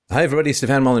Hi, everybody.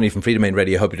 Stefan Molyneux from Free Domain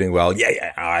Radio. Hope you're doing well.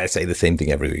 Yeah. I say the same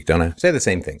thing every week, don't I? Say the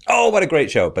same thing. Oh, what a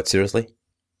great show. But seriously,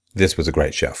 this was a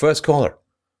great show. First caller.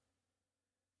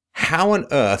 How on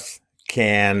earth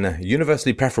can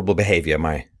universally preferable behavior,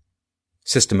 my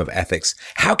system of ethics,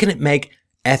 how can it make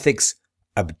ethics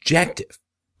objective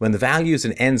when the values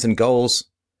and ends and goals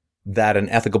that an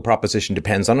ethical proposition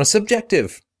depends on are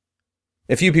subjective?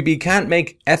 If UPB can't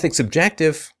make ethics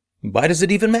objective, why does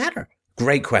it even matter?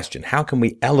 Great question. How can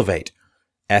we elevate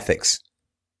ethics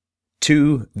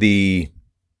to the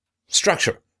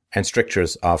structure and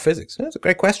strictures of physics? That's a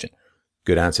great question.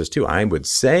 Good answers too. I would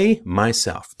say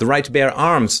myself. The right to bear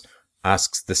arms,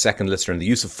 asks the second listener, and the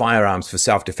use of firearms for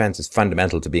self-defense is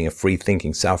fundamental to being a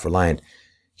free-thinking, self-reliant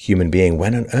human being.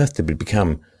 When on earth did we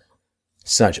become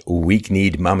such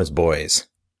weak-kneed mama's boys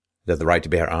that the right to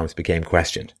bear arms became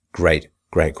questioned? Great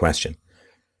question.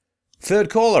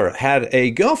 Third caller had a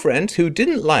girlfriend who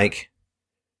didn't like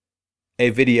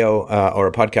a video or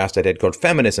a podcast I did called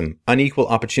Feminism, Unequal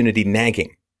Opportunity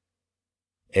Nagging,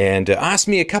 and asked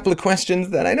me a couple of questions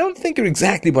that I don't think are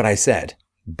exactly what I said.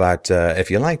 But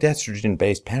if you liked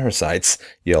estrogen-based parasites,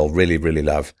 you'll really, really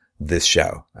love this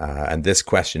show. And this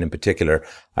question in particular,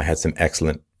 I had some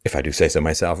excellent, if I do say so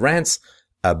myself, rants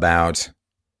about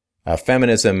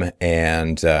feminism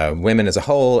and women as a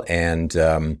whole,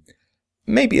 and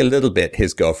maybe a little bit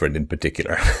his girlfriend in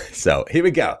particular. So here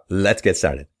we go. Let's get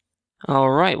started.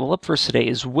 All right. Well, up first today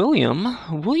is William.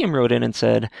 William wrote in and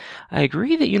said, I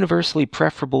agree that universally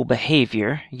preferable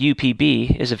behavior,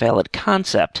 UPB, is a valid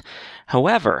concept.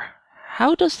 However,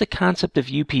 how does the concept of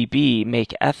UPB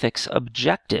make ethics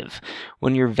objective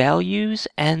when your values,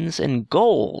 ends, and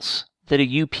goals that a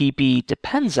UPB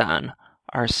depends on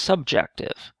are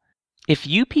subjective? If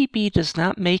UPB does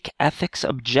not make ethics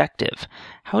objective,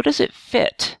 how does it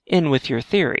fit in with your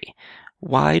theory?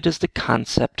 Why does the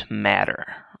concept matter?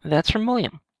 That's from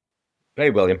William.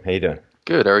 Hey, William. How you doing?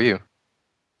 Good. How are you?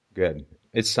 Good.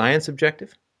 Is science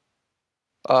objective?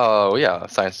 Oh, yeah.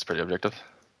 Science is pretty objective.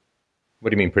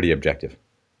 What do you mean pretty objective?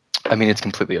 I mean, it's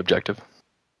completely objective.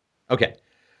 Okay.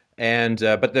 And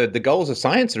but the goals of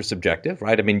science are subjective,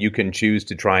 right? I mean, you can choose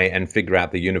to try and figure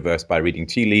out the universe by reading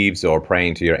tea leaves or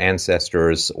praying to your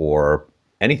ancestors or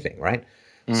anything, right?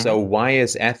 Mm-hmm. So why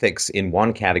is ethics in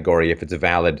one category if it's a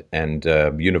valid and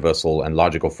universal and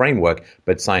logical framework,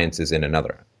 but science is in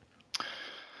another?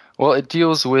 Well, it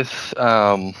deals with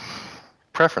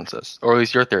preferences, or at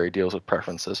least your theory deals with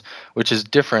preferences, which is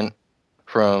different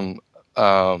from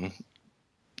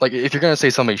like if you're going to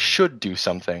say somebody should do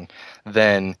something,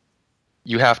 then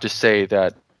you have to say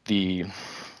that the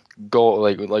goal,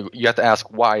 like you have to ask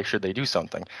why should they do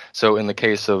something. So in the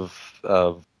case of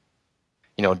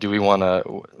do we want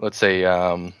to, let's say,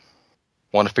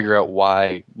 want to figure out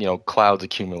why clouds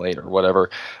accumulate or whatever,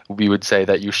 we would say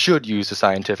that you should use the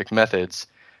scientific methods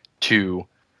to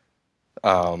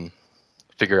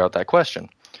figure out that question.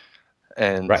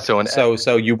 And right.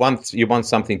 So you want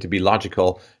something to be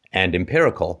logical and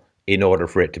empirical in order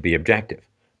for it to be objective.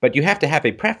 But you have to have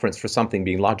a preference for something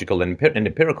being logical and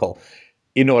empirical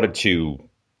in order to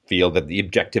feel that the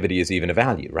objectivity is even a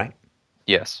value, right?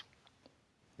 Yes.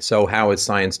 So how is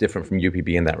science different from UPB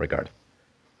in that regard?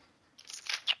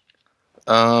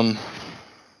 Well,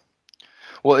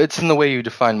 it's in the way you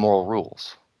define moral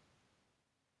rules.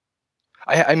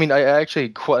 I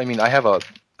have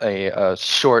a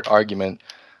short argument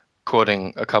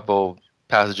quoting a couple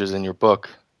passages in your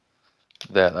book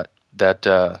that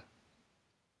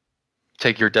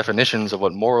take your definitions of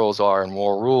what morals are and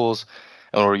moral rules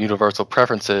and what a universal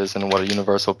preference is and what a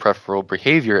universal preferable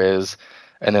behavior is,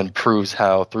 and then proves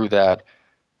how through that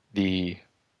the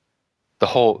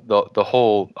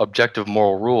whole objective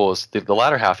moral rules, the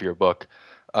latter half of your book,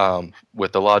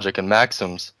 with the logic and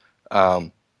maxims,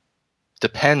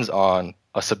 depends on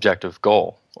a subjective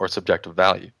goal or subjective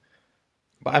value.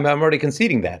 I'm already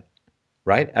conceding that,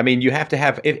 right? I mean, you have to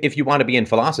have, if you want to be in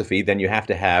philosophy, then you have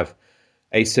to have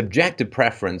a subjective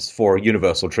preference for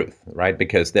universal truth, right?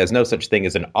 Because there's no such thing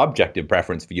as an objective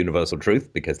preference for universal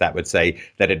truth, because that would say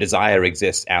that a desire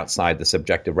exists outside the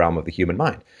subjective realm of the human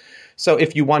mind. So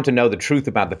if you want to know the truth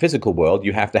about the physical world,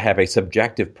 you have to have a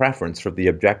subjective preference for the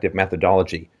objective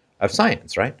methodology of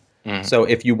science, right? Mm. So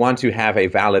if you want to have a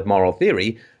valid moral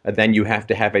theory, then you have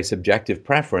to have a subjective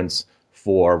preference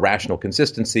for rational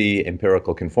consistency,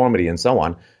 empirical conformity, and so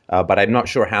on. But I'm not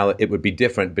sure how it would be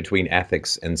different between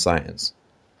ethics and science.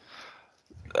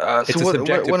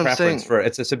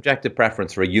 It's a subjective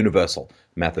preference for a universal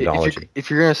methodology. If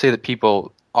you're going to say that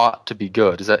people ought to be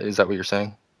good, is that what you're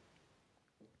saying?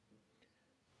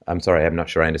 I'm sorry, I'm not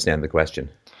sure I understand the question.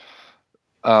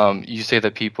 You say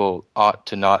that people ought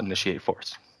to not initiate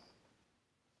force.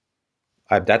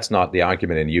 That's not the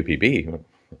argument in UPB.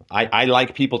 I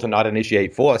like people to not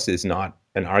initiate force is not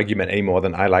an argument any more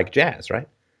than I like jazz, right?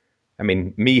 I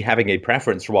mean, me having a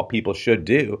preference for what people should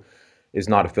do is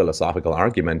not a philosophical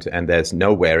argument, and there's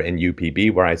nowhere in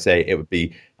UPB where I say it would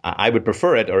be, I would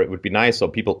prefer it, or it would be nice, or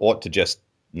people ought to just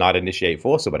not initiate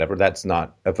force or whatever. That's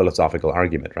not a philosophical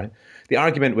argument, right? The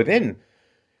argument within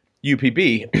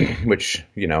UPB, which,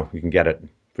 you can get at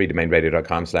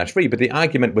freedomainradio.com/free, but the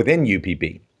argument within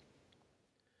UPB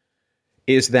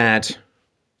is that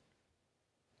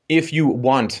if you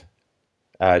want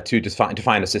to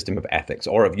define a system of ethics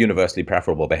or of universally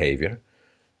preferable behavior,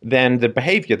 then the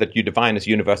behavior that you define as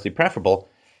universally preferable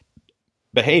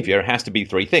behavior has to be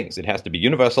three things. It has to be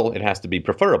universal, it has to be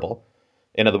preferable.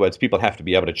 In other words, people have to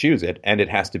be able to choose it, and it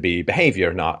has to be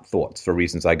behavior, not thoughts, for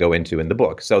reasons I go into in the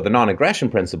book. So the non-aggression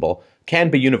principle can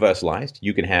be universalized.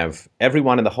 You can have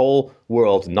everyone in the whole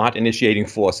world not initiating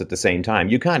force at the same time.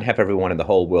 You can't have everyone in the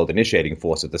whole world initiating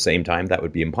force at the same time. That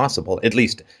would be impossible, at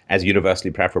least as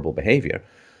universally preferable behavior.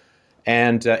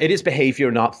 And it is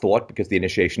behavior, not thought, because the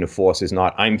initiation of force is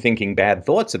not, I'm thinking bad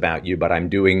thoughts about you, but I'm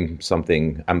doing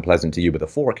something unpleasant to you with a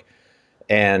fork.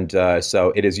 And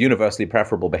so it is universally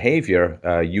preferable behavior.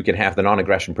 You can have the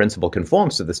non-aggression principle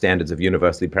conforms to the standards of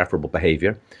universally preferable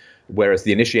behavior, whereas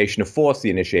the initiation of force, the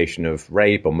initiation of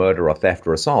rape or murder or theft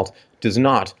or assault does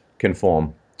not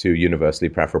conform to universally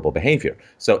preferable behavior.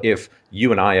 So if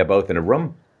you and I are both in a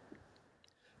room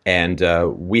and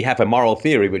we have a moral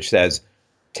theory which says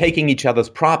taking each other's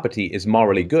property is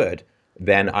morally good,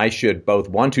 then I should both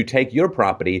want to take your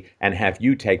property and have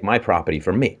you take my property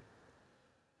from me.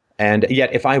 And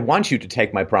yet, if I want you to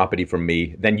take my property from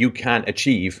me, then you can't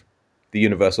achieve the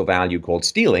universal value called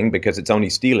stealing, because it's only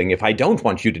stealing if I don't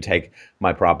want you to take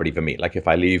my property from me. Like if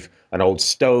I leave an old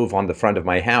stove on the front of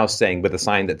my house saying with a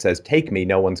sign that says, take me,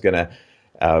 no one's going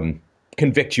to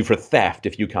convict you for theft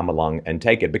if you come along and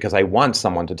take it, because I want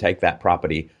someone to take that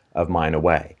property of mine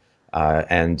away.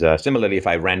 And similarly, if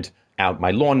I rent out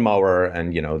my lawnmower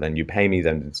and, then you pay me,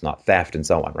 then it's not theft and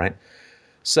so on, right?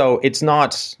 So it's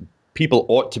not... People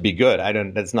ought to be good.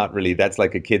 That's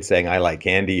like a kid saying, I like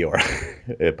candy or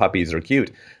puppies are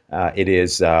cute. It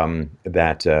is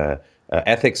that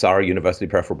ethics are universally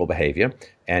preferable behavior.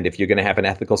 And if you're going to have an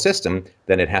ethical system,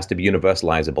 then it has to be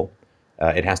universalizable.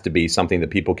 It has to be something that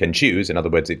people can choose. In other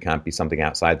words, it can't be something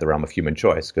outside the realm of human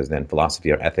choice, because then philosophy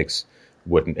or ethics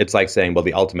wouldn't. It's like saying, well,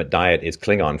 the ultimate diet is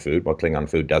Klingon food. Well, Klingon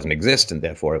food doesn't exist, and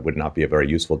therefore it would not be a very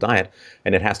useful diet.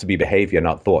 And it has to be behavior,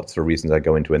 not thoughts, for reasons I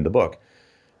go into in the book.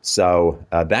 So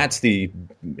that's in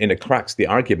a crux, the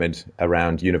argument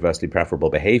around universally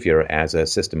preferable behavior as a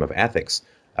system of ethics.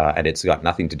 And it's got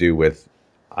nothing to do with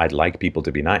I'd like people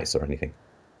to be nice or anything.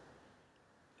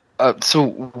 So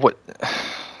what?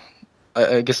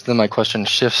 I guess then my question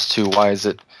shifts to why is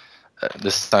it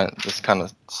this kind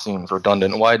of seems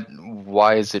redundant.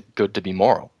 Why is it good to be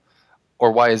moral,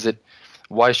 or why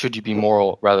should you be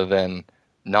moral rather than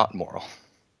not moral?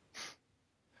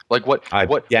 Like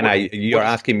you're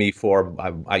asking me for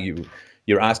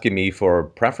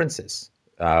preferences,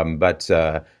 but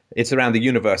it's around the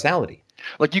universality.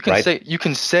 Like you can right? you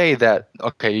can say that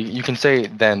you can say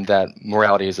then that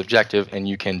morality is objective, and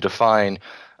you can define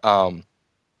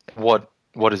what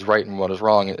is right and what is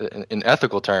wrong in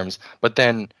ethical terms. But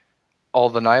then all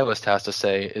the nihilist has to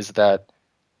say is that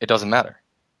it doesn't matter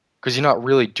because you're not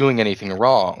really doing anything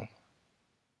wrong.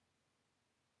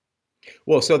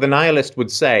 Well, so the nihilist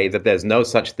would say that there's no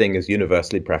such thing as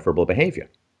universally preferable behavior.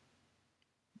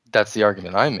 That's the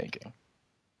argument I'm making.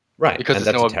 Right, because and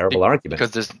that's a terrible argument.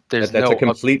 Because that's a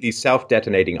completely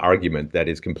self-detonating argument that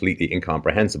is completely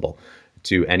incomprehensible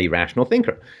to any rational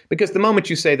thinker. Because the moment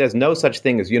you say there's no such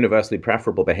thing as universally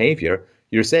preferable behavior,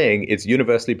 you're saying it's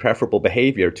universally preferable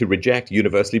behavior to reject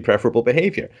universally preferable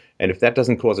behavior. And if that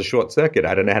doesn't cause a short circuit,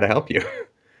 I don't know how to help you.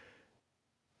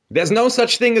 There's no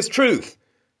such thing as truth.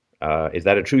 Is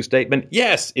that a true statement?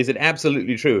 Yes. Is it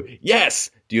absolutely true?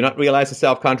 Yes. Do you not realize a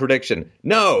self-contradiction?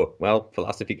 No. Well,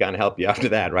 philosophy can't help you after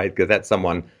that, right? Because that's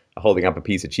someone holding up a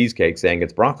piece of cheesecake saying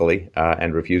it's broccoli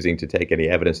and refusing to take any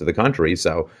evidence to the contrary.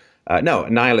 So, no, a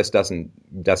nihilist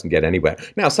doesn't get anywhere.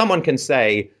 Now, someone can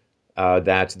say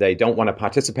that they don't want to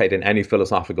participate in any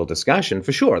philosophical discussion.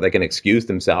 For sure, they can excuse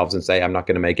themselves and say, I'm not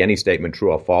going to make any statement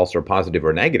true or false or positive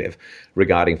or negative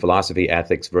regarding philosophy,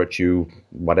 ethics, virtue,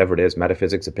 whatever it is,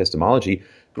 metaphysics, epistemology.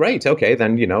 Great. Okay.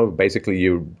 Then, basically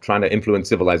you're trying to influence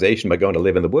civilization by going to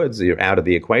live in the woods. You're out of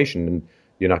the equation. And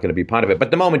you're not going to be part of it.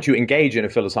 But the moment you engage in a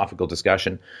philosophical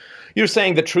discussion, you're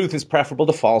saying that truth is preferable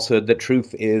to falsehood, that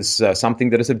truth is something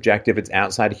that is objective, it's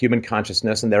outside human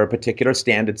consciousness, and there are particular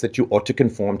standards that you ought to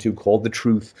conform to called the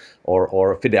truth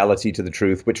or fidelity to the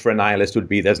truth, which for a nihilist would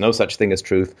be there's no such thing as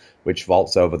truth, which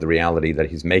vaults over the reality that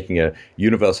he's making a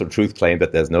universal truth claim,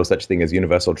 that there's no such thing as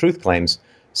universal truth claims.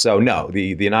 So no,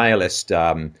 the nihilist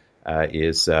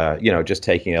is just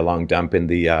taking a long dump in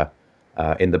the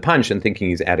punch and thinking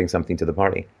he's adding something to the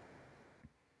party.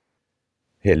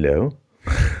 Hello?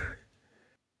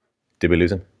 Did we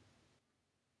lose him?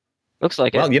 Looks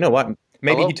like it. Well, you know what?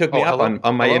 Maybe he took me up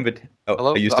on my invitation. Oh,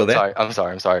 hello? Are you still there? I'm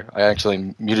sorry. I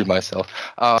actually muted myself.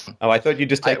 I thought you'd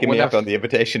just taken me up on the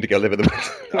invitation to go live in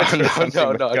the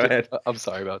No. Go ahead. I'm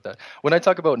sorry about that. When I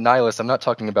talk about nihilists, I'm not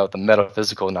talking about the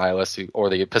metaphysical nihilist or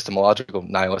the epistemological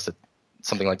nihilist,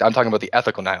 something like that. I'm talking about the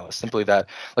ethical nihilist. Simply that,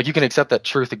 like, you can accept that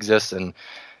truth exists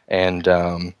and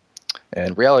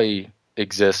reality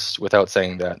exists without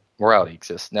saying that morality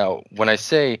exists. Now, when I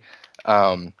say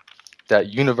that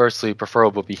universally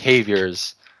preferable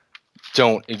behaviors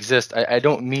don't exist, I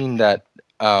don't mean that.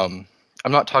 I'm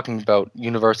not talking about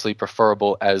universally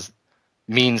preferable as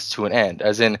means to an end.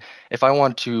 As in, if I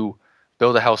want to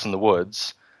build a house in the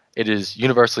woods, it is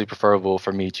universally preferable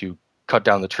for me to cut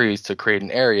down the trees to create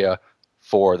an area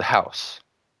for the house.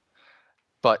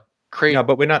 But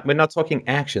we're not talking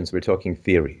actions. We're talking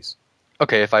theories.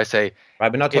 Okay, if I say...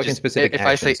 Right, we're not talking specific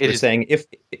actions. We're saying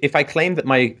if I claim that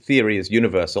my theory is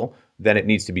universal, then it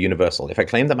needs to be universal. If I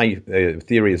claim that my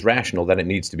theory is rational, then it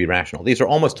needs to be rational. These are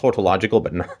almost tautological,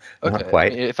 but not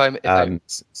quite.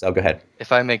 So go ahead.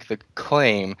 If I make the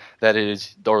claim that it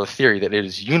is, or the theory that it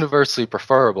is universally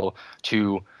preferable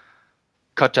to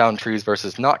cut down trees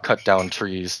versus not cut down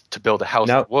trees to build a house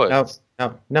in the woods...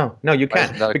 No, you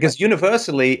can't. Because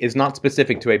universally is not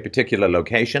specific to a particular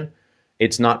location.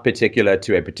 It's not particular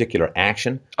to a particular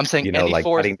action. I'm saying like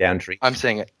cutting down trees. I'm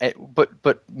saying,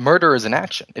 but murder is an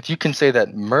action. If you can say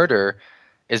that murder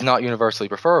is not universally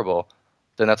preferable,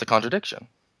 then that's a contradiction.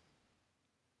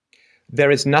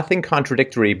 There is nothing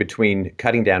contradictory between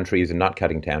cutting down trees and not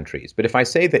cutting down trees. But if I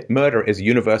say that murder is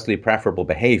universally preferable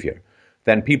behavior,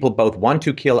 then people both want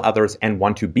to kill others and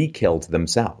want to be killed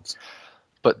themselves.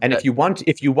 If you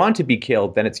want to be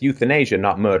killed, then it's euthanasia,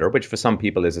 not murder, which for some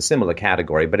people is a similar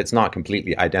category, but it's not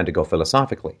completely identical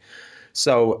philosophically.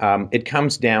 So it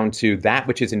comes down to that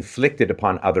which is inflicted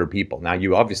upon other people. Now,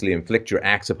 you obviously inflict your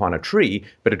axe upon a tree,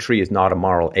 but a tree is not a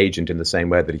moral agent in the same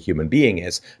way that a human being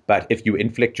is. But if you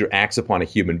inflict your axe upon a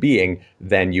human being,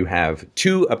 then you have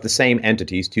two of the same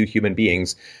entities, two human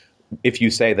beings. If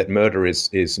you say that murder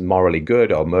is morally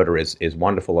good, or murder is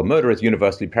wonderful, or murder is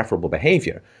universally preferable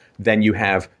behavior, then you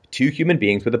have two human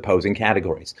beings with opposing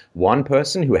categories. One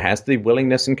person who has the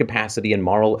willingness and capacity and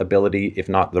moral ability, if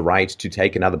not the right, to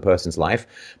take another person's life,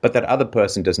 but that other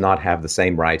person does not have the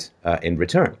same right in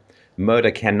return.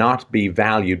 Murder cannot be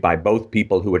valued by both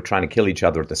people who are trying to kill each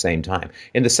other at the same time.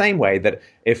 In the same way that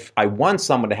if I want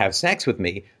someone to have sex with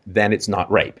me, then it's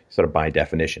not rape, sort of by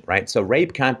definition, right? So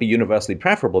rape can't be universally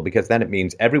preferable because then it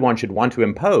means everyone should want to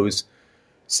impose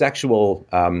sexual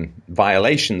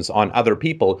violations on other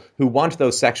people who want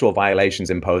those sexual violations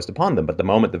imposed upon them. But the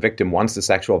moment the victim wants the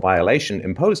sexual violation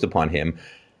imposed upon him,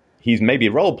 he's maybe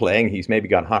role-playing, he's maybe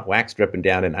got hot wax dripping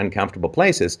down in uncomfortable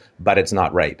places, but it's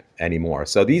not rape anymore.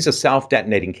 So these are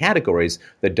self-detonating categories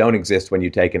that don't exist when you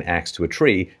take an axe to a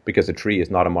tree, because a tree is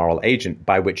not a moral agent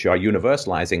by which you are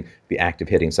universalizing the act of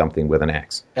hitting something with an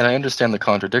axe. And I understand the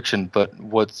contradiction, but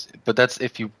that's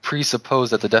if you presuppose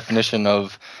that the definition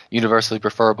of universally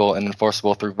preferable and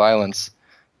enforceable through violence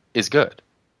is good,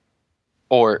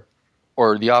 or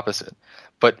the opposite.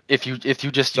 But if you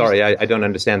just I don't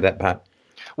understand that, Pat.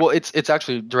 Well, it's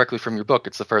actually directly from your book.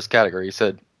 It's the first category. You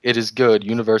said it is good,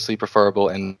 universally preferable,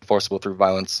 and enforceable through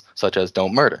violence, such as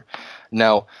don't murder.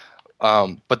 Now,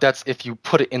 but that's if you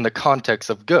put it in the context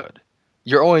of good.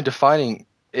 You're only defining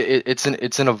it's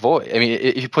in a void. I mean,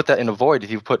 if you put that in a void, if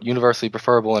you put universally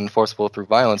preferable and enforceable through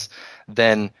violence,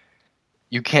 then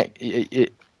you can't.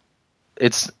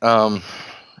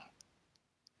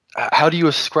 How do you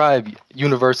ascribe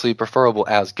universally preferable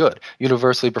as good?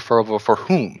 Universally preferable for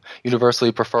whom?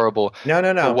 Universally preferable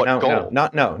for what goal?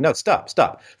 No,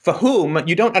 stop. For whom,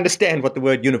 you don't understand what the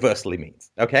word universally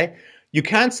means, okay? You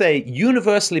can't say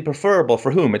universally preferable for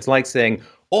whom. It's like saying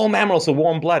all mammals are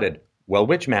warm-blooded. Well,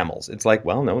 which mammals? It's like,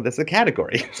 well, no, that's a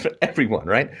category. It's for everyone,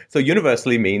 right? So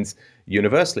universally means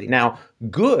universally. Now,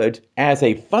 good as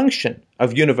a function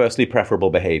of universally preferable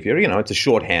behavior, it's a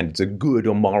shorthand, it's a good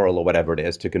or moral or whatever it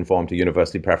is to conform to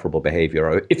universally preferable behavior.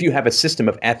 Or if you have a system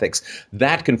of ethics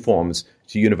that conforms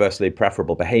to universally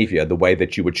preferable behavior, the way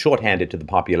that you would shorthand it to the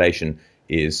population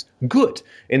is good,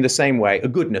 in the same way, a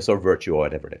goodness or virtue or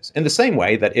whatever it is. In the same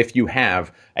way that if you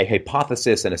have a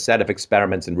hypothesis and a set of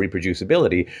experiments and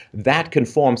reproducibility that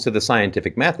conforms to the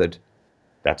scientific method,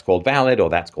 that's called valid, or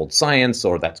that's called science,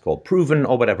 or that's called proven,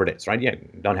 or whatever it is, right? You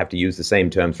don't have to use the same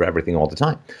terms for everything all the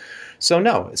time. So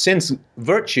no, since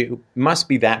virtue must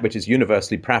be that which is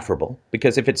universally preferable,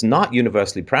 because if it's not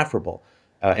universally preferable,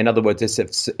 in other words,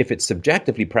 if it's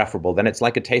subjectively preferable, then it's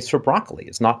like a taste for broccoli.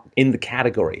 It's not in the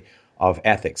category of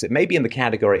ethics. It may be in the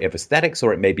category of aesthetics,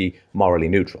 or it may be morally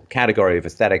neutral. Category of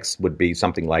aesthetics would be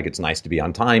something like it's nice to be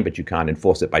on time, but you can't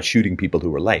enforce it by shooting people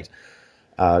who are late.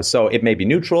 So it may be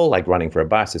neutral, like running for a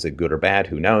bus. Is it good or bad?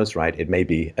 Who knows, right? It may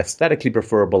be aesthetically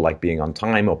preferable, like being on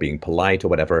time or being polite or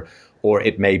whatever. Or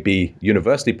it may be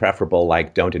universally preferable,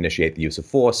 like don't initiate the use of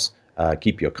force,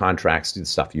 keep your contracts, do the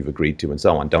stuff you've agreed to, and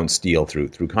so on. Don't steal through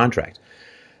contract.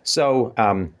 So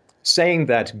saying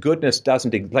that goodness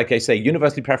doesn't, like I say,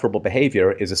 universally preferable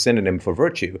behavior is a synonym for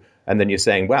virtue. And then you're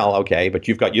saying, well, okay, but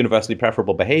you've got universally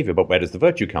preferable behavior, but where does the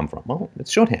virtue come from? Well,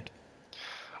 it's shorthand.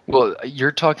 Well,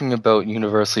 you're talking about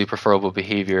universally preferable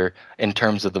behavior in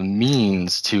terms of the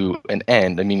means to an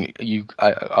end. I mean,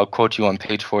 I'll quote you on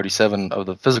page 47 of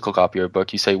the physical copy of your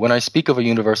book. You say, when I speak of a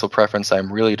universal preference,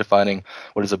 I'm really defining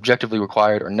what is objectively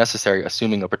required or necessary,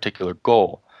 assuming a particular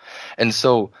goal. And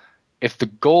so if the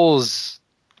goals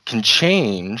can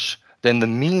change, then the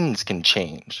means can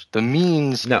change. The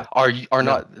means are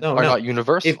not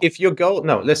universal. If your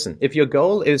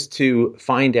goal is to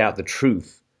find out the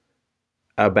truth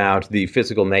about the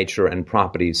physical nature and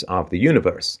properties of the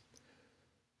universe,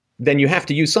 then you have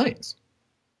to use science.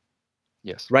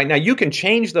 Yes. Right now, you can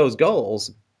change those goals,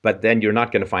 but then you're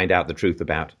not going to find out the truth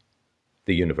about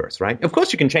the universe, right? Of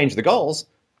course, you can change the goals.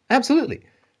 Absolutely.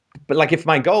 But like if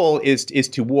my goal is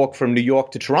to walk from New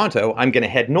York to Toronto, I'm going to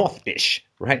head north-ish,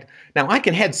 right? Now, I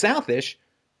can head south-ish,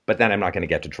 but then I'm not going to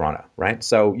get to Toronto, right?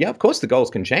 So, yeah, of course, the goals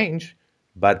can change.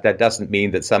 But that doesn't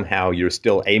mean that somehow you're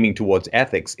still aiming towards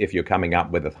ethics if you're coming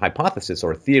up with a hypothesis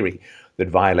or a theory that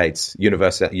violates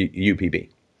universal UPB.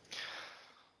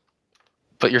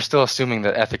 But you're still assuming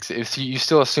that ethics. You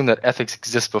still assume that ethics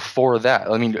exists before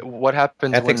that. I mean, what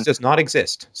happens? Ethics does not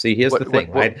exist. See, here's the thing,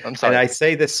 right? I'm sorry. And I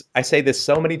say this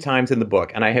so many times in the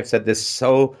book, and I have said this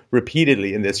so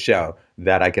repeatedly in this show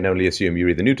that I can only assume you're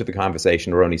either new to the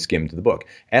conversation or only skimmed the book.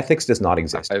 Ethics does not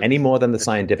exist any more than the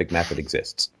scientific method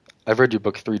exists. I've read your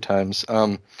book 3 times.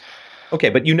 Okay,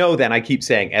 but then I keep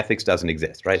saying ethics doesn't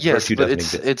exist, right? Yes, Virtue but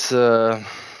doesn't exist.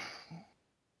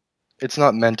 It's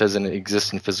not meant as an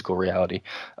exists in physical reality.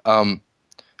 Is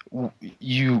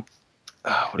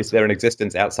there an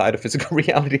existence outside of physical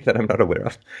reality that I'm not aware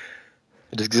of?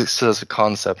 It exists as a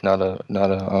concept, not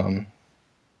a.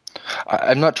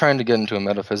 I'm not trying to get into a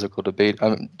metaphysical debate.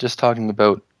 I'm just talking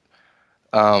about.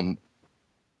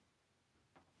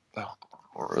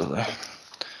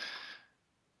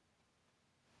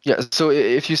 Yeah. So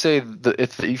if you say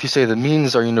the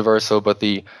means are universal, but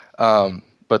the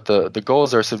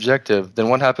goals are subjective, then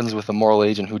what happens with a moral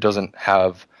agent who doesn't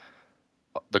have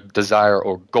the desire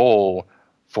or goal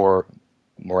for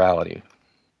morality?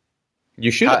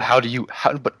 You shoot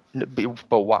him.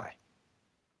 But why?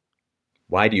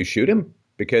 Why do you shoot him?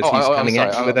 Because he's coming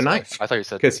at you with a knife. I thought you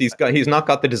said because he's not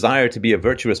got the desire to be a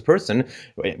virtuous person,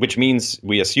 which means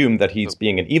we assume that he's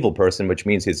being an evil person, which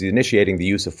means he's initiating the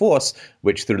use of force,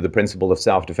 which through the principle of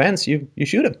self-defense, you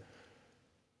shoot him.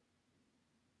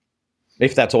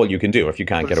 If that's all you can do, if you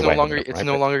can't get away with it. It's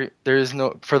no longer, there is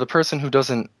no, for the person who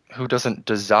doesn't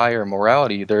desire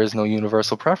morality, there is no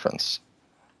universal preference.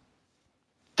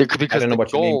 I don't know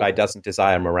what you mean by doesn't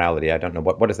desire morality. I don't know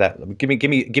what is that. Give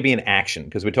me an action,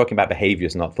 because we're talking about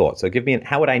behaviors, not thoughts. So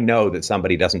how would I know that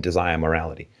somebody doesn't desire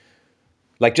morality?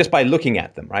 Like just by looking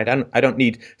at them, right? I don't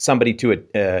need somebody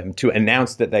to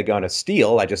announce that they're going to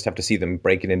steal. I just have to see them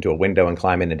breaking into a window and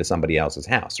climbing into somebody else's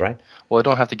house, right? Well, I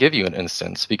don't have to give you an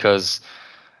instance, because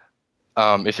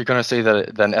if you're going to say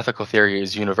that an ethical theory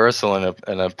is universal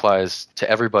and applies to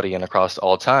everybody and across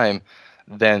all time,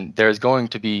 then there's going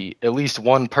to be at least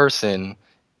one person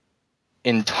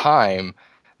in time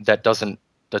that doesn't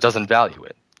value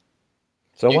it.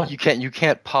 So what? You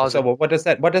can't pause. So what does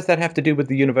that have to do with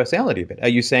the universality of it? Are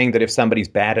you saying that if somebody's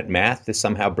bad at math, this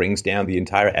somehow brings down the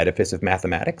entire edifice of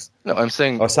mathematics? No, I'm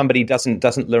saying. Or somebody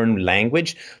doesn't learn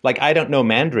language. Like I don't know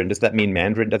Mandarin. Does that mean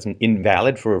Mandarin doesn't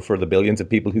invalid for the billions of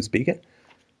people who speak it?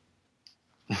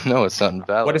 No, it's not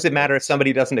invalid. What does it matter if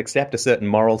somebody doesn't accept a certain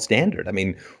moral standard? I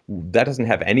mean, that doesn't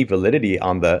have any validity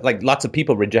on like lots of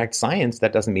people reject science.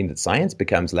 That doesn't mean that science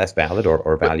becomes less valid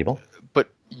or valuable. But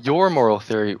your moral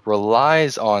theory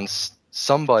relies on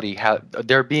somebody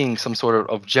there being some sort of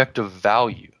objective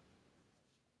value.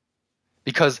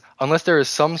 Because unless there is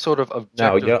some sort of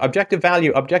objective... No, objective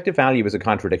value is a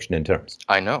contradiction in terms.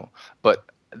 I know, but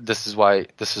this is why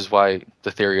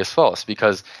the theory is false.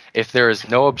 Because if there is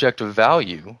no objective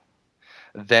value,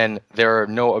 then there are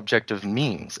no objective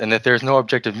means. And if there's no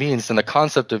objective means, then the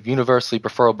concept of universally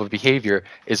preferable behavior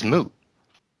is moot.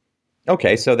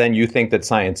 Okay, so then you think that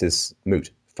science is moot.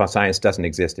 Science doesn't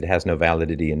exist. It has no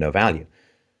validity and no value.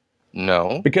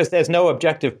 No. Because there's no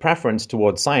objective preference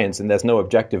towards science, and there's no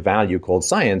objective value called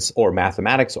science or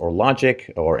mathematics or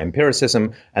logic or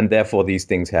empiricism, and therefore these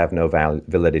things have no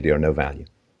validity or no value.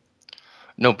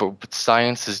 No, but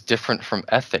science is different from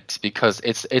ethics because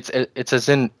it's as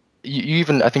in you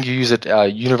even I think you use it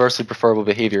universally preferable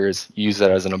behavior is use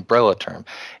that as an umbrella term.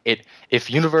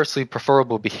 If universally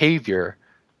preferable behavior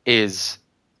is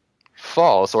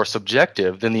false or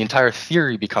subjective, then the entire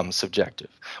theory becomes subjective.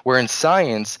 Where in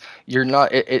science, you're not.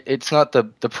 It's not the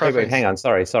preference. Wait, hang on.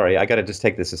 Sorry. I got to just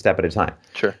take this a step at a time.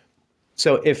 Sure.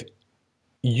 So if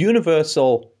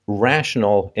universal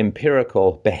rational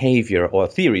empirical behavior or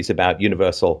theories about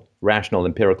universal rational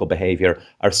empirical behavior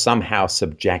are somehow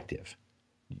subjective,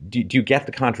 do you get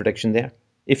the contradiction there?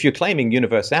 If you're claiming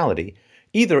universality,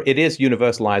 either it is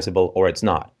universalizable or it's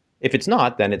not. If it's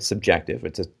not, then it's subjective.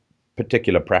 It's a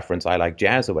particular preference. I like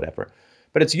jazz or whatever.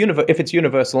 But if it's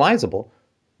universalizable,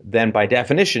 then by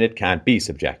definition it can't be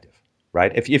subjective,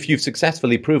 right? If you've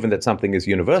successfully proven that something is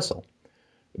universal,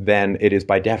 then it is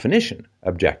by definition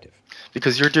objective.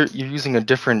 Because you're using a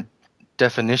different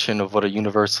definition of what a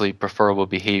universally preferable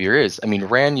behavior is. I mean,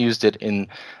 Rand used it in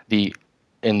the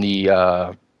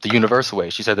universal way.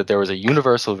 She said that there was a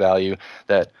universal value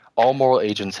that all moral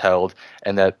agents held,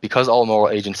 and that because all moral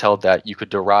agents held that, you could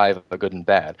derive a good and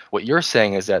bad. What you're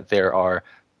saying is that there are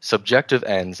subjective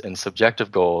ends and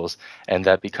subjective goals, and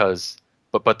that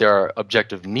but there are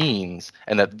objective means,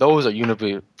 and that those are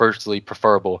universally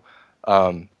preferable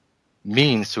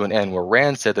means to an end, where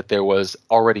Rand said that there was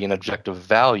already an objective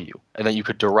value, and that you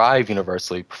could derive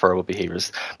universally preferable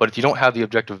behaviors. But if you don't have the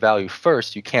objective value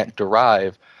first, you can't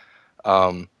derive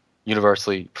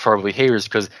universally preferable behaviors,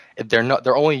 because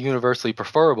they're only universally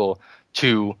preferable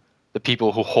to the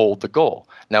people who hold the goal.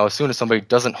 Now, as soon as somebody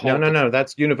doesn't hold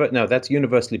that's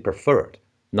universally preferred,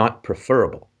 not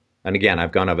preferable. And again,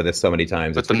 I've gone over this so many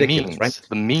times. But it's ridiculous, means, right?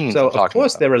 The means. So of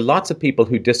course there are lots of people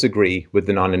who disagree with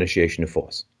the non-initiation of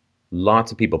force.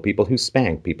 Lots of people who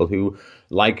spank, people who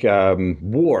like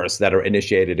wars that are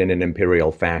initiated in an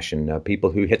imperial fashion,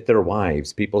 people who hit their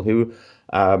wives, people who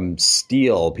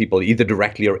steal, people either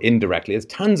directly or indirectly. There's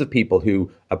tons of people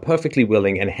who are perfectly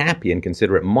willing and happy and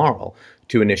consider it moral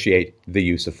to initiate the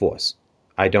use of force.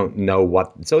 I don't know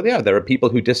what... So there are people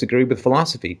who disagree with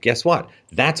philosophy. Guess what?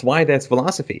 That's why there's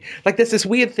philosophy. Like there's this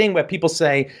weird thing where people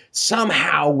say,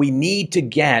 somehow we need to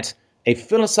get a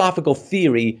philosophical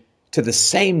theory to the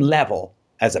same level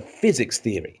as a physics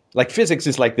theory. Like physics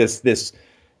is like this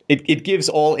it gives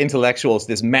all intellectuals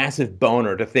this massive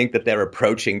boner to think that they're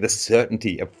approaching the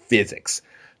certainty of physics.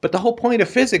 But the whole point of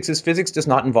physics is physics does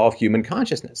not involve human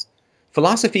consciousness.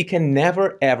 Philosophy can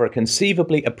never, ever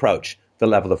conceivably approach the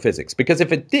level of physics. Because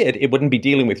if it did, it wouldn't be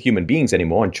dealing with human beings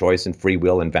anymore, and choice and free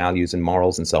will and values and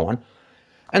morals and so on.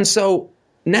 And so,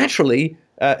 naturally,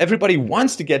 everybody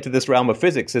wants to get to this realm of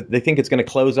physics. They think it's going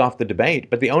to close off the debate.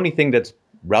 But the only thing that's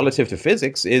relative to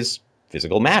physics is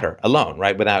physical matter alone,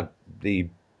 right? Without the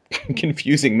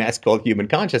confusing mess called human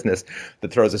consciousness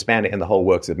that throws a spanner in the whole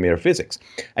works of mere physics.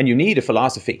 And you need a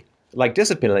philosophy like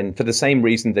discipline for the same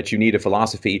reason that you need a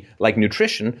philosophy like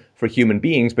nutrition for human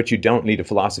beings, but you don't need a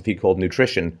philosophy called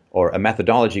nutrition or a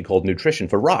methodology called nutrition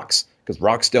for rocks, because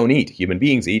rocks don't eat, human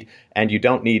beings eat, and you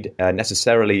don't need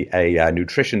necessarily a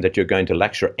nutrition that you're going to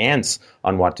lecture ants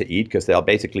on what to eat, because they'll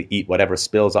basically eat whatever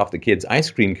spills off the kid's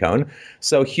ice cream cone.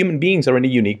 So human beings are in a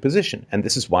unique position, and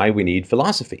this is why we need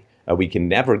philosophy. We can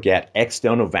never get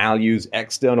external values,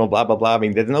 external blah, blah, blah. I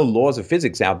mean, there's no laws of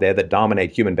physics out there that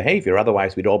dominate human behavior.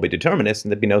 Otherwise, we'd all be determinists,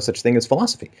 and there'd be no such thing as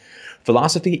philosophy.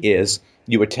 Philosophy is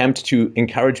you attempt to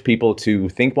encourage people to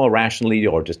think more rationally,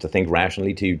 or just to think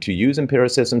rationally, to use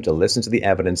empiricism, to listen to the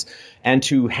evidence, and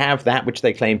to have that which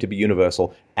they claim to be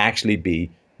universal actually be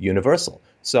universal.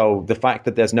 So the fact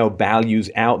that there's no values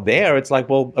out there, it's like,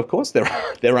 well, of course there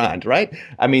aren't, right?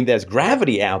 I mean, there's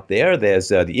gravity out there. There's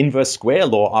the inverse square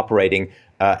law operating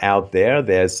out there.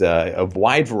 There's a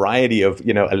wide variety of,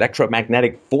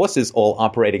 electromagnetic forces all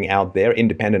operating out there,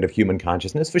 independent of human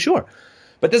consciousness, for sure.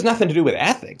 But there's nothing to do with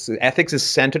ethics. Ethics is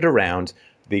centered around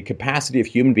the capacity of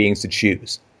human beings to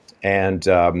choose. And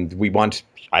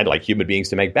I'd like human beings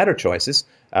to make better choices,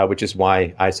 which is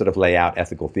why I sort of lay out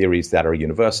ethical theories that are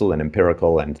universal and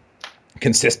empirical and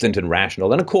consistent and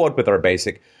rational and accord with our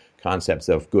basic concepts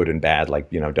of good and bad,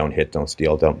 like, don't hit, don't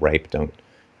steal, don't rape, don't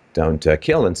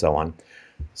kill, and so on.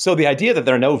 So the idea that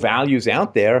there are no values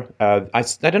out there, I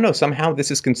don't know, somehow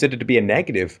this is considered to be a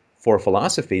negative for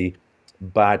philosophy.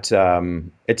 But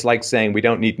it's like saying we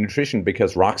don't need nutrition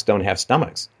because rocks don't have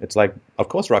stomachs. It's like, of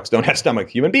course, rocks don't have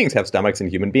stomachs. Human beings have stomachs, and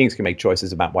human beings can make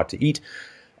choices about what to eat.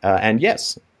 And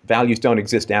yes, values don't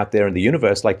exist out there in the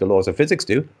universe like the laws of physics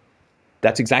do.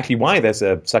 That's exactly why there's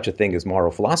such a thing as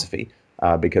moral philosophy,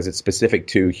 because it's specific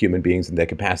to human beings and their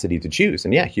capacity to choose.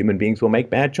 And yeah, human beings will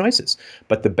make bad choices.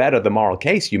 But the better the moral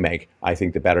case you make, I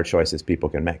think the better choices people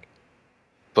can make.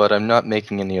 But I'm not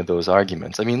making any of those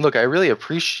arguments. I mean, look, I really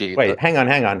appreciate... Wait, hang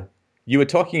on. You were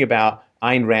talking about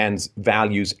Ayn Rand's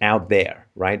values out there,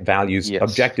 right? Values, yes.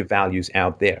 Objective values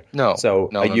out there. No. So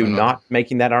are you not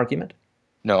making that argument?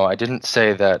 No, I didn't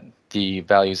say that the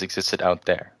values existed out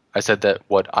there. I said that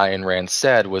what Ayn Rand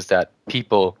said was that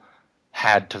people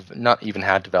not even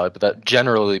had to value, but that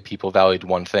generally people valued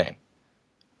one thing,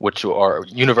 which are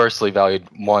universally valued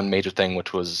one major thing,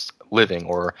 which was living,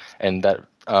 and that...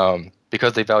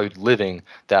 because they valued living,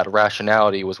 that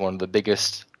rationality was one of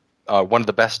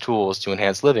the best tools to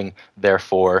enhance living.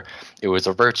 Therefore, it was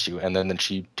a virtue, and then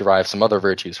she derived some other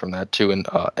virtues from that too,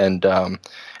 and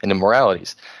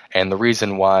immoralities. And the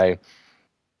reason why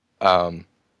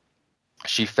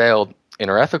she failed in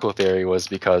her ethical theory was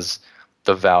because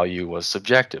the value was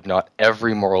subjective. Not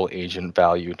every moral agent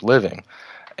valued living,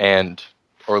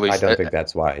 or at least I don't think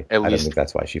that's why. I don't think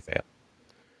that's why she failed.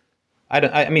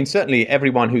 I mean, certainly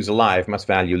everyone who's alive must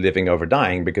value living over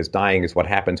dying, because dying is what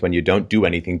happens when you don't do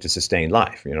anything to sustain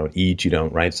life. Eat, you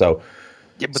don't, right? So,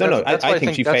 yeah, but so I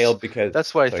think she failed because...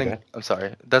 That's why I think... I'm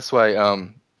sorry. That's why...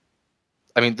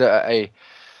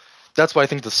 that's why I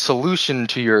think the solution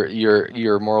to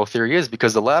your moral theory is,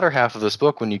 because the latter half of this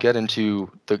book, when you get into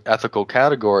the ethical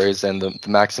categories and the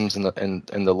maxims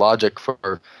and the logic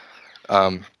for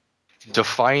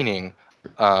defining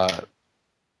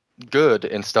good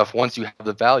and stuff, once you have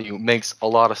the value, makes a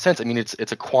lot of sense. I mean,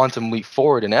 it's a quantum leap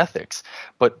forward in ethics.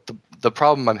 But the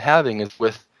problem I'm having is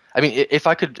with... I mean, if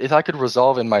I could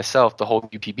resolve in myself the whole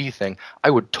UPB thing,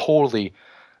 I would totally...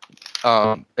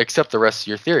 accept the rest of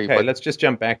your theory. Okay, let's just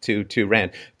jump back to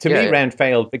Rand. Rand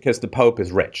failed because the Pope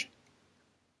is rich.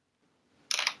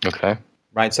 Okay.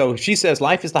 Right, so she says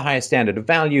life is the highest standard of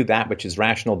value. That which is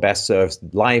rational best serves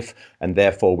life, and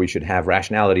therefore we should have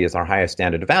rationality as our highest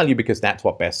standard of value because that's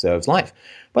what best serves life.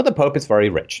 But the Pope is very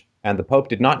rich, and the Pope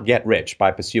did not get rich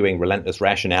by pursuing relentless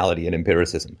rationality and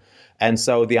empiricism. And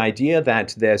so the idea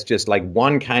that there's just like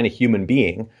one kind of human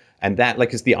being, and that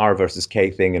like is the R versus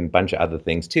K thing and a bunch of other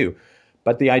things too.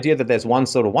 But the idea that there's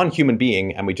one human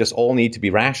being and we just all need to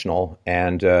be rational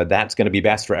and that's going to be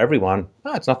best for everyone,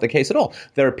 it's not the case at all.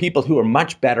 There are people who are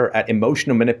much better at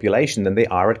emotional manipulation than they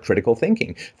are at critical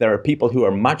thinking. There are people who are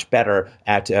much better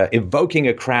at evoking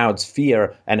a crowd's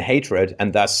fear and hatred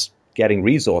and thus getting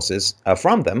resources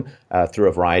from them through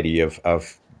a variety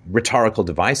of rhetorical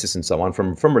devices and so on,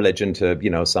 from religion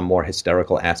to, some more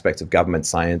hysterical aspects of government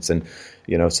science and,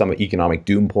 some economic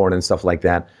doom porn and stuff like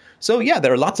that. So, yeah,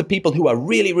 there are lots of people who are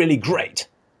really, really great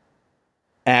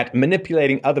at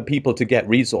manipulating other people to get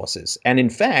resources. And in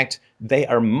fact, they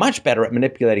are much better at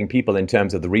manipulating people in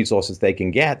terms of the resources they can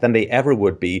get than they ever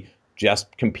would be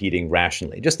just competing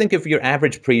rationally. Just think of your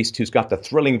average priest who's got the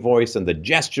thrilling voice and the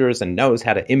gestures and knows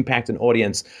how to impact an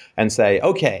audience and say,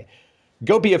 okay,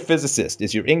 go be a physicist.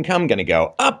 Is your income going to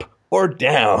go up or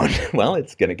down? Well,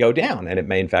 it's going to go down, and it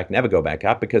may in fact never go back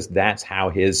up because that's how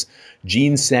his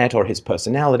gene set or his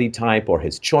personality type or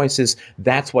his choices,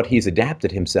 that's what he's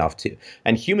adapted himself to.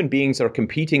 And human beings are a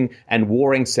competing and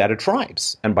warring set of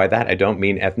tribes. And by that, I don't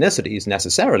mean ethnicities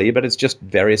necessarily, but it's just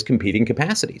various competing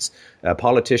capacities.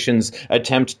 Politicians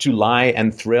attempt to lie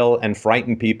and thrill and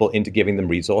frighten people into giving them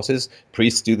resources.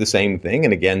 Priests do the same thing.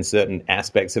 And again, certain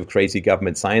aspects of crazy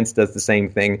government science does the same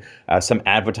thing. Some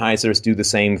advertisers do the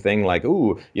same thing. Like,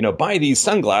 ooh, buy these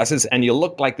sunglasses and you'll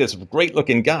look like this great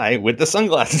looking guy with the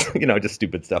sunglasses, just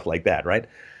stupid stuff like that, right?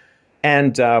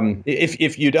 And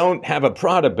if you don't have a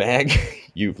Prada bag,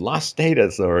 you've lost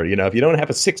status, or, if you don't have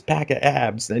a 6-pack of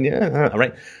abs, then yeah, all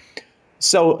right.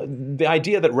 So the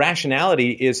idea that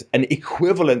rationality is an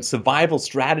equivalent survival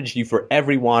strategy for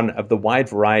every one of the wide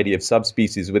variety of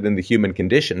subspecies within the human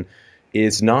condition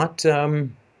is not valid.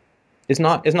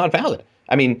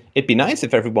 I mean, it'd be nice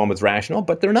if everyone was rational,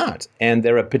 but they're not. And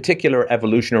there are particular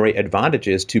evolutionary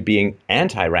advantages to being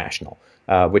anti-rational,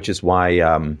 which is why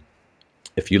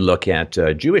if you look at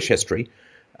Jewish history,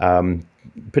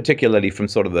 particularly from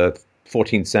sort of the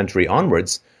 14th century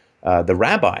onwards, the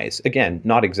rabbis, again,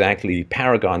 not exactly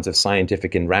paragons of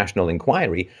scientific and rational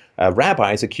inquiry,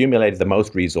 rabbis accumulated the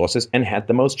most resources and had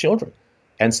the most children.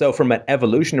 And so from an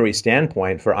evolutionary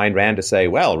standpoint, for Ayn Rand to say,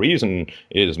 well, reason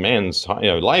is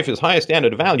life is highest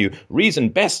standard of value, reason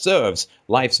best serves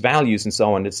life's values and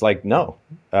so on, it's like, no.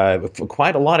 For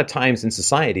quite a lot of times in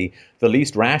society, the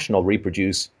least rational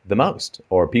reproduce the most,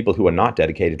 or people who are not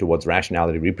dedicated towards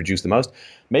rationality reproduce the most.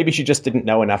 Maybe she just didn't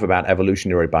know enough about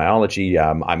evolutionary biology.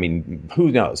 I mean,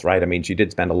 who knows, right? I mean, she did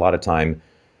spend a lot of time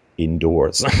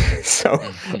indoors. So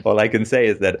all I can say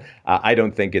is that I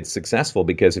don't think it's successful,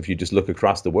 because if you just look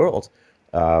across the world,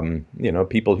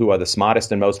 people who are the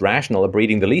smartest and most rational are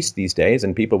breeding the least these days,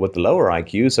 and people with the lower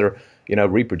IQs are,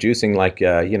 reproducing like,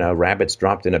 rabbits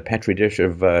dropped in a petri dish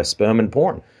of sperm and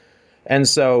porn. And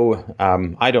so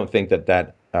I don't think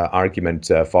that argument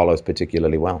follows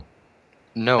particularly well.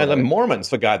 No, and the Mormons,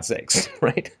 for God's sakes,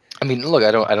 right? I mean, look,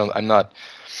 I'm not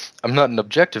an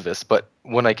objectivist, but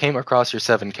when I came across your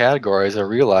 7 categories, I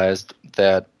realized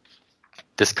that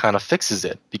this kind of fixes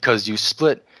it, because you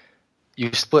split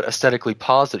aesthetically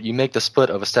positive. You make the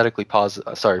split of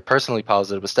personally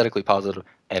positive, aesthetically positive,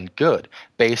 and good,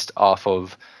 based off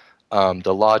of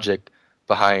the logic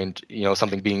behind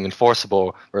something being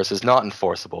enforceable versus not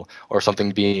enforceable, or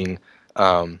something being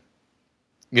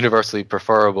universally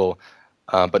preferable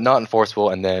but not enforceable,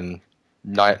 and then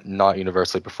not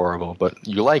universally preferable, but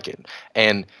you like it.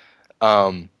 And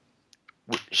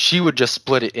she would just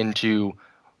split it into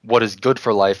what is good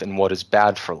for life and what is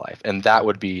bad for life, and that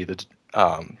would be the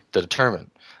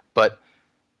determinant.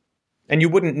 And you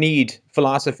wouldn't need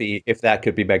philosophy if that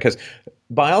could be bad, because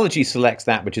biology selects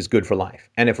that which is good for life.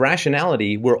 And if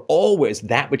rationality were always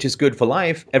that which is good for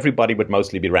life, everybody would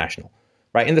mostly be rational,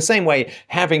 right? In the same way,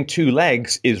 having 2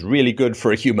 legs is really good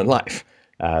for a human life,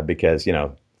 because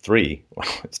 3, well,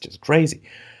 it's just crazy.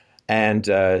 And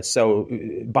so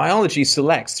biology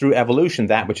selects through evolution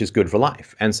that which is good for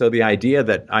life. And so the idea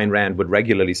that Ayn Rand would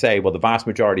regularly say, well, the vast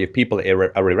majority of people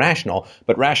are irrational,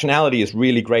 but rationality is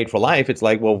really great for life. It's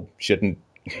like, well, shouldn't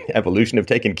evolution have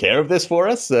taken care of this for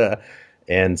us?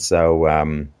 And so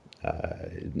I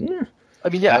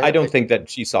don't think that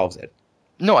she solves it.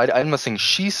 No, I'm not saying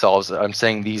she solves it. I'm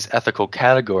saying these ethical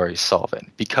categories solve it,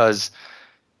 because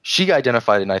she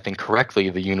identified, and I think correctly,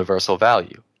 the universal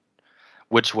value,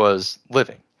 which was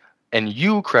living. And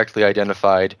you correctly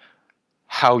identified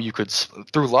how you could,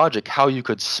 through logic, how you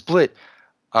could split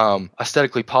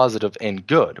aesthetically positive and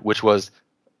good, which was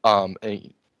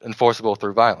enforceable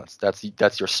through violence.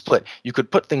 That's your split. You could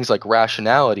put things like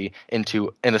rationality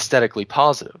into an aesthetically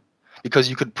positive, because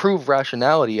you could prove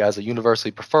rationality as a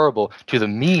universally preferable to the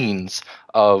means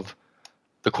of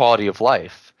the quality of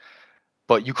life,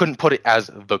 but you couldn't put it as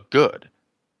the good.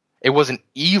 It wasn't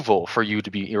evil for you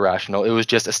to be irrational. It was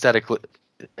just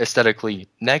aesthetically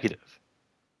negative.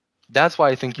 That's why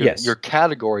I think your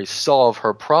categories solve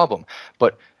her problem.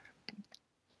 But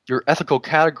your ethical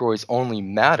categories only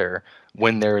matter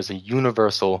when there is a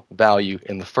universal value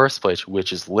in the first place,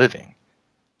 which is living.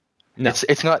 No,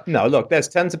 it's not. No, look, there's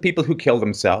tons of people who kill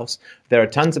themselves. There are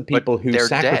tons of people who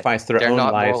sacrifice their own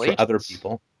lives for other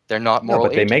people. They're not moral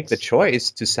agents. But they agents. make the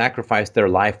choice to sacrifice their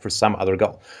life for some other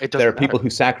goal. There are people who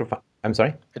sacrifice. I'm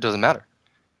sorry? It doesn't matter.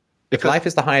 If life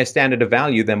is the highest standard of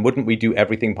value, then wouldn't we do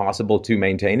everything possible to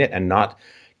maintain it and not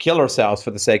kill ourselves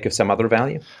for the sake of some other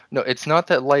value? No, it's not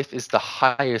that life is the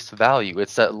highest value.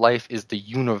 It's that life is the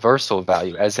universal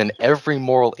value, as in every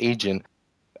moral agent,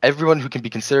 everyone who can be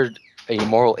considered a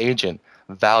moral agent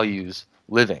values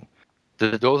living.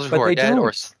 Those who are dead,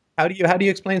 or how do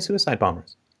you explain suicide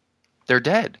bombers? They're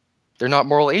dead. They're not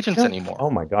moral agents anymore. Oh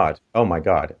my God!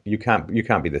 You can't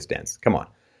be this dense. Come on.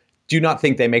 Do you not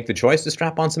think they make the choice to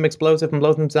strap on some explosive and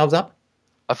blow themselves up?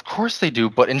 Of course they do,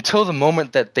 but until the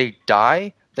moment that they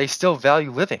die, they still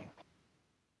value living.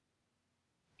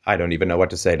 I don't even know what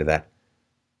to say to that.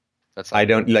 I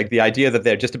don't like the idea that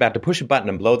they're just about to push a button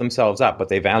and blow themselves up, but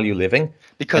they value living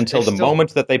until the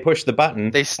moment that they push the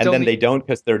button, and then they don't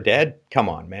because they're dead. Come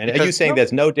on, man. Are you saying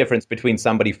there's no difference between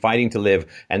somebody fighting to live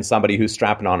and somebody who's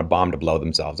strapping on a bomb to blow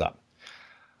themselves up?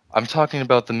 I'm talking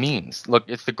about the means. Look,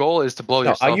 if the goal is to blow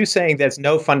yourself... Are you saying there's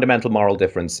no fundamental moral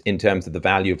difference in terms of the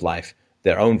value of life,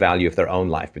 their own value of their own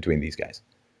life between these guys?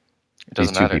 It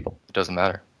doesn't These two matter. people. It doesn't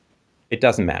matter. It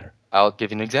doesn't matter. I'll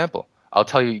give you an example. I'll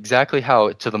tell you exactly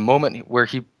how, to the moment where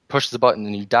he pushes the button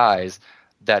and he dies,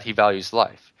 that he values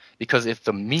life. Because if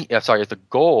the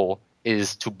goal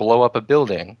is to blow up a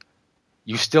building,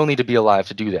 you still need to be alive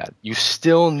to do that. You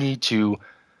still need to,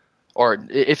 or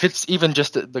if it's even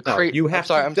just the No, crate. you have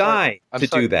to die to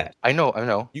do that. I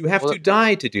know. You have to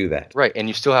die to do that. Right, and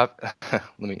you still have.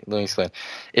 let me explain.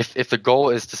 If the goal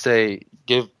is to say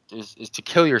is to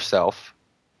kill yourself,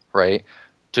 right?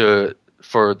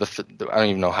 For I don't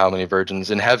even know how many virgins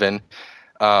in heaven,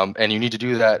 and you need to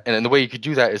do that. And the way you could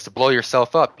do that is to blow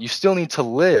yourself up. You still need to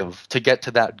live to get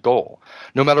to that goal.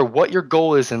 No matter what your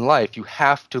goal is in life, you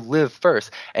have to live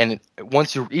first. And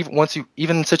once you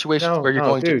even in situations where you're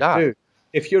going to die. Dude.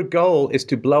 If your goal is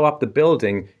to blow up the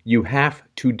building, you have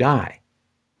to die.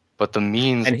 But the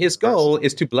means. And his goal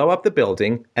is to blow up the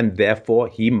building, and therefore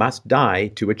he must die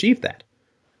to achieve that.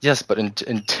 Yes, but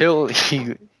until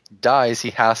he dies,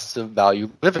 he has to value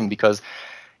living because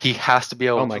he has to be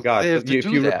able to live to do that. If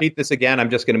you repeat this again, I'm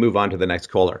just going to move on to the next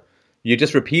caller. You're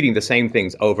just repeating the same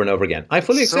things over and over again. I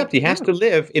fully accept he has to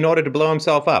live in order to blow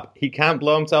himself up. He can't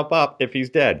blow himself up if he's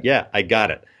dead. Yeah, I got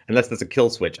it. Unless there's a kill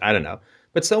switch. I don't know.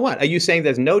 But so what? Are you saying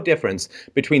there's no difference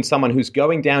between someone who's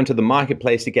going down to the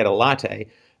marketplace to get a latte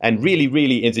and really,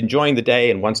 really is enjoying the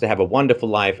day and wants to have a wonderful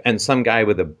life and some guy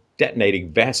with a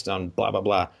detonating vest on blah, blah,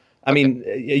 blah? I mean,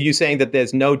 are you saying that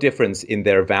there's no difference in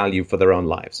their value for their own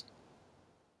lives?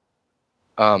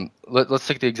 Let's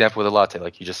take the example with a latte,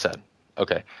 like you just said.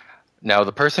 Okay. Now,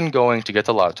 the person going to get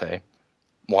the latte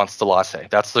wants the latte.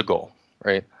 That's the goal,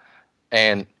 right?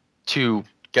 And to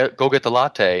go get the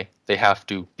latte, they have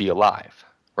to be alive,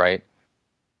 right?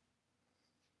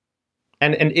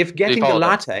 And if getting the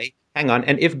latte, hang on,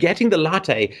 and if getting the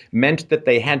latte meant that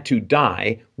they had to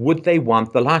die, would they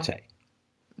want the latte?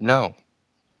 No.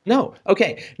 No.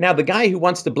 Okay. Now, the guy who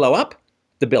wants to blow up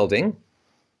the building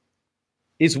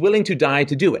is willing to die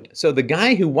to do it. So the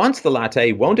guy who wants the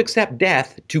latte won't accept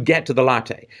death to get to the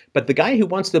latte. But the guy who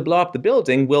wants to blow up the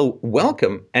building will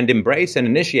welcome and embrace and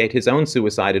initiate his own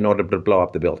suicide in order to blow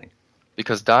up the building.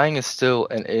 Because dying is still,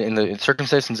 in the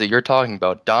circumstances that you're talking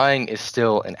about, dying is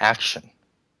still an action.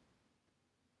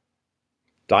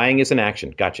 Dying is an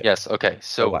action. Gotcha. Yes. Okay.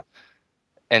 So what?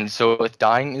 And so if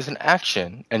dying is an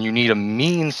action and you need a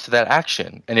means to that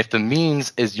action, and if the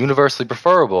means is universally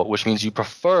preferable, which means you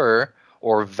prefer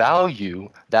or value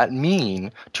that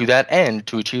mean to that end,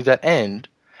 to achieve that end,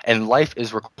 and life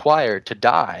is required to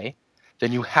die,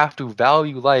 then you have to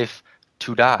value life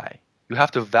to die. You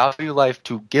have to value life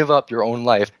to give up your own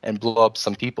life and blow up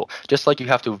some people. Just like you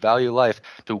have to value life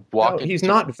to walk. No, he's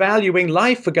not valuing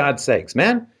life, for God's sakes,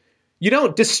 man. You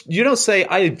don't say,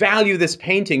 I value this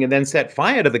painting and then set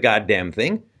fire to the goddamn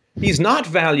thing. He's not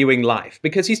valuing life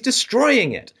because he's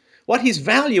destroying it. What he's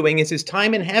valuing is his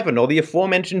time in heaven or the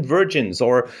aforementioned virgins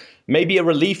or maybe a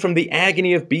relief from the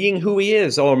agony of being who he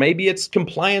is, or maybe it's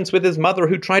compliance with his mother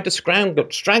who tried to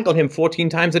strangle him 14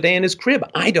 times a day in his crib.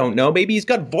 I don't know. Maybe he's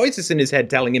got voices in his head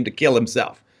telling him to kill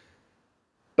himself.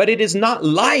 But it is not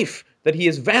life that he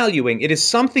is valuing. It is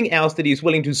something else that he's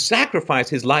willing to sacrifice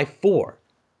his life for.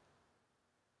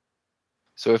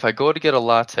 So if I go to get a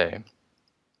latte,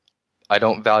 I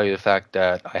don't value the fact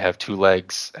that I have two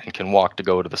legs and can walk to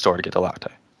go to the store to get the latte.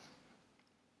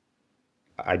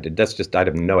 I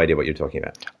have no idea what you're talking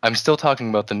about. I'm still talking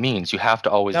about the means. You have to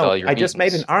always value your means. I just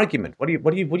made an argument. What are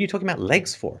you talking about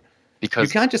legs for? Because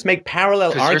you can't just make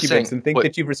parallel arguments and think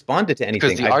that you've responded to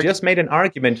anything. I just made an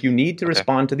argument. You need to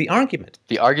respond to the argument.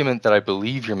 The argument that I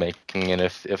believe you're making, and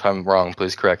if I'm wrong,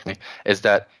 please correct me, is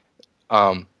that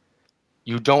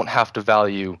you don't have to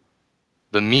value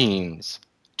the means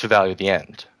to value the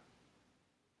end.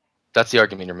 That's the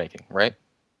argument you're making, right?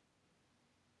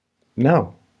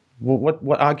 No.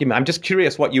 What argument? I'm just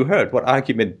curious what you heard. What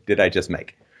argument did I just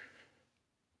make?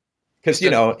 Because,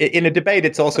 in a debate,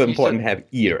 it's also important to have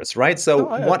ears, right? So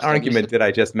what argument did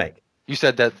I just make? You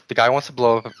said that the guy wants to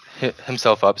blow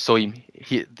himself up, so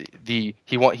he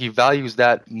values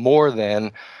that more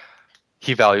than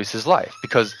he values his life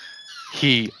because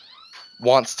he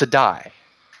wants to die.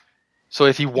 So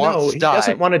if he wants to die... he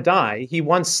doesn't want to die. He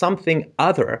wants something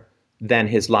other than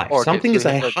his life. Something is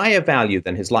a higher value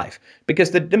than his life.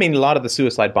 Because, a lot of the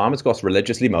suicide bombers, of course,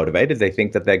 religiously motivated. They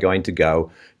think that they're going to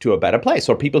go to a better place.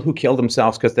 Or people who kill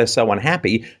themselves because they're so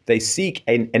unhappy, they seek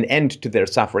an end to their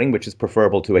suffering, which is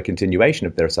preferable to a continuation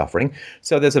of their suffering.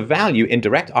 So there's a value in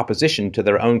direct opposition to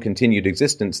their own continued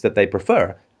existence that they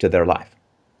prefer to their life,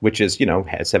 which is,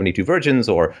 has 72 virgins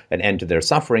or an end to their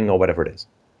suffering or whatever it is.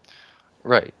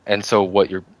 Right. And so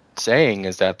what you're saying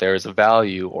is that there is a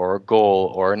value or a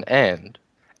goal or an end,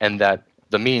 and that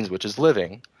the means, which is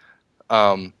living,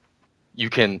 you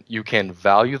can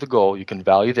value the goal, you can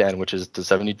value the end, which is the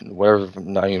 70, whatever, I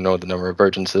don't even know what the number of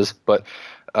virgins is, but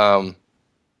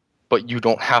you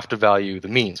don't have to value the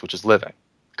means, which is living,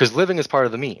 because living is part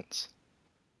of the means.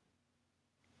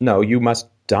 No, you must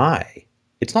die.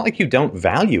 It's not like you don't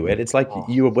value it. It's like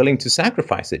you are willing to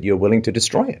sacrifice it. You're willing to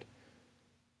destroy it.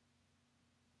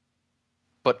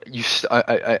 But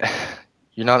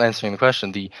you're not answering the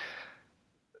question.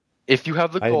 If you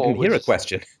have the goal, I didn't hear a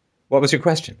question. What was your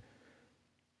question?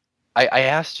 I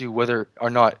asked you whether or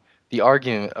not the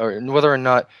argument, or whether or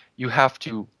not you have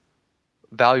to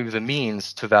value the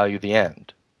means to value the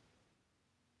end.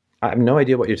 I have no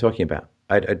idea what you're talking about.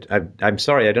 I'm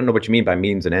sorry, I don't know what you mean by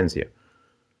means and ends here.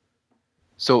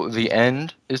 So the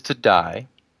end is to die,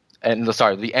 and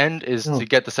the end is to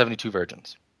get the 72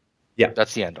 virgins. Yeah.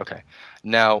 That's the end, okay.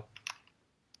 Now,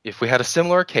 if we had a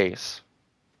similar case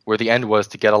where the end was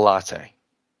to get a latte,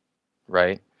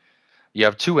 right? You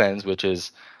have two ends, which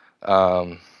is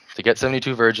to get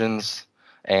 72 virgins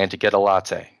and to get a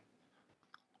latte.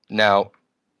 Now,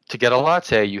 to get a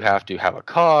latte, you have to have a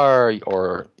car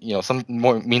or some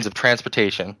more means of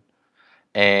transportation,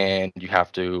 and you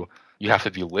have to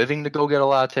be living to go get a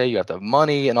latte. You have to have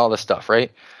money and all this stuff,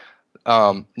 right?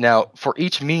 Now, for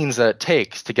each means that it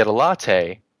takes to get a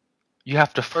latte, you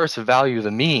have to first value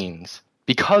the means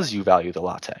because you value the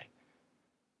latte.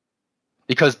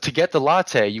 Because to get the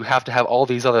latte, you have to have all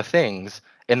these other things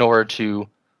in order to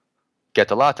get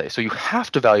the latte. So you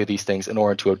have to value these things in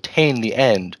order to obtain the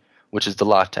end, which is the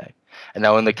latte. And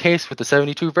now in the case with the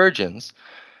 72 virgins,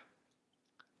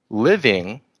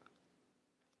 living,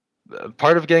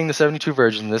 part of getting the 72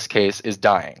 virgins in this case is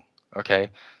dying, okay?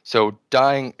 So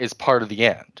dying is part of the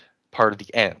end, part of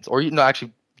the ends. Or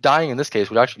actually dying in this case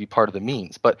would actually be part of the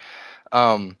means. But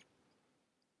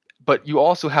you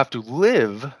also have to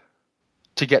live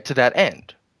to get to that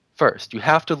end first. You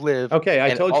have to live. Okay,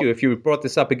 I told you if you brought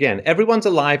this up again, everyone's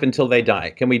alive until they die.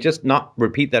 Can we just not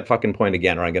repeat that fucking point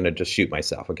again, or I'm going to just shoot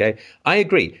myself, okay? I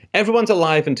agree. Everyone's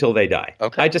alive until they die.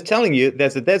 Okay. I'm just telling you,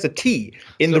 there's a T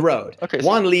in the road. Okay,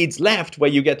 one leads left where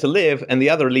you get to live, and the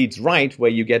other leads right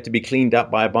where you get to be cleaned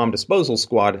up by a bomb disposal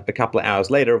squad a couple of hours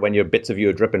later when bits of you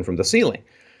are dripping from the ceiling.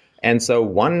 And so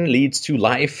one leads to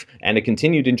life and a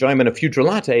continued enjoyment of future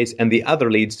lattes, and the other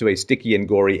leads to a sticky and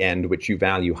gory end which you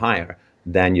value higher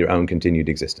than your own continued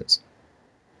existence.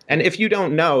 And if you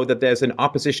don't know that there's an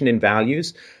opposition in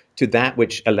values to that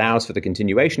which allows for the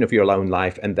continuation of your own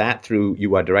life, and that through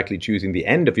you are directly choosing the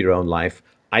end of your own life,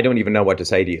 I don't even know what to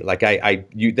say to you. Like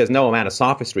there's no amount of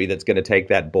sophistry that's going to take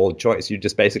that bold choice. You're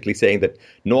just basically saying that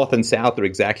North and South are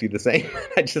exactly the same.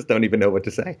 I just don't even know what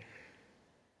to say.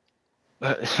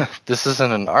 This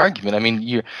isn't an argument. I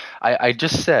mean, I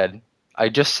just said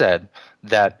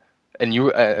that. And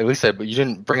you at least said, but you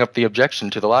didn't bring up the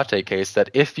objection to the latte case that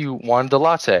if you wanted a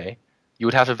latte, you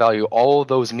would have to value all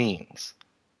those means.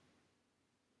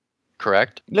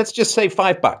 Correct? Let's just say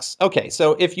 $5. Okay,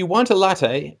 so if you want a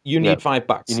latte, you need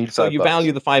 $5. You need so $5. You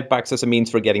value the $5 as a means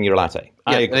for getting your latte.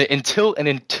 Yeah,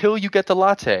 until you get the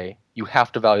latte, you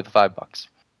have to value the $5.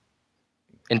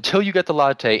 Until you get the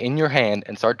latte in your hand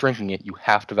and start drinking it, you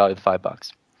have to value the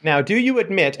 $5. Now, do you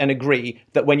admit and agree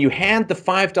that when you hand the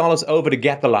 $5 over to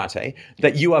get the latte,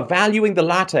 that you are valuing the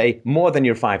latte more than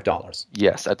your $5?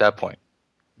 Yes, at that point.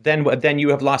 Then you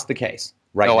have lost the case,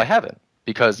 right? No, now. I haven't,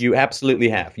 because you absolutely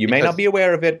have. You may not be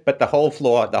aware of it, but the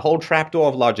whole trapdoor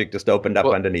of logic just opened up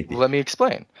underneath you. Let me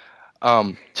explain.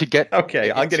 I'm going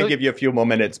to give you a few more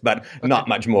minutes, but not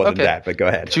much more than that. But go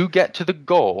ahead. To get to the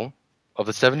goal of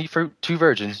the 72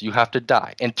 virgins, you have to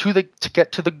die, and to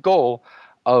get to the goal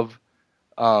of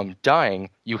dying,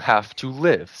 you have to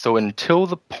live. So until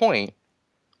the point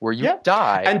where you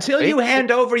die, until you hand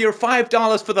over your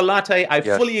 $5 for the latte, I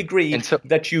fully agree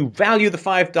that you value the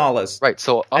 $5. Right.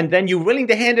 So and then you're willing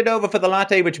to hand it over for the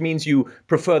latte, which means you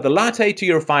prefer the latte to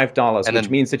your $5, which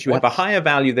means that you have a higher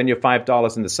value than your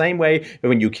 $5. In the same way,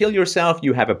 when you kill yourself,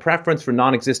 you have a preference for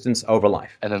non-existence over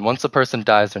life. And then once the person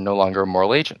dies, they're no longer a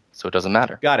moral agent, so it doesn't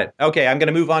matter. Got it. Okay, I'm going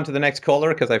to move on to the next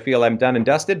caller because I feel I'm done and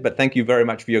dusted. But thank you very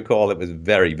much for your call. It was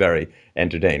very, very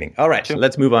entertaining. All right, so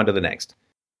let's move on to the next.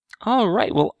 All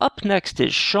right, well, up next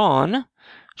is Sean.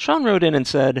 Sean wrote in and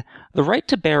said, "The right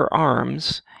to bear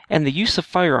arms and the use of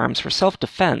firearms for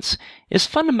self-defense is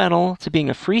fundamental to being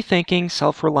a free-thinking,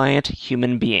 self-reliant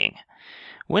human being.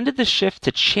 When did the shift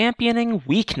to championing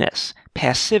weakness,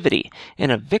 passivity,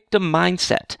 and a victim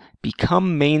mindset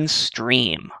become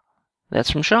mainstream?" That's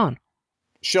from Sean.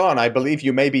 Sean, I believe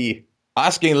you may be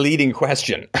asking a leading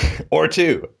question or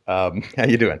two. How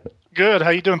you doing? Good.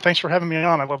 How you doing? Thanks for having me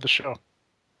on. I love the show.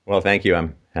 Well, thank you.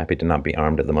 I'm Happy to not be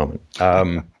armed at the moment.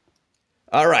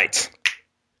 All right.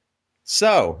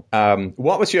 So,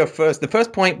 what was your first? The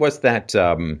first point was that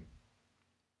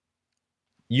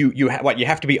you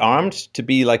have to be armed to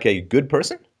be like a good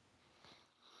person.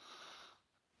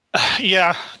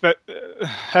 Yeah, but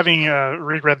having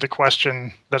reread the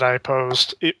question that I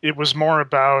posed, it was more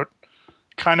about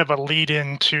kind of a lead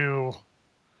into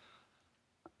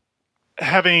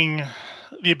having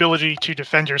the ability to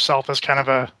defend yourself as kind of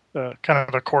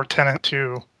a core tenet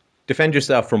to defend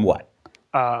yourself from what?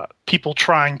 People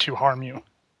trying to harm you.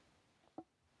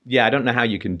 Yeah, I don't know how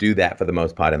you can do that for the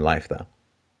most part in life, though.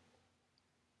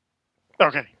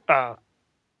 Okay.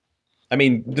 I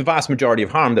mean, the vast majority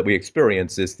of harm that we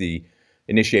experience is the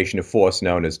initiation of force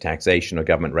known as taxation or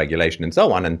government regulation and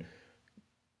so on, and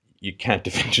you can't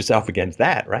defend yourself against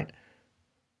that, right?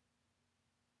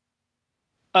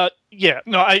 Yeah,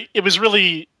 no, it was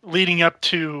really leading up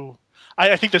to,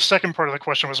 I think the second part of the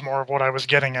question was more of what I was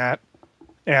getting at,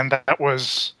 and that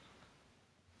was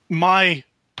my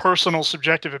personal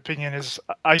subjective opinion is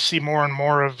I see more and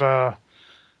more of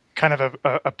kind of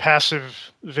a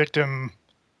passive victim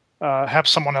have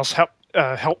someone else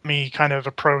help me kind of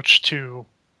approach to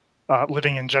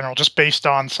living in general, just based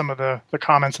on some of the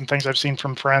comments and things I've seen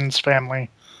from friends, family.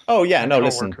 Oh, yeah, no,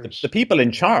 listen, the people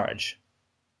in charge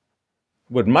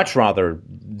would much rather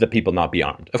the people not be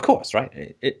armed. Of course,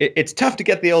 right? It's tough to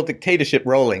get the old dictatorship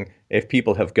rolling if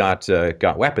people have got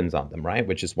weapons on them, right?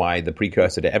 Which is why the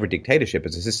precursor to every dictatorship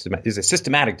is a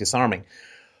systematic disarming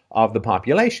of the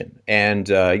population.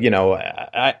 And,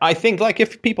 I think like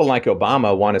if people like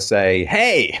Obama want to say,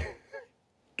 hey,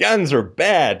 guns are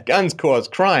bad, guns cause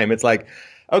crime, it's like,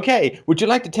 okay, would you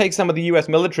like to take some of the U.S.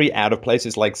 military out of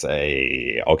places like,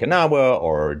 say, Okinawa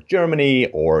or Germany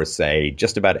or, say,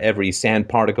 just about every sand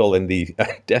particle in the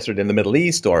desert in the Middle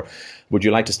East? Or would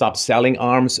you like to stop selling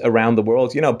arms around the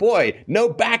world? Boy, no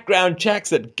background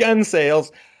checks at gun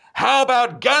sales. How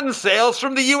about gun sales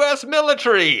from the U.S.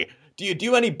 military? Do you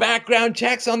do any background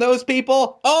checks on those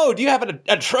people? Oh, do you have an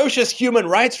atrocious human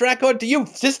rights record? Do you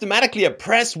systematically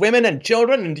oppress women and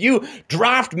children? And do you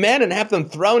draft men and have them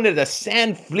thrown into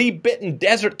sand, flea-bitten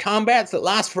desert combats that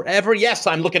last forever? Yes,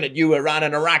 I'm looking at you, Iran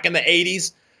and Iraq in the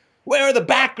 80s. Where are the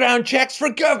background checks for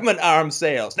government arms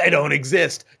sales? They don't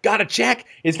exist. Got to check?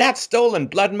 Is that stolen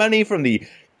blood money from the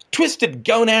twisted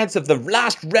gonads of the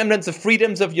last remnants of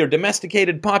freedoms of your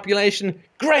domesticated population?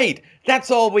 Great,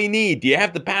 that's all we need. Do you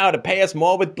have the power to pay us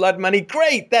more with blood money?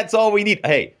 Great, that's all we need.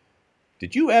 Hey,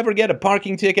 did you ever get a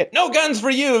parking ticket? No guns for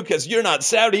you, because you're not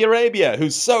Saudi Arabia,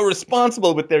 who's so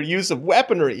responsible with their use of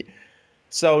weaponry.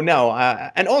 So no,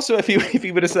 and also if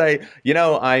you were to say,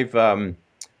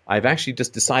 I've actually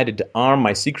just decided to arm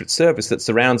my Secret Service that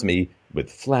surrounds me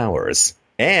with flowers.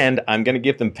 And I'm going to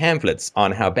give them pamphlets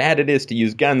on how bad it is to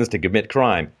use guns to commit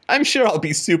crime. I'm sure I'll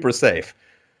be super safe.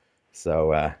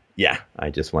 So, I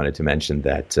just wanted to mention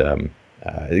that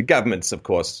governments, of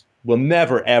course, will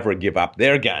never, ever give up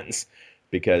their guns.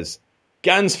 Because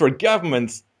guns for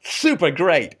governments, super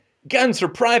great. Guns for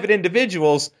private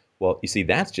individuals, well, you see,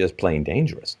 that's just plain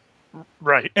dangerous.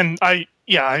 Right. And I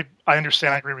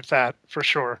understand. I agree with that for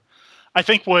sure. I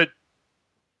think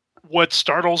what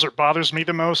startles or bothers me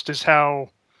the most is how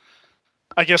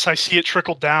I guess I see it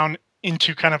trickle down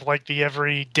into kind of like the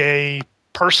everyday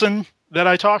person that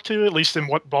I talk to, at least in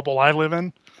what bubble I live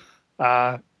in,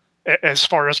 as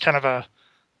far as kind of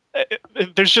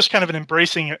there's just kind of an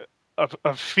embracing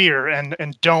of fear and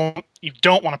you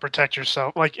don't want to protect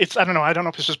yourself. Like I don't know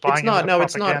if it's just buying into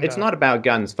propaganda. It's not about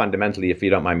guns fundamentally, if you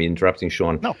don't mind me interrupting,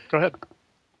 Sean. No, go ahead.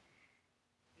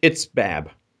 It's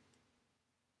BAB.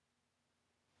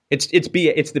 It's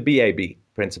the BAB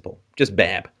principle, just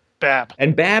BAB. BAB.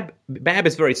 And BAB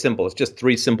is very simple. It's just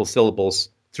three simple syllables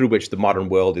through which the modern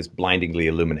world is blindingly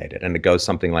illuminated. And it goes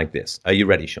something like this. Are you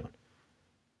ready, Sean?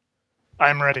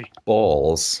 I'm ready.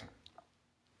 Balls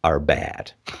are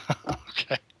bad.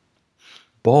 Okay.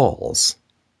 Balls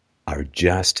are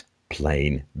just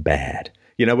plain bad.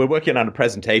 We're working on a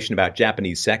presentation about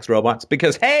Japanese sex robots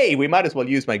because, hey, we might as well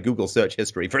use my Google search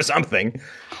history for something.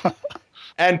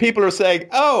 And people are saying,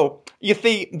 oh, you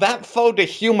see, that's so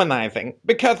dehumanizing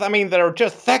because, they're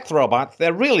just sex robots.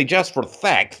 They're really just for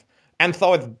sex. And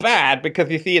so it's bad because,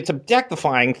 you see, it's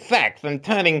objectifying sex and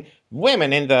turning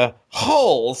women into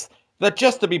holes that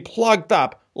just to be plugged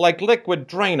up like liquid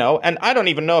Drano. And I don't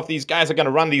even know if these guys are going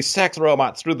to run these sex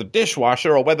robots through the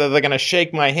dishwasher or whether they're going to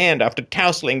shake my hand after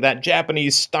tousling that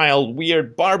Japanese-style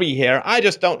weird Barbie hair. I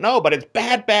just don't know, but it's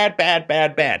bad, bad, bad,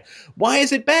 bad, bad. Why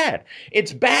is it bad?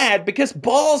 It's bad because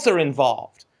balls are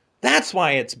involved. That's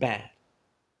why it's bad.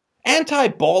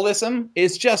 Anti-ballism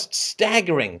is just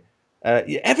staggering.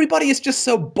 Everybody is just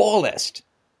so ballist.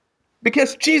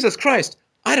 Because, Jesus Christ,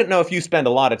 I don't know if you spend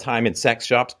a lot of time in sex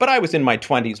shops, but I was in my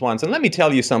 20s once, and let me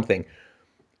tell you something.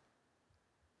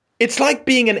 It's like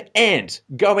being an ant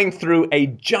going through a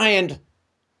giant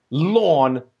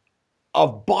lawn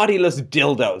of bodiless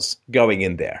dildos going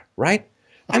in there, right?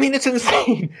 I mean, it's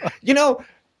insane.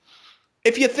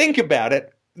 If you think about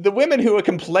it, the women who are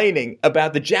complaining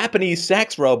about the Japanese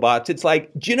sex robots, it's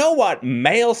like, do you know what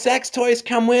male sex toys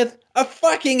come with? A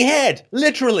fucking head,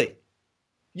 literally.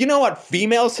 You know what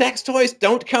female sex toys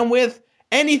don't come with?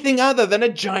 Anything other than a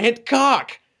giant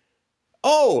cock.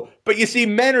 Oh, but you see,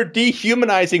 men are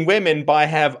dehumanizing women by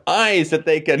have eyes that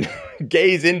they can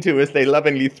gaze into as they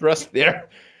lovingly thrust their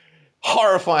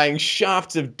horrifying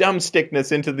shafts of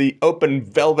dumbstickness into the open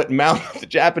velvet mouth of the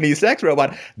Japanese sex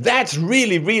robot. That's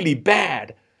really, really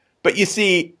bad. But you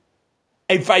see,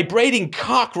 a vibrating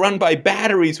cock run by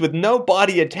batteries with no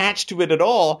body attached to it at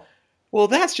all, well,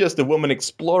 that's just a woman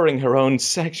exploring her own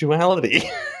sexuality.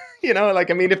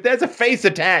 If there's a face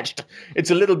attached, it's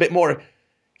a little bit more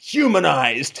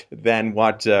humanized than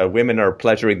what women are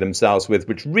pleasuring themselves with,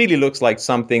 which really looks like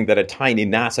something that a tiny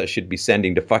NASA should be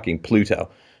sending to fucking Pluto.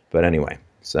 But anyway,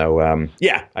 so,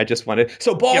 I just wanted...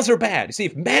 So balls are bad. You see,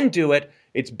 if men do it,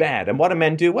 it's bad. And what do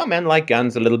men do? Well, men like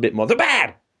guns a little bit more. They're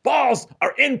bad! Balls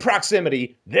are in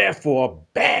proximity, therefore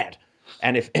bad.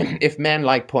 And if men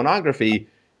like pornography,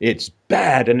 it's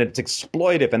bad and it's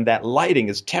exploitive and that lighting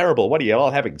is terrible. What are you all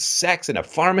having sex in a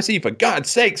pharmacy? For God's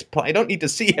sakes, I don't need to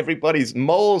see everybody's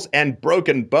moles and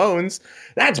broken bones.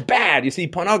 That's bad. You see,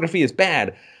 pornography is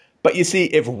bad. But you see,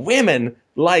 if women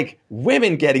like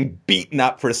women getting beaten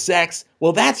up for sex,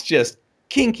 well, that's just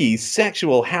kinky,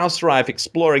 sexual housewife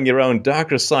exploring your own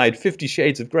darker side, 50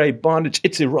 Shades of Grey bondage.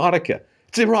 It's erotica.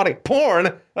 It's erotic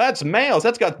porn. That's males.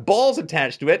 That's got balls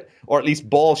attached to it, or at least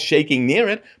balls shaking near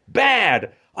it.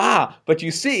 Bad. But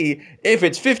you see, if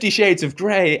it's 50 Shades of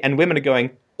Grey and women are going,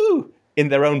 ooh, in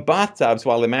their own bathtubs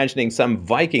while imagining some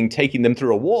Viking taking them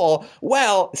through a wall,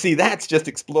 well, see, that's just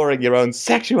exploring your own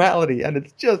sexuality, and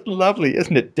it's just lovely,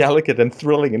 isn't it? Delicate and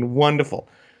thrilling and wonderful.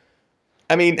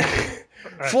 I mean,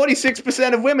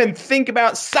 46% of women think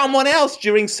about someone else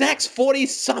during sex.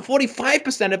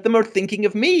 45% of them are thinking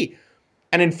of me.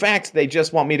 And in fact, they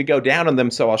just want me to go down on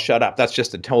them, so I'll shut up. That's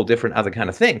just a whole different other kind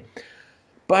of thing.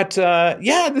 But,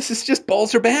 this is just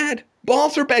balls are bad.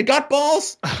 Balls are bad. Got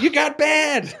balls? You got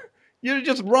bad. You're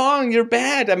just wrong. You're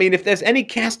bad. I mean, if there's any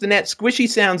castanet squishy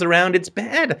sounds around, it's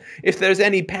bad. If there's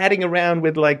any padding around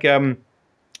with, vaginas,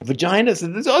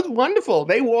 it's wonderful.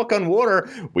 They walk on water.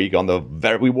 We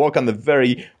walk on the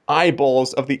very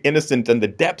eyeballs of the innocent and the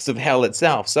depths of hell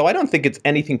itself. So I don't think it's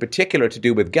anything particular to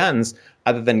do with guns,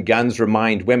 other than guns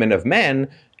remind women of men,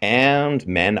 and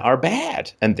men are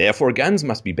bad, and therefore guns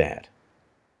must be bad.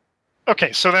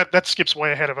 Okay, so that skips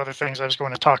way ahead of other things I was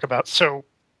going to talk about. So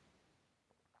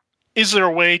is there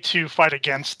a way to fight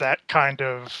against that kind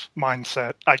of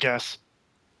mindset, I guess?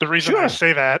 The reason I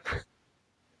say that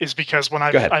is because when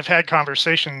I've had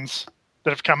conversations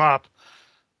that have come up,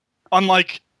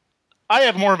 unlike, I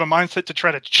have more of a mindset to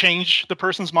try to change the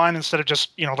person's mind instead of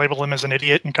just, label them as an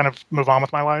idiot and kind of move on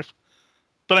with my life.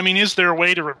 But I mean, is there a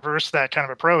way to reverse that kind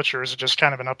of approach, or is it just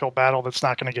kind of an uphill battle that's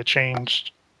not going to get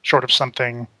changed short of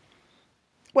something?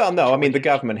 Well, no, I mean, the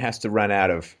government has to run out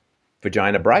of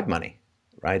vagina bribe money,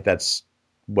 right? That's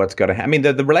what's got to happen. I mean,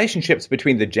 the relationships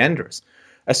between the genders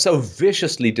are so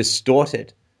viciously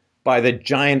distorted by the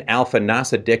giant alpha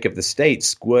NASA dick of the state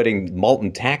squirting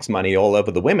molten tax money all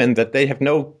over the women that they have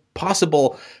no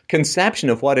possible conception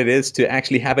of what it is to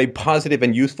actually have a positive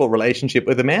and useful relationship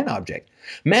with a man object.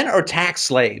 Men are tax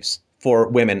slaves for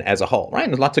women as a whole, right?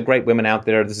 There's lots of great women out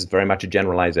there. This is very much a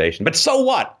generalization. But so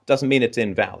what? Doesn't mean it's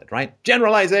invalid, right?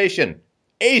 Generalization.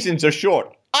 Asians are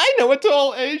short. I know a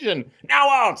tall Asian. Now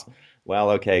what? Well,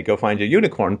 okay, go find your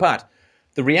unicorn. But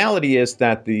the reality is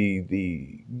that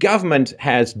the government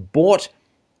has bought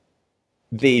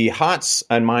the hearts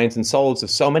and minds and souls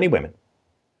of so many women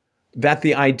that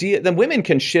the idea that women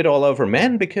can shit all over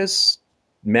men because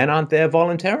men aren't there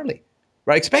voluntarily.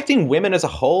 Right? Expecting women as a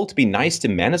whole to be nice to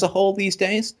men as a whole these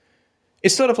days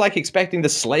is sort of like expecting the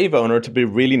slave owner to be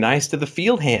really nice to the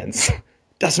field hands.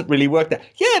 Doesn't really work that.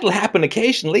 Yeah, it'll happen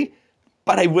occasionally,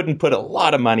 but I wouldn't put a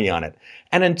lot of money on it.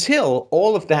 And until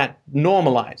all of that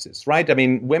normalizes, right? I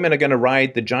mean, women are going to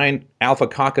ride the giant alpha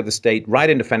cock of the state right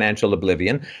into financial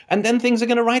oblivion, and then things are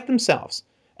going to right themselves.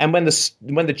 And when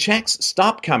the checks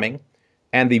stop coming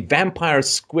and the vampire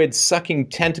squid sucking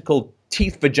tentacle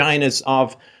teeth vaginas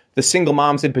of the single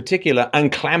moms in particular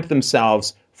unclamp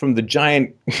themselves from the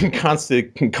giant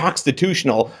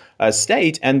constitutional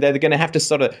state, and they're going to have to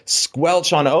sort of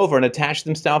squelch on over and attach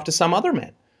themselves to some other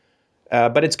man.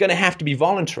 But it's going to have to be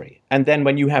voluntary. And then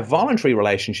when you have voluntary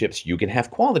relationships, you can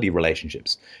have quality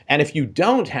relationships. And if you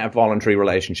don't have voluntary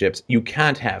relationships, you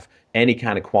can't have any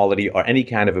kind of quality or any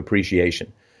kind of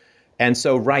appreciation. And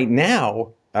so right now,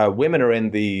 women are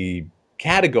in the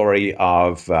category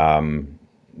of,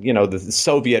 the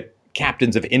Soviet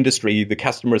captains of industry. The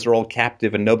customers are all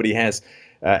captive and nobody has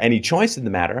any choice in the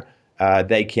matter.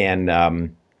 They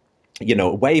can,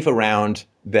 wave around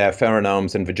their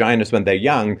pheromones and vaginas when they're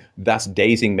young, thus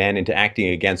dazing men into acting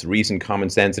against reason, common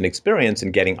sense, and experience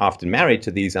and getting often married to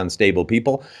these unstable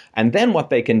people. And then what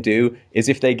they can do is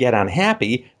if they get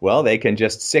unhappy, well, they can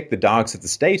just sick the dogs of the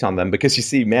state on them because you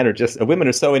see, women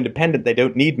are so independent they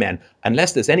don't need men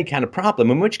unless there's any kind of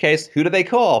problem, in which case, who do they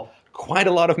call? Quite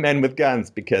a lot of men with guns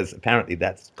because apparently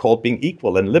that's called being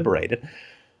equal and liberated.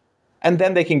 And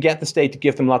then they can get the state to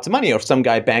give them lots of money. Or if some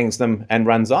guy bangs them and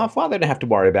runs off, well, they don't have to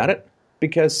worry about it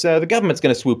because the government's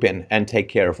going to swoop in and take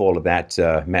care of all of that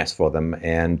mess for them.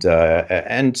 And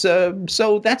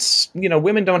so that's,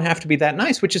 women don't have to be that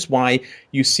nice, which is why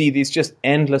you see these just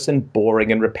endless and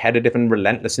boring and repetitive and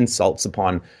relentless insults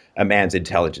upon a man's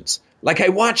intelligence. Like I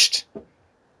watched,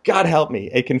 God help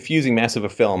me, a confusing mess of a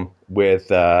film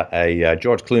with a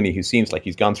George Clooney who seems like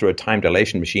he's gone through a time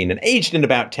dilation machine and aged in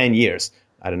about 10 years.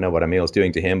 I don't know what Emil's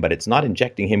doing to him, but it's not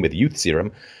injecting him with youth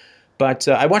serum. But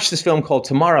I watched this film called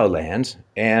Tomorrowland,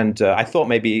 and I thought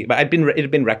maybe it had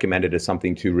been recommended as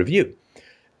something to review.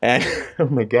 And oh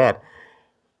my God,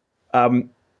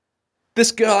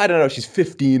 this girl, I don't know, she's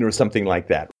 15 or something like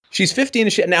that. She's 15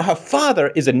 and now her father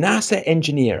is a NASA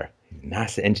engineer,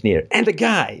 and a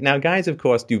guy. Now, guys, of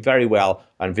course, do very well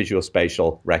on visual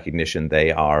spatial recognition.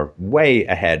 They are way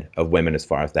ahead of women as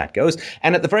far as that goes.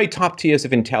 And at the very top tiers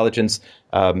of intelligence,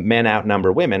 men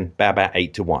outnumber women by about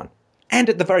 8-1. And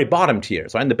at the very bottom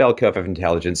tiers, right, in the bell curve of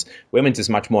intelligence, women's is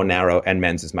much more narrow and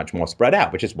men's is much more spread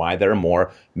out, which is why there are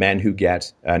more men who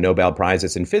get Nobel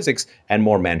Prizes in physics and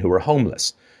more men who are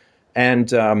homeless.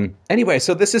 And anyway,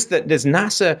 so this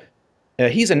NASA,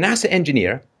 he's a NASA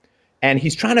engineer, and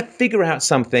he's trying to figure out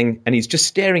something, and he's just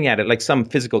staring at it like some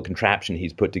physical contraption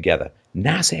he's put together.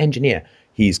 NASA engineer.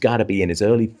 He's got to be in his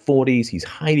early 40s. He's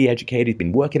highly educated,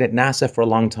 been working at NASA for a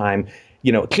long time.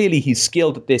 Clearly he's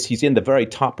skilled at this. He's in the very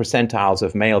top percentiles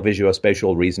of male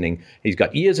visuospatial reasoning. He's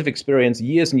got years of experience,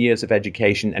 years and years of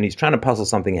education, and he's trying to puzzle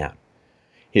something out.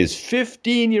 His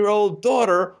 15-year-old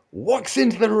daughter walks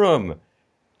into the room,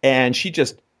 and she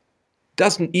just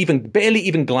barely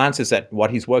even glances at what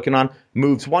he's working on,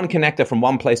 moves one connector from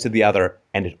one place to the other,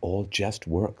 and it all just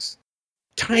works.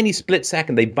 Tiny split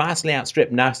second, they vastly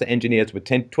outstrip NASA engineers with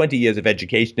 20 years of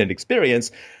education and experience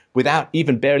without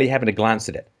even barely having to glance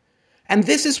at it. And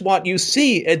this is what you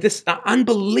see, this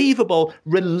unbelievable,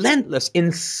 relentless,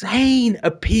 insane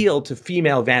appeal to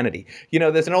female vanity.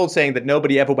 There's an old saying that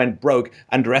nobody ever went broke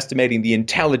underestimating the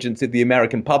intelligence of the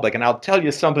American public. And I'll tell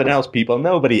you something else, people.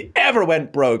 Nobody ever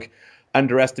went broke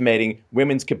underestimating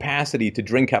women's capacity to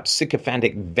drink up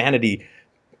sycophantic vanity.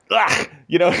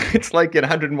 It's like in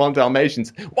 101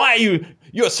 Dalmatians.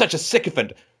 You're such a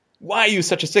sycophant. Why are you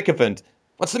such a sycophant?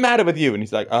 What's the matter with you? And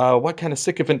he's like, what kind of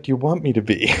sycophant do you want me to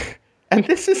be? And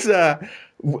this is,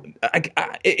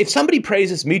 if somebody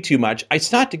praises me too much, I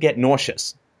start to get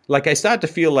nauseous. Like I start to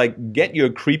feel like, get your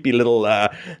creepy little,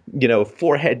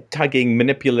 forehead-tugging,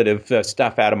 manipulative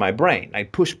stuff out of my brain. I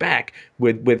push back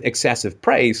with excessive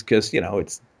praise because,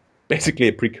 it's basically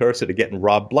a precursor to getting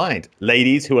robbed blind.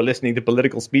 Ladies who are listening to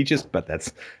political speeches, but that's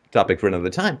a topic for another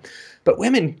time. But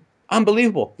women,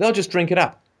 unbelievable. They'll just drink it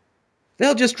up.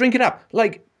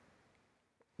 Like,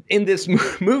 in this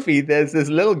movie, there's this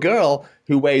little girl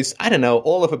who weighs, I don't know,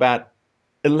 all of about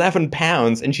 11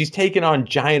 pounds, and she's taking on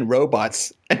giant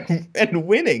robots and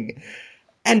winning,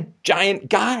 and giant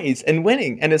guys and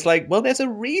winning. And it's like, well, there's a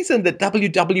reason that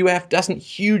WWF doesn't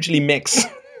hugely mix.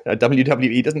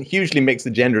 WWE doesn't hugely mix the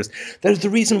genders. There's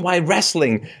the reason why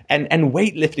wrestling and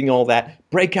weightlifting, all that,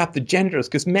 break up the genders,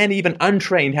 because men, even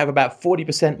untrained, have about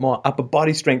 40% more upper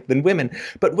body strength than women.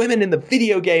 But women in the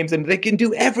video games, and they can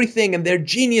do everything, and they're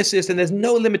geniuses, and there's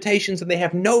no limitations, and they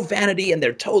have no vanity, and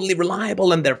they're totally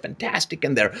reliable, and they're fantastic,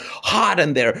 and they're hot,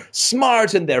 and they're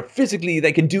smart, and they're physically,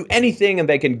 they can do anything, and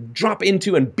they can drop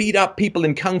into and beat up people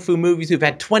in kung fu movies who've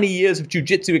had 20 years of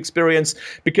jiu-jitsu experience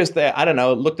because they, I don't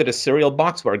know, looked at a cereal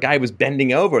box where a guy was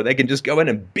bending over. They can just go in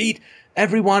and beat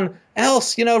everyone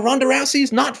else. Ronda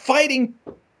Rousey's not fighting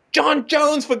John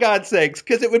Jones, for God's sakes,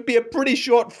 because it would be a pretty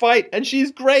short fight, and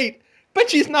she's great, but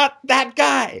she's not that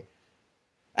guy.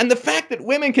 And the fact that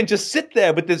women can just sit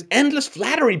there with this endless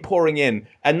flattery pouring in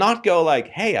and not go like,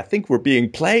 hey, I think we're being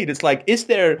played. It's like, is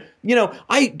there,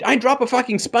 I drop a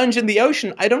fucking sponge in the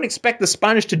ocean. I don't expect the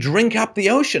sponge to drink up the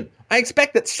ocean. I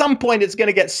expect at some point it's going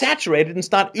to get saturated and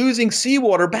start oozing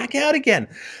seawater back out again.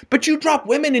 But you drop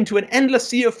women into an endless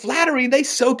sea of flattery, they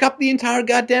soak up the entire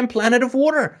goddamn planet of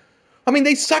water. I mean,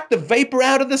 they suck the vapor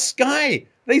out of the sky.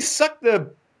 They suck the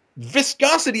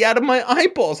viscosity out of my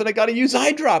eyeballs, and I got to use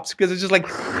eye drops because it's just like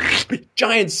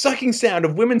giant sucking sound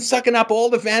of women sucking up all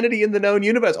the vanity in the known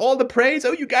universe, all the praise.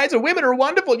 Oh, you guys are women are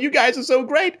wonderful. You guys are so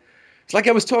great. It's like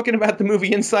I was talking about the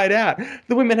movie Inside Out.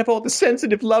 The women have all the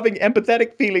sensitive, loving,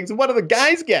 empathetic feelings, and what do the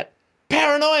guys get?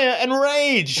 Paranoia and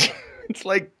rage. It's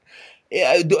like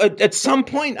at some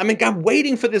point, I mean, I'm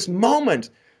waiting for this moment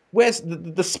where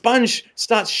the sponge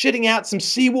starts shitting out some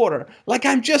seawater. Like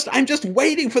I'm just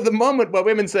waiting for the moment where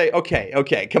women say,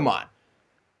 okay, come on.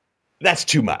 That's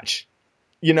too much.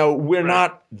 We're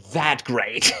not that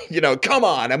great. Come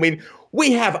on. I mean,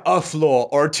 we have a flaw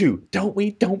or two, don't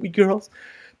we, girls?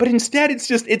 But instead,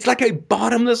 it's like a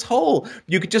bottomless hole.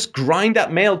 You could just grind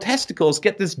up male testicles,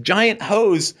 get this giant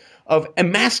hose of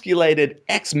emasculated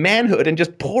ex-manhood and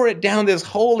just pour it down this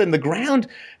hole in the ground.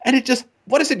 And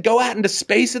what does it go out into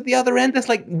space at the other end? That's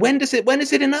like, when is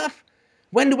it enough?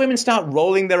 When do women start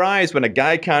rolling their eyes when a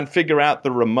guy can't figure out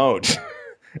the remote?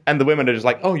 And the women are just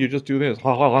like, oh, you just do this,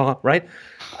 right?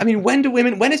 I mean, when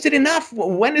is it enough?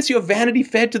 When is your vanity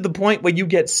fed to the point where you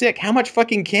get sick? How much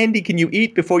fucking candy can you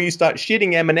eat before you start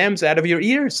shitting M&Ms out of your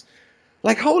ears?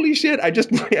 Like, holy shit, I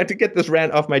had to get this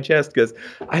rant off my chest because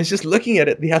I was just looking at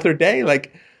it the other day.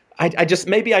 Like, I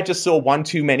just saw one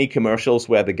too many commercials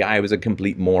where the guy was a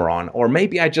complete moron. Or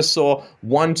maybe I just saw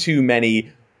one too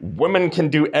many women can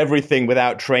do everything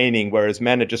without training, whereas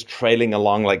men are just trailing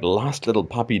along like lost little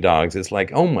puppy dogs. It's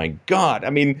like, oh my God.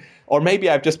 I mean, or maybe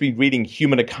I've just been reading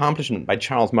Human Accomplishment by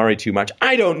Charles Murray too much.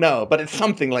 I don't know, but it's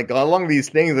something like along these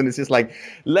things. And it's just like,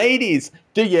 ladies,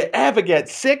 do you ever get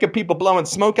sick of people blowing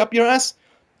smoke up your ass?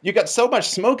 You got so much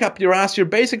smoke up your ass, you're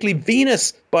basically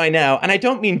Venus by now. And I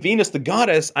don't mean Venus the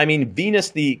goddess. I mean Venus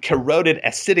the corroded,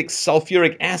 acidic,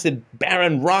 sulfuric acid,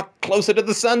 barren rock closer to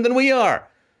the sun than we are.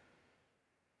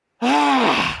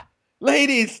 Ah,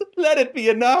 ladies, let it be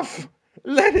enough.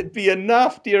 Let it be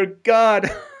enough, dear God.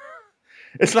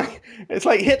 It's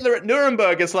like Hitler at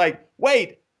Nuremberg. It's like,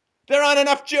 wait, there aren't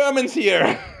enough Germans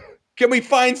here. Can we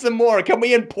find some more? Can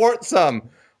we import some?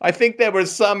 I think there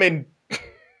was some in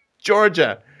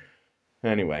Georgia.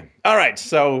 Anyway, all right.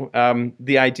 So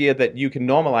the idea that you can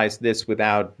normalize this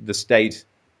without the state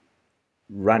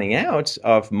running out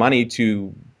of money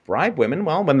to bribe women.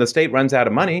 Well, when the state runs out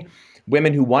of money,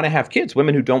 women who want to have kids,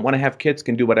 women who don't want to have kids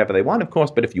can do whatever they want, of course.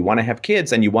 But if you want to have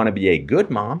kids and you want to be a good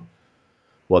mom,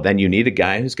 well, then you need a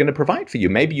guy who's going to provide for you.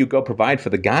 Maybe you go provide for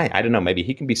the guy. I don't know. Maybe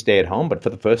he can be stay at home. But for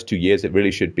the first 2 years, it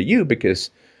really should be you because,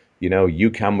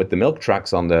 you come with the milk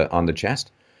trucks on the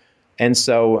chest. And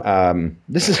so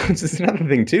this is another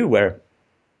thing, too, where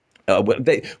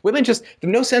women just have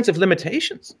no sense of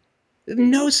limitations.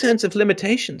 No sense of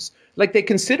limitations. Like they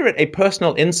consider it a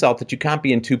personal insult that you can't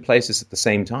be in two places at the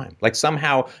same time. Like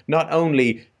somehow not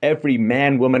only every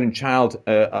man, woman, and child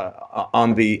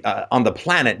on the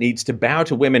planet needs to bow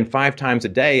to women 5 times a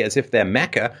day as if they're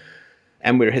Mecca,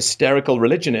 and we're hysterical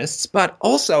religionists, but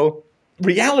also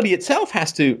reality itself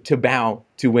has to bow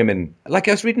to women. Like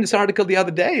I was reading this article the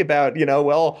other day about,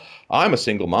 well, I'm a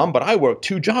single mom, but I work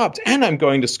 2 jobs and I'm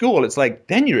going to school. It's like,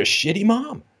 then you're a shitty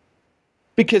mom.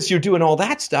 Because you're doing all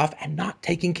that stuff and not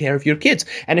taking care of your kids.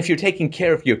 And if you're taking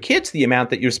care of your kids the amount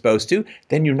that you're supposed to,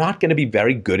 then you're not going to be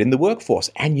very good in the workforce.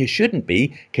 And you shouldn't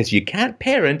be, because you can't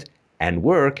parent and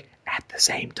work at the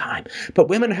same time. But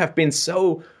women have been it's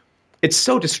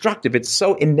so destructive. It's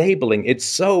so enabling. It's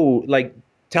so like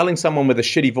telling someone with a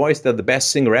shitty voice they're the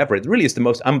best singer ever. It really is the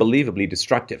most unbelievably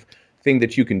destructive thing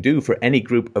that you can do for any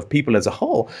group of people as a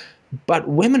whole. But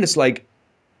women, it's like,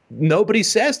 nobody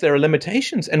says there are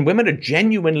limitations, and women are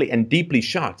genuinely and deeply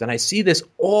shocked. And I see this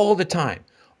all the time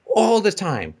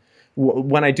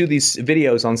when I do these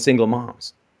videos on single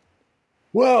moms.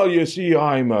 Well, you see,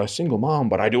 I'm a single mom,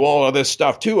 but I do all of this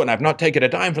stuff too, and I've not taken a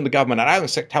dime from the government. And I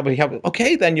don't help.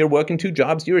 Okay, then you're working 2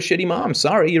 jobs. You're a shitty mom.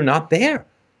 Sorry, you're not there.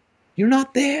 You're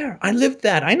not there. I lived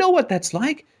that. I know what that's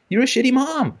like. You're a shitty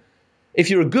mom. If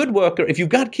you're a good worker, if you've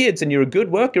got kids and you're a good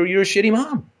worker, you're a shitty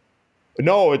mom.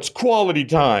 No, it's quality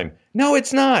time. No,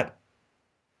 it's not.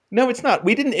 No, it's not.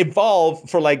 We didn't evolve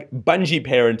for like bungee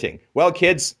parenting. Well,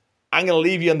 kids, I'm going to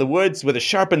leave you in the woods with a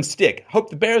sharpened stick. Hope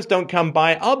the bears don't come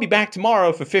by. I'll be back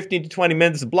tomorrow for 15 to 20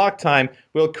 minutes of block time.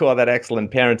 We'll call that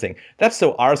excellent parenting. That's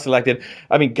so R-selected.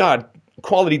 I mean, God,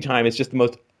 quality time is just the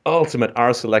most ultimate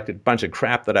R-selected bunch of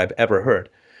crap that I've ever heard.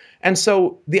 And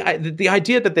so the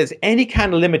idea that there's any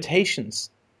kind of limitations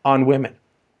on women,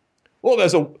 well,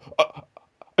 there's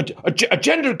a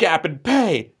gender gap in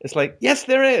pay. It's like, yes,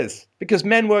 there is, because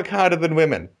men work harder than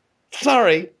women.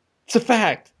 Sorry, it's a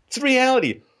fact. It's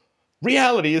reality.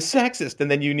 Reality is sexist, and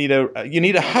then you need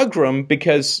a hug room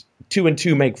because 2 and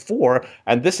 2 make 4,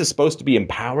 and this is supposed to be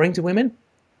empowering to women.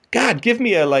 God, give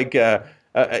me an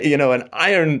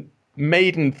Iron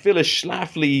Maiden, Phyllis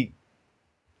Schlafly,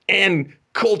 Ann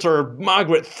Coulter,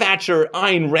 Margaret Thatcher,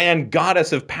 Ayn Rand,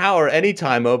 goddess of power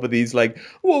anytime over these, like,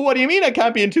 well, what do you mean I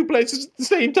can't be in 2 places at the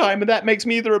same time, and that makes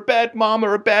me either a bad mom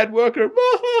or a bad worker?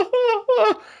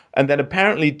 And then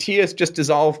apparently tears just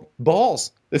dissolve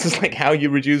balls. This is like how you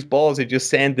reduce balls. You just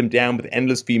sand them down with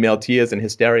endless female tears and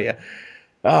hysteria.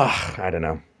 I don't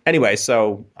know. Anyway,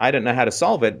 so I don't know how to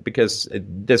solve it because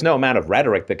there's no amount of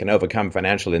rhetoric that can overcome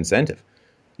financial incentive.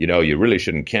 You know, you really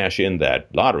shouldn't cash in that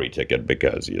lottery ticket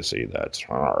because, you see, that's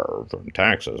from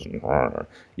taxes.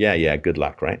 Yeah, good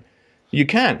luck, right? You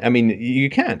can't. I mean, you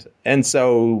can't. And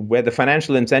so where the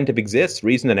financial incentive exists,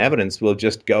 reason and evidence will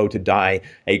just go to die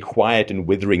a quiet and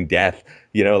withering death,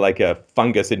 you know, like a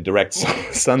fungus in direct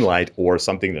sunlight or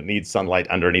something that needs sunlight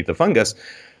underneath the fungus.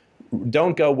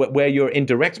 Don't go where you're in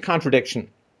direct contradiction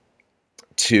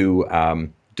to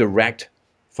direct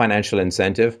financial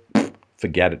incentive.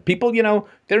 Forget it. People, you know,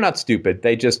 they're not stupid.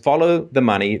 They just follow the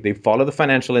money, they follow the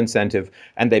financial incentive,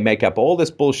 and they make up all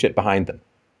this bullshit behind them.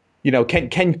 You know,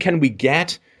 can we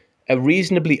get a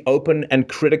reasonably open and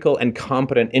critical and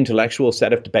competent intellectual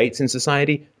set of debates in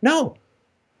society? No,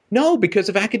 because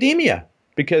of academia.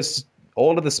 Because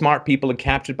all of the smart people are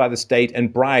captured by the state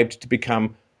and bribed to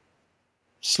become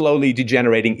slowly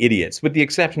degenerating idiots, with the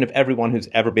exception of everyone who's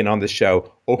ever been on this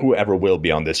show or whoever will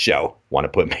be on this show.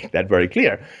 Want to make that very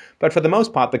clear. But for the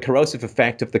most part, the corrosive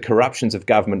effect of the corruptions of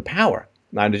government power.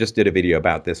 I just did a video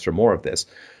about this for more of this.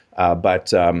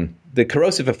 But the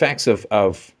corrosive effects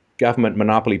of government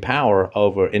monopoly power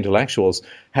over intellectuals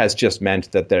has just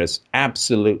meant that there's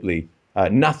absolutely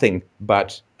nothing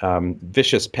but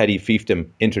vicious, petty fiefdom,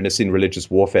 internecine religious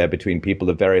warfare between people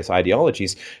of various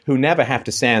ideologies who never have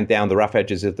to sand down the rough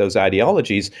edges of those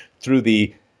ideologies through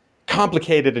the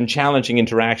complicated and challenging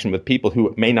interaction with people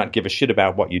who may not give a shit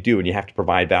about what you do, and you have to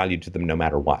provide value to them no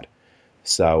matter what.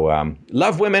 So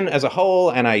love women as a whole,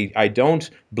 and I don't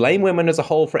blame women as a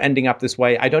whole for ending up this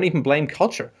way. I don't even blame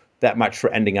culture that much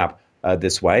for ending up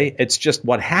this way. It's just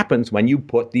what happens when you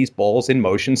put these balls in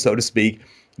motion, so to speak,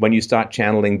 when you start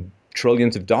channeling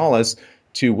trillions of dollars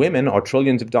to women or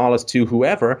trillions of dollars to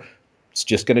whoever. It's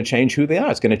just going to change who they are.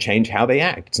 It's going to change how they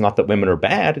act. It's not that women are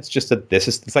bad. It's just that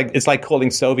it's like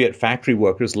calling Soviet factory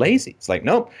workers lazy. It's like,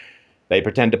 nope, they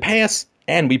pretend to pay us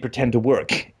and we pretend to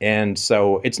work. And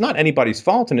so it's not anybody's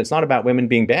fault, and it's not about women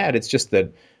being bad. It's just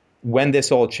that when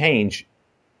this all changes,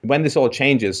 when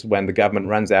the government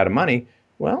runs out of money,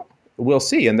 well, we'll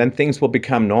see. And then things will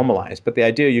become normalized. But the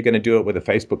idea you're going to do it with a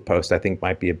Facebook post, I think,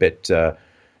 might be a bit,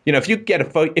 if you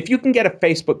can get a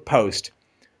Facebook post,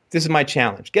 this is my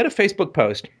challenge. Get a Facebook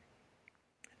post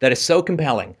that is so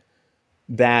compelling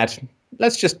that,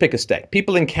 let's just pick a state.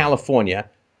 People in California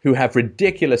who have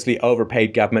ridiculously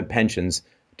overpaid government pensions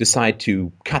decide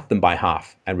to cut them by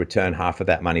half and return half of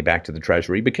that money back to the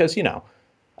Treasury because,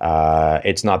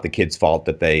 it's not the kids' fault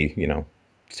that they,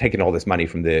 taking all this money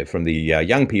from the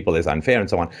young people is unfair and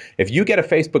so on. If you get a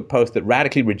Facebook post that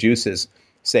radically reduces,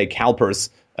 say, CalPERS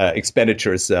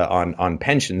expenditures on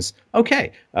pensions,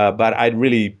 okay. But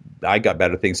I got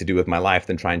better things to do with my life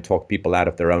than try and talk people out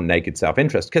of their own naked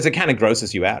self-interest, because it kind of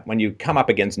grosses you out. When you come up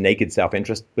against naked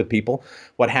self-interest with people,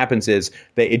 what happens is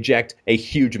they eject a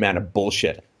huge amount of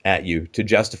bullshit at you to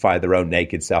justify their own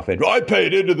naked self-interest. I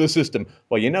paid into the system.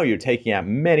 Well, you're taking out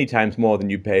many times more than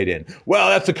you paid in. Well,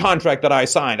 that's a contract that I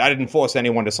signed. I didn't force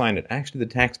anyone to sign it. Actually, the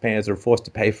taxpayers are forced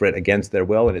to pay for it against their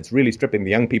will, and it's really stripping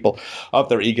the young people of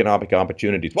their economic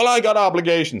opportunities. Well, I got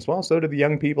obligations. Well, so do the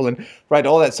young people, and right,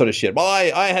 all that sort of shit. Well,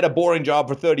 I had a boring job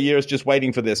for 30 years just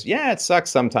waiting for this. Yeah, it sucks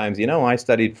sometimes. I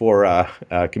studied for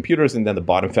computers, and then the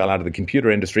bottom fell out of the computer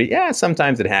industry. Yeah,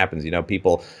 sometimes it happens.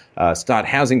 People start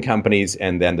housing companies,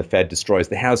 and then the Fed destroys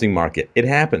the housing market. It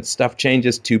happens. Stuff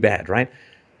changes. Too bad, right?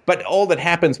 But all that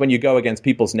happens when you go against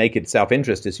people's naked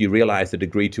self-interest is you realize the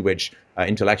degree to which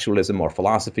intellectualism or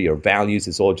philosophy or values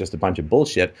is all just a bunch of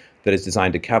bullshit that is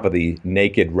designed to cover the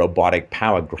naked robotic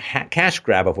power cash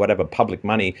grab of whatever public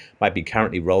money might be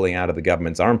currently rolling out of the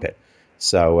government's armpit.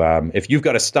 So if you've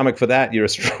got a stomach for that, you're a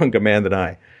stronger man than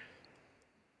I.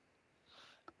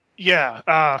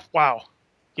 Yeah. Wow.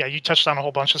 Yeah, you touched on a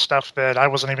whole bunch of stuff that I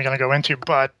wasn't even going to go into,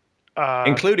 but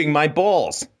including my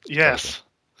balls. Yes.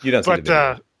 You don't see the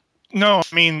video. No,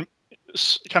 I mean,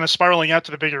 kind of spiraling out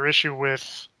to the bigger issue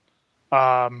with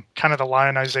kind of the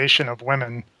lionization of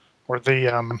women, or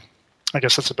the I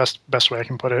guess that's the best way I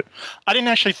can put it. I didn't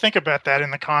actually think about that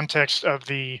in the context of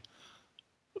the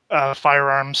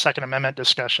firearms Second Amendment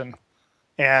discussion.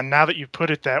 And now that you put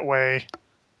it that way,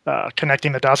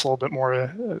 connecting the dots a little bit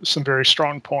more, some very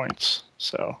strong points.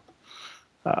 So,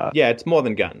 yeah, it's more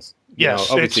than guns.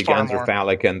 Yes, obviously it's far guns more. are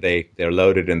phallic and they're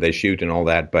loaded and they shoot and all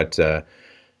that, but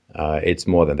it's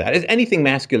more than that. Anything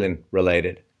masculine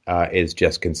related is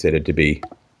just considered to be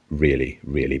really,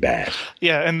 really bad.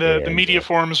 Yeah, and the media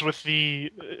forums with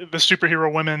the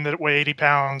superhero women that weigh 80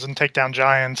 pounds and take down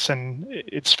giants. And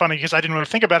it's funny because I didn't really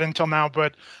think about it until now,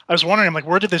 but I was wondering, like,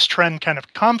 where did this trend kind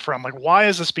of come from? Like, why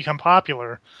has this become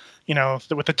popular?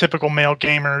 With the typical male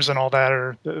gamers and all that,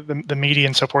 or the media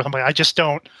and so forth. I'm like,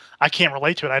 I can't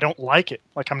relate to it. I don't like it.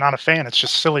 Like, I'm not a fan. It's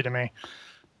just silly to me.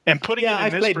 And putting it in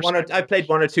I've played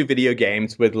one or two video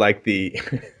games with like the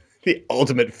the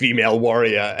ultimate female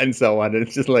warrior and so on. And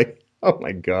it's just like, oh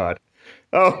my God.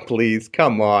 Oh, please.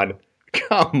 Come on.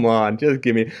 Just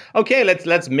give me. Okay,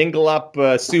 let's mingle up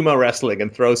sumo wrestling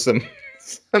and throw some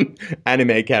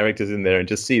anime characters in there and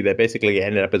just see. They basically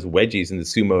ended up as wedgies in the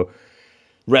sumo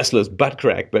wrestler's butt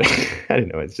crack. But I don't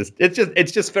know.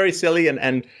 It's just very silly,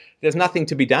 and there's nothing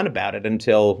to be done about it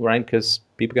until, right? Because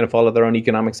people are going to follow their own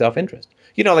economic self-interest.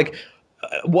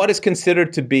 What is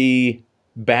considered to be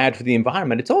bad for the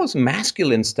environment? It's always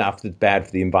masculine stuff that's bad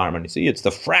for the environment. You see, it's the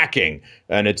fracking,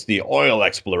 and it's the oil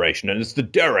exploration, and it's the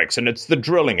derricks, and it's the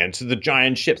drilling, and it's the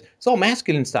giant ships. It's all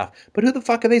masculine stuff. But who the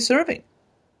fuck are they serving?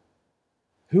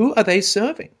 Who are they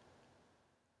serving?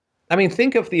 I mean,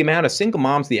 think of the amount of single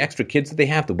moms, the extra kids that they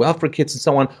have, the welfare kids and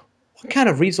so on. What kind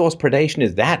of resource predation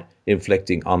is that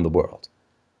inflicting on the world?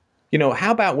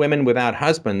 How about women without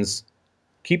husbands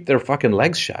keep their fucking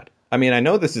legs shut? I mean, I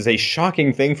know this is a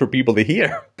shocking thing for people to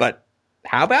hear, but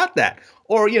how about that?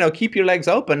 Or, keep your legs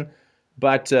open,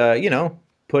 but,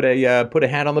 put a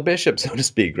hat on the bishop, so to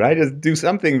speak, right? Just do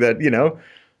something that,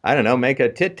 I don't know, make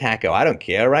a tit taco. I don't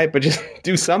care, right? But just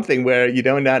do something where you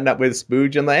don't end up with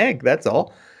spooge on the egg. That's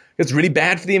all. It's really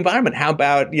bad for the environment. How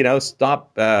about,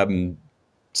 stop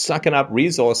sucking up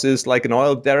resources like an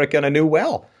oil derrick on a new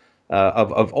well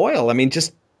of oil? I mean,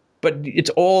 but it's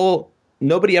all...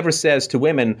 Nobody ever says to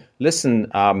women,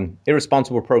 listen,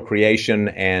 irresponsible procreation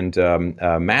and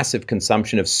massive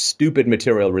consumption of stupid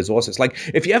material resources. Like,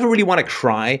 if you ever really want to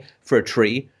cry for a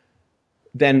tree,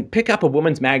 then pick up a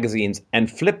woman's magazines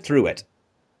and flip through it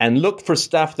and look for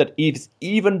stuff that is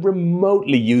even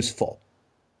remotely useful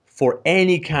for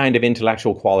any kind of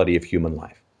intellectual quality of human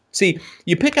life. See,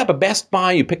 you pick up a Best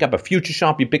Buy, you pick up a Future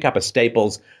Shop, you pick up a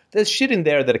Staples, there's shit in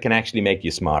there that can actually make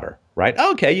you smarter, right?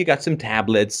 Okay, you got some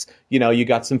tablets, you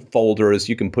got some folders,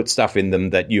 you can put stuff in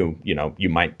them that you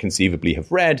might conceivably have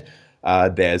read.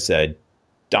 There's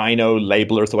dino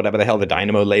labelers or whatever the hell, the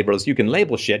dynamo labelers. You can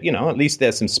label shit, at least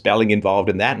there's some spelling involved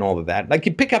in that and all of that. Like,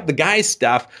 you pick up the guy's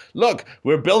stuff. Look,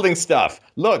 we're building stuff.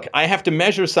 Look, I have to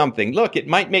measure something. Look, it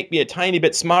might make me a tiny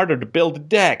bit smarter to build a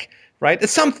deck, right?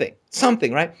 It's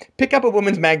something, right? Pick up a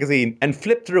woman's magazine and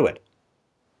flip through it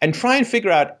and try and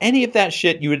figure out any of that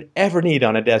shit you would ever need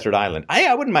on a desert island.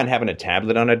 I wouldn't mind having a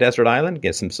tablet on a desert island,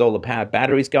 get some solar-powered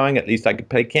batteries going. At least I could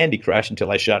play Candy Crush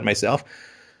until I shot myself.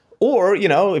 Or,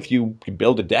 if you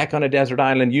build a deck on a desert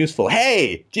island, useful.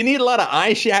 Hey, do you need a lot of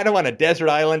eyeshadow on a desert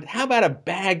island? How about a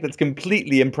bag that's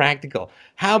completely impractical?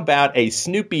 How about a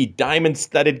Snoopy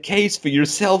diamond-studded case for your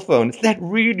cell phone? Is that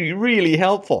really, really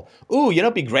helpful? Ooh,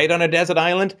 it'd be great on a desert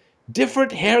island?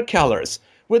 Different hair colors.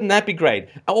 Wouldn't that be great?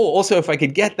 Oh, also, if I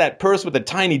could get that purse with a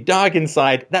tiny dog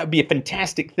inside, that would be a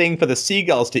fantastic thing for the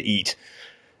seagulls to eat.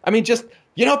 I mean,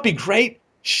 it'd be great?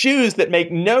 Shoes that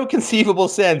make no conceivable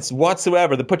sense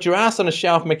whatsoever, that put your ass on a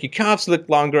shelf, make your calves look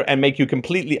longer, and make you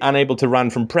completely unable to run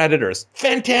from predators.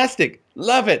 Fantastic.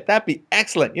 Love it. That'd be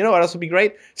excellent. You know what else would be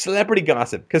great? Celebrity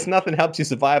gossip, because nothing helps you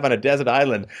survive on a desert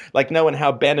island like knowing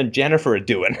how Ben and Jennifer are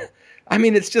doing. I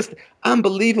mean, it's just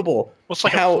unbelievable. Well, it's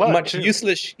like how flood, much too.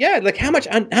 useless, like how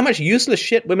much useless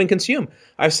shit women consume.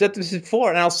 I've said this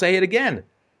before, and I'll say it again.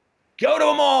 Go to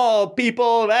a mall,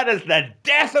 people. That is the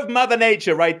death of Mother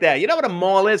Nature right there. You know what a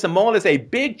mall is? A mall is a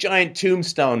big, giant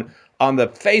tombstone on the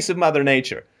face of Mother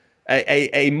Nature.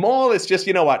 A mall is just,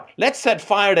 let's set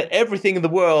fire to everything in the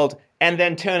world and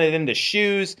then turn it into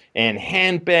shoes and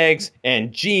handbags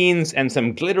and jeans and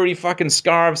some glittery fucking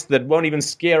scarves that won't even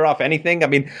scare off anything. I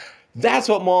mean, that's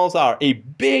what malls are. A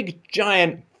big,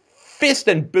 giant fist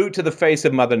and boot to the face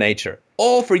of Mother Nature.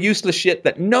 All for useless shit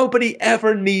that nobody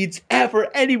ever needs, ever,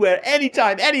 anywhere,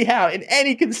 anytime, anyhow, in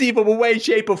any conceivable way,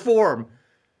 shape, or form.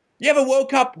 You ever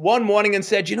woke up one morning and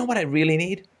said, you know what I really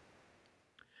need?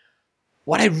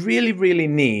 What I really, really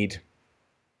need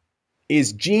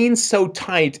is jeans so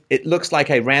tight it looks like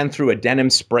I ran through a denim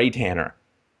spray tanner.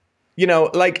 You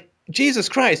know, like, Jesus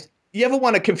Christ, you ever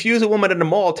want to confuse a woman in the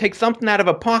mall, take something out of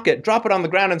a pocket, drop it on the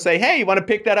ground and say, hey, you want to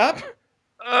pick that up?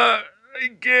 I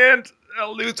can't.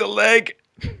 I'll lose a leg.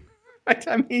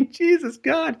 I mean, Jesus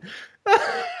God.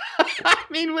 I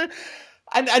mean,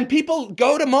 and people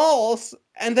go to malls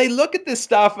and they look at this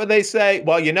stuff and they say,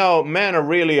 well, you know, men are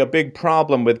really a big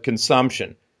problem with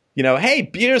consumption. You know, hey,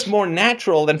 beer's more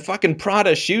natural than fucking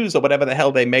Prada shoes or whatever the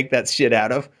hell they make that shit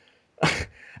out of.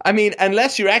 I mean,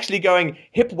 unless you're actually going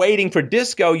hip waiting for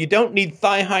disco, you don't need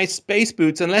thigh-high space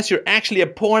boots unless you're actually a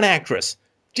porn actress.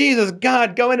 Jesus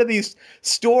God, go into these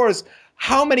stores.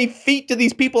 How many feet do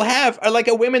these people have? Are like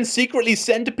a women secretly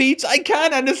centipedes? I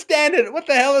can't understand it. What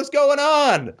the hell is going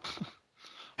on?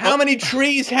 How many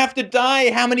trees have to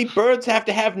die? How many birds have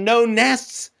to have no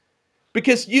nests?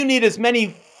 Because you need as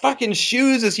many fucking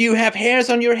shoes as you have hairs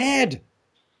on your head.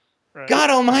 Right. God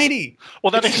almighty.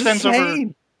 Well, that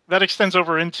extends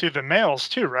over into the males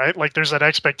too, right? Like there's that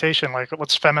expectation, like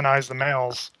let's feminize the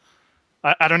males.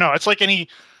 I don't know. It's like this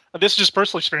is just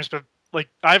personal experience, but like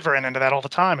I've ran into that all the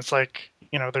time. It's like,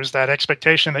 you know, there's that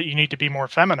expectation that you need to be more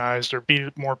feminized or be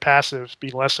more passive,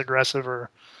 be less aggressive or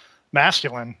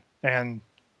masculine. And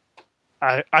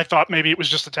I thought maybe it was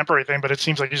just a temporary thing, but it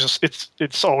seems like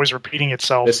it's always repeating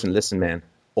itself. Listen, man.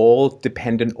 All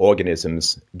dependent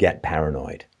organisms get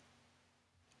paranoid.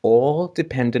 All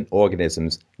dependent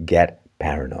organisms get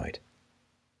paranoid.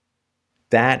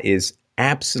 That is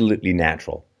absolutely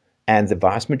natural. And the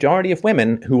vast majority of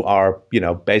women who are, you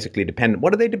know, basically dependent,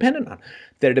 what are they dependent on?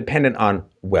 They're dependent on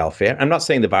welfare. I'm not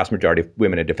saying the vast majority of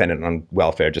women are dependent on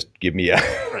welfare. Just give me a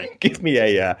right. give me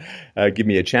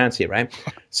a chance here, right?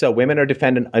 So women are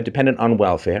dependent on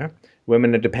welfare.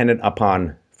 Women are dependent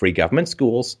upon free government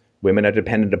schools. Women are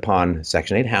dependent upon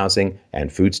Section 8 housing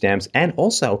and food stamps. And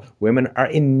also, women are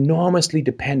enormously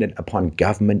dependent upon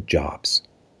government jobs.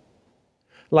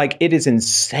 Like, it is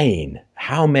insane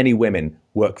how many women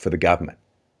work for the government.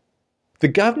 The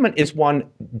government is one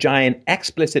giant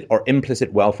explicit or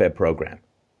implicit welfare program,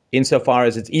 insofar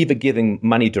as it's either giving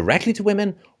money directly to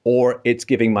women or it's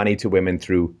giving money to women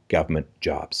through government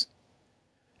jobs.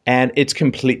 And it's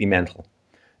completely mental.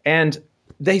 And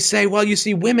they say, well, you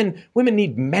see, women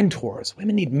need mentors.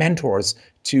 Women need mentors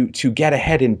to get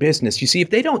ahead in business. You see, if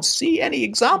they don't see any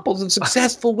examples of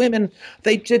successful women,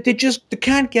 they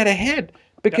can't get ahead.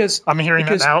 Because I'm hearing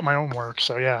that now at my own work,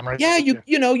 so yeah, I'm right. Yeah, you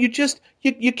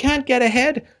can't get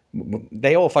ahead.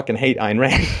 They all fucking hate Ayn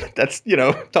Rand. That's, you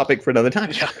know, topic for another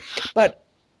time. Yeah.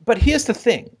 But here's the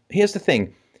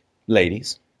thing.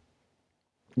 Ladies,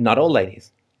 not all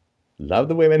ladies, love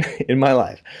the women in my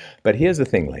life. But here's the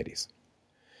thing, ladies.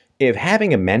 If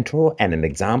having a mentor and an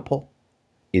example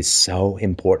is so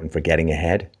important for getting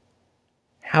ahead,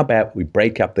 how about we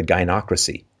break up the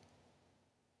gynocracy,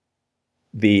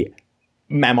 the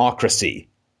mammocracy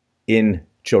in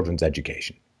children's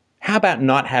education? How about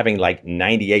not having like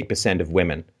 98% of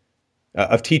women,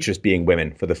 of teachers being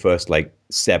women for the first like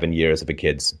 7 years of a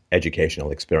kid's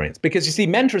educational experience? Because you see,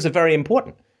 mentors are very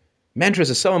important.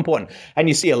 Mentors are so important. And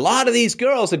you see a lot of these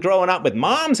girls are growing up with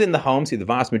moms in the home, see the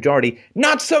vast majority,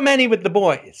 not so many with the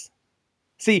boys.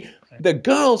 See, the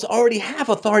girls already have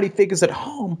authority figures at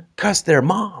home because they're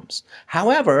moms.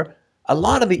 However, a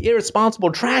lot of the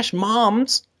irresponsible trash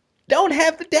moms don't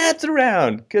have the dads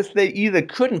around because they either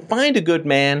couldn't find a good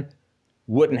man,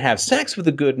 wouldn't have sex with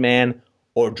a good man,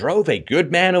 or drove a good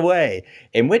man away,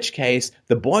 in which case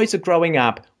the boys are growing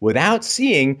up without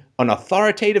seeing an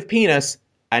authoritative penis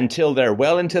until they're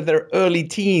well into their early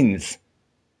teens.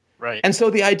 Right. And so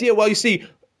the idea, well, you see,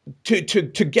 to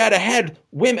get ahead,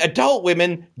 adult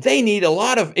women, they need a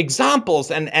lot of examples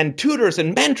and tutors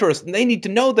and mentors, and they need to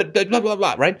know that blah, blah,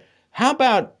 blah, right? How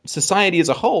about society as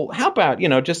a whole? How about, you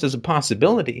know, just as a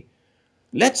possibility,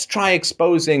 let's try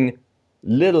exposing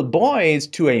little boys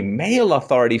to a male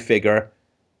authority figure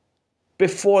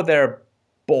before their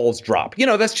balls drop. You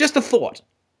know, that's just a thought.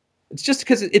 It's just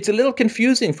because it's a little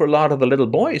confusing for a lot of the little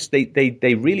boys.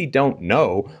 They really don't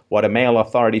know what a male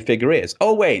authority figure is.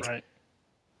 Oh, wait. Right.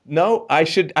 No, I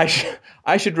should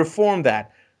reform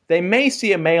that. They may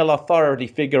see a male authority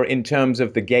figure in terms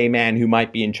of the gay man who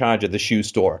might be in charge of the shoe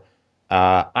store.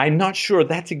 I'm not sure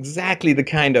that's exactly the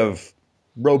kind of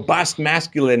robust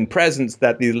masculine presence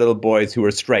that these little boys who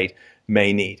are straight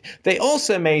may need. They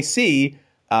also may see,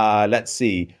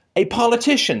 a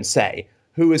politician, say,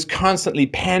 who is constantly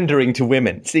pandering to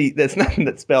women. See, there's nothing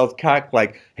that spells cock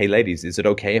like, hey, ladies, is it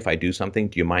okay if I do something?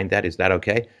 Do you mind that? Is that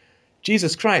okay?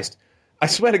 Jesus Christ. I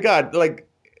swear to God, like,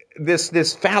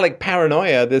 this phallic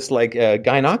paranoia, this like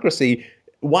gynocracy.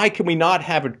 Why can we not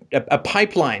have a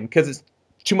pipeline? Because it's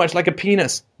too much like a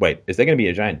penis. Wait, is there going to be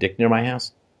a giant dick near my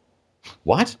house?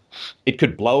 What? It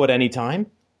could blow at any time?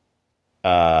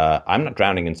 I'm not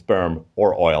drowning in sperm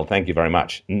or oil. Thank you very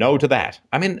much. No to that.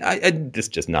 I mean, this is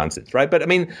just nonsense, right? But I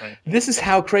mean, This is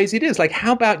how crazy it is. Like,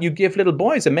 how about you give little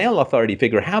boys a male authority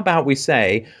figure? How about we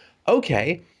say,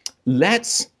 okay,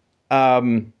 let's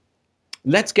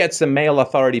get some male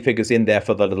authority figures in there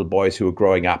for the little boys who are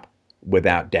growing up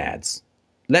without dads.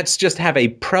 Let's just have a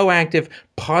proactive,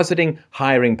 positing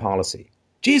hiring policy.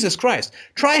 Jesus Christ.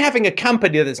 Try having a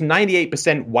company that's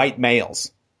 98% white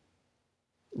males.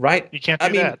 Right? You can't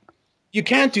do that. You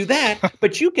can't do that,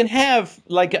 but you can have,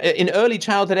 like, in early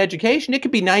childhood education, it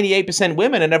could be 98%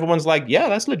 women, and everyone's like, yeah,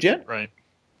 that's legit. Right.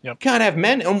 Yep. Can't have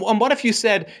men. And what if you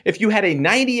said, if you had a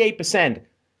 98%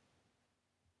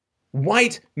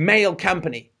 white male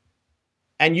company,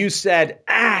 and you said,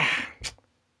 I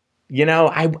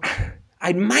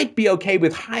might be okay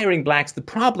with hiring blacks. The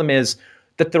problem is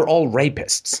that they're all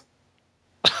rapists.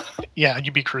 Yeah,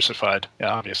 you'd be crucified.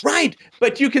 Yeah, obviously. Right.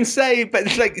 But you can say, but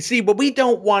it's like, see, but we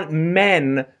don't want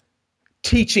men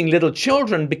teaching little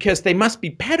children because they must be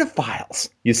pedophiles,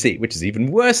 you see, which is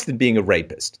even worse than being a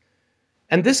rapist.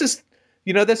 And this is,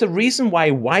 there's a reason why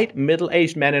white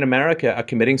middle-aged men in America are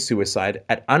committing suicide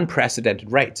at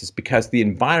unprecedented rates. It's because the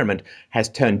environment has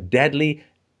turned deadly.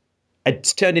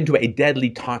 It's turned into a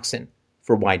deadly toxin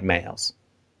for white males.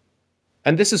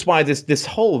 And this is why this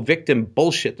whole victim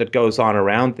bullshit that goes on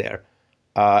around there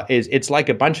it's like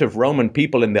a bunch of Roman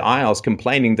people in the aisles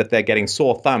complaining that they're getting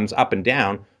sore thumbs up and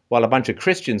down, while a bunch of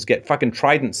Christians get fucking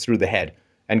tridents through the head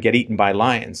and get eaten by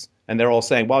lions. And they're all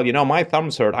saying, well, my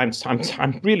thumbs hurt. I'm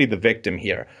really the victim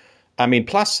here. I mean,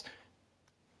 plus,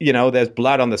 there's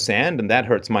blood on the sand, and that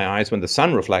hurts my eyes when the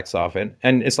sun reflects off it.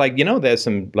 And it's like, there's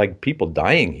some like people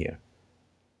dying here.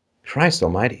 Christ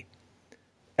Almighty.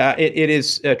 It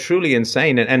is truly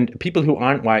insane. And people who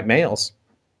aren't white males,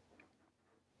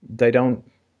 they don't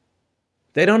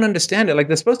understand it. Like,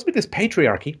 there's supposed to be this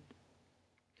patriarchy.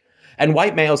 And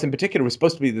white males in particular were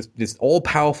supposed to be this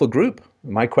all-powerful group.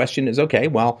 My question is, okay,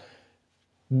 well,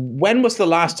 when was the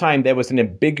last time there was an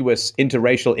ambiguous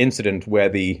interracial incident where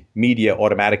the media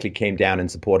automatically came down in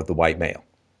support of the white male?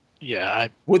 Yeah.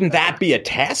 Wouldn't that be a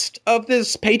test of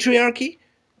this patriarchy?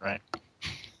 Right.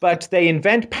 But they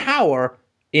invent power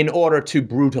in order to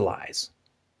brutalize,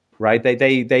 right?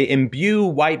 They imbue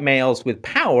white males with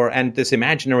power and this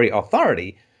imaginary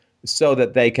authority so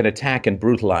that they can attack and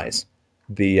brutalize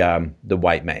the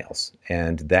white males.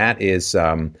 And that is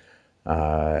the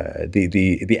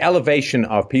elevation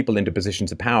of people into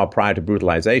positions of power prior to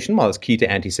brutalization. Well, it's key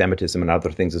to anti-Semitism and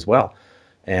other things as well.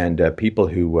 And people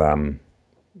who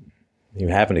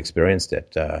haven't experienced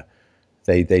it,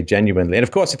 They genuinely, and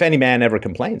of course, if any man ever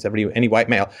complains, any white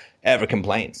male ever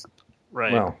complains,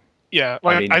 right? Well, yeah,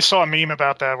 I saw a meme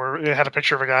about that where it had a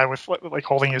picture of a guy with like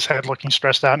holding his head, looking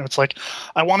stressed out, and it's like,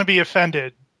 I want to be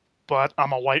offended, but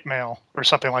I'm a white male or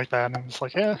something like that, and it's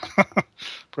like, yeah,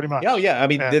 pretty much. Oh yeah, I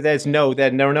mean,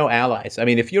 there are no allies. I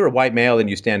mean, if you're a white male and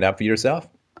you stand up for yourself,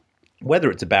 whether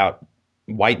it's about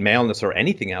white maleness or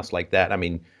anything else like that, I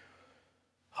mean,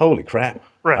 holy crap.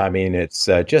 Right. I mean, it's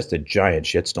just a giant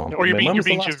shitstorm. Or when was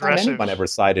the last time anyone ever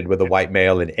sided with a white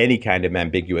male in any kind of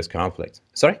ambiguous conflict?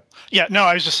 Sorry? Yeah, no,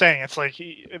 I was just saying, it's like,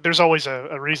 there's always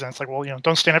a reason. It's like, well,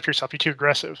 don't stand up for yourself. You're too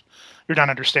aggressive. You're not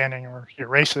understanding, or you're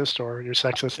racist, or you're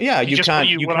sexist. Yeah,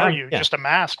 what are you? Yeah. Just a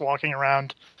mask walking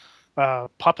around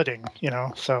puppeting,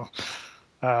 So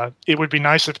it would be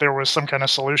nice if there was some kind of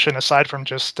solution aside from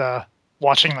just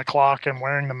watching the clock and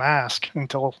wearing the mask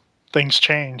until things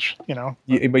change,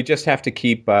 We just have to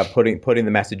keep putting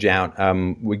the message out.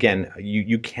 Again,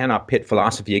 you cannot pit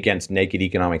philosophy against naked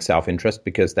economic self-interest,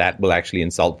 because that will actually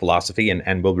insult philosophy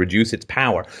and will reduce its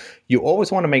power. You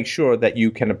always want to make sure that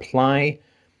you can apply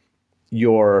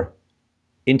your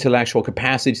intellectual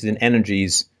capacities and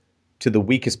energies to the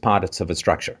weakest parts of a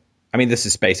structure. I mean, this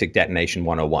is basic detonation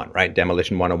 101, right?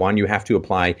 Demolition 101. You have to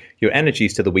apply your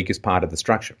energies to the weakest part of the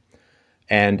structure.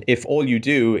 And if all you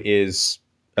do is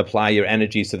apply your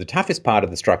energies to the toughest part of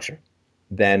the structure,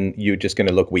 then you're just going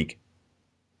to look weak.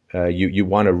 You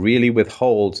want to really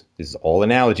withhold, this is all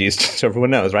analogies, so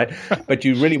everyone knows, right? But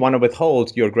you really want to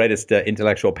withhold your greatest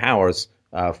intellectual powers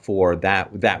for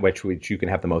that which you can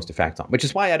have the most effect on, which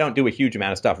is why I don't do a huge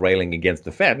amount of stuff railing against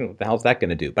the Fed. What the hell's that going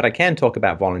to do? But I can talk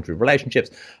about voluntary relationships.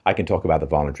 I can talk about the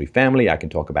voluntary family. I can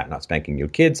talk about not spanking your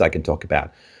kids. I can talk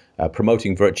about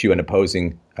promoting virtue and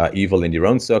opposing evil in your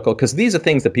own circle, because these are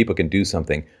things that people can do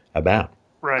something about.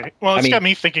 Right. Well, it's got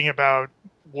me thinking about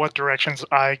what directions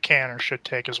I can or should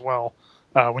take as well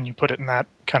when you put it in that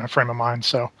kind of frame of mind.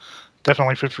 So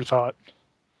definitely food for thought.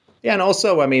 Yeah, and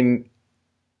also, I mean,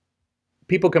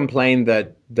 people complain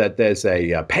that there's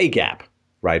a pay gap,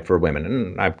 right, for women.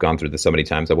 And I've gone through this so many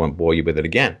times, I won't bore you with it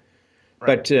again.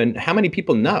 Right. But how many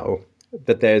people know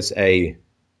that there's a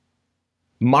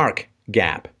mark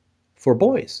gap for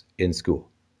boys in school?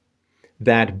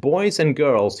 That boys and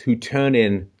girls who turn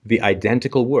in the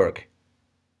identical work,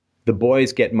 the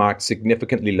boys get marked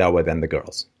significantly lower than the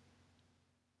girls.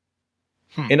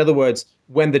 In other words,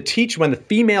 when the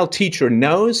female teacher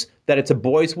knows that it's a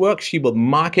boy's work, she will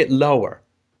mark it lower.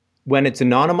 When it's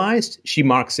anonymized, she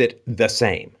marks it the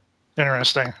same.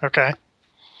 Interesting. Okay.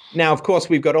 Now, of course,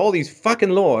 we've got all these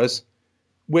fucking laws,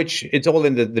 which it's all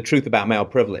in the truth about male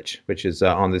privilege, which is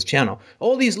on this channel.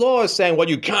 All these laws saying, well,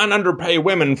 you can't underpay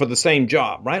women for the same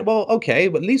job, right? Well, okay,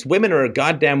 but at least women are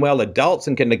goddamn well adults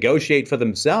and can negotiate for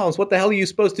themselves. What the hell are you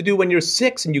supposed to do when you're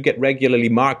 6 and you get regularly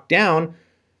marked down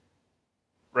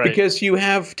because you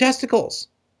have testicles?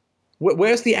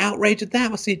 Where's the outrage at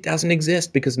that? Well, see, it doesn't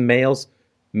exist because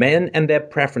men and their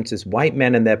preferences, white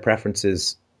men and their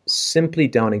preferences simply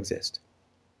don't exist.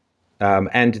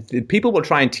 And people will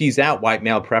try and tease out white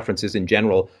male preferences in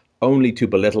general only to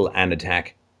belittle and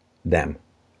attack them.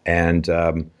 And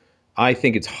I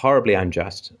think it's horribly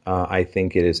unjust. I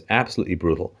think it is absolutely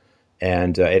brutal.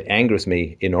 And it angers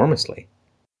me enormously.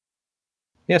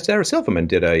 Yeah, Sarah Silverman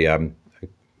did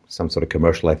some sort of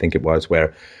commercial, I think it was,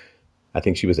 where I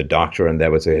think she was a doctor and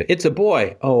there was it's a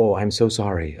boy. Oh, I'm so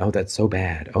sorry. Oh, that's so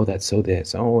bad. Oh, that's so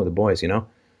this. Oh, the boys,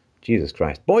 Jesus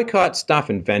Christ. Boycott stuff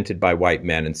invented by white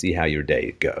men and see how your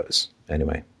day goes.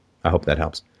 Anyway, I hope that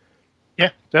helps. Yeah,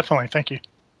 definitely. Thank you.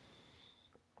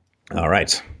 All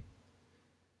right.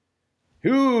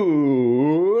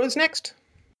 Who's next?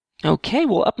 Okay,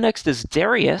 well, up next is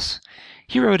Darius.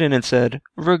 He wrote in and said,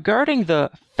 regarding the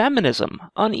Feminism,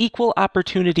 Unequal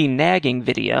Opportunity Nagging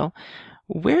video,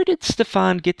 where did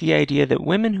Stefan get the idea that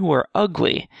women who are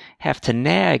ugly have to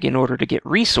nag in order to get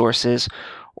resources,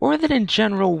 or that in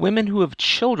general women who have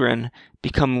children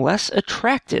become less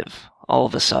attractive all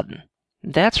of a sudden?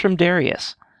 That's from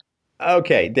Darius.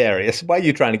 Okay, Darius, why are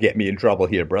you trying to get me in trouble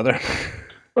here, brother?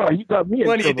 Oh, you got me in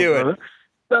trouble, what are you doing?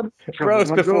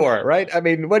 Bros before, right? I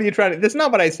mean, what are you trying to... That's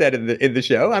not what I said in the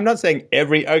show. I'm not saying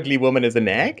every ugly woman is a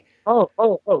nag. Oh,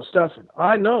 Stefan,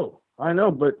 I know,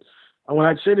 but when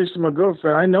I say this to my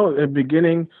girlfriend, I know at the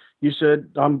beginning you said,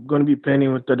 I'm going to be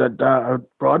painting with the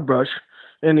broad brush.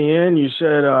 In the end, you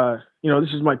said,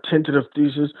 this is my tentative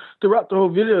thesis. Throughout the whole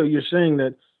video, you're saying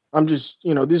that I'm just,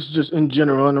 this is just in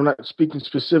general, and I'm not speaking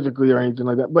specifically or anything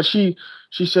like that. But she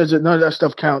says that none of that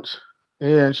stuff counts,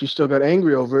 and she still got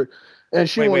angry over it. And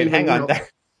she wait, hang on.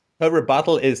 Her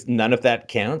rebuttal is none of that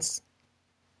counts?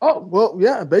 Oh, well,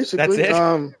 yeah, basically. That's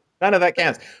it? None of that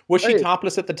counts. Was she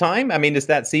topless at the time? I mean, does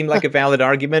that seem like a valid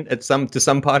argument to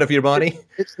some part of your body?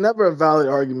 It's never a valid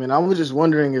argument. I was just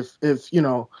wondering if is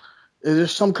there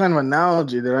some kind of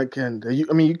analogy that I can? You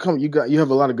have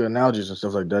a lot of good analogies and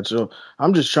stuff like that. So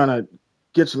I'm just trying to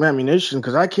get some ammunition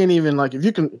because I can't even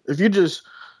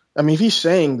if he's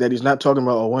saying that he's not talking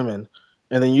about all women,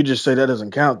 and then you just say that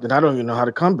doesn't count, then I don't even know how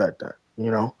to combat that.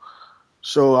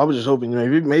 So I was just hoping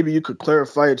maybe you could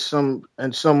clarify it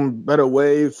in some better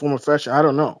way, form or fashion. I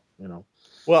don't know.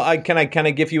 Well, can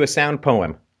I give you a sound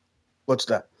poem? What's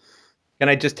that? Can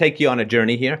I just take you on a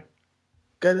journey here?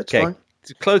 Okay, that's fine.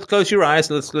 Close your eyes.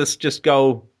 Let's just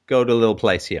go to a little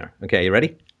place here. Okay, you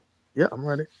ready? Yeah, I'm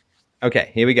ready.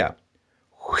 Okay, here we go.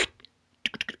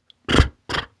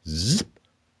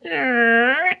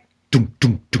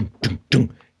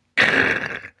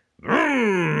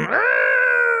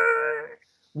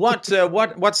 What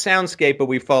soundscape are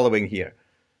we following here?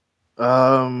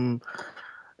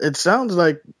 It sounds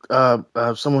like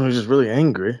someone who's just really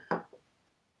angry.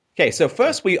 Okay, so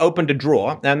first we opened a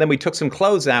drawer, and then we took some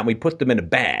clothes out, and we put them in a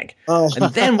bag. Oh.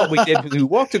 And then what we did was we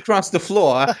walked across the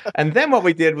floor, and then what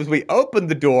we did was we opened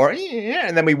the door,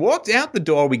 and then we walked out the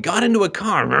door, we got into a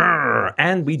car,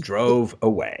 and we drove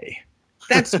away.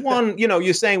 That's one,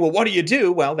 you're saying, well, what do you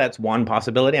do? Well, that's one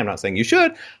possibility. I'm not saying you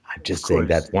should. I'm just saying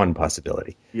that's one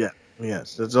possibility. Yeah,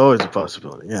 yes, that's always a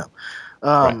possibility, yeah.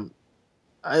 Right.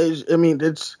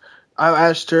 I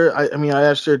asked her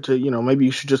to, maybe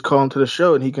you should just call into the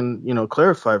show and he can,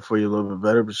 clarify it for you a little bit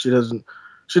better. But she didn't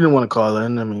want to call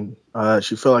in. I mean,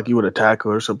 she felt like you would attack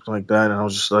her or something like that. And I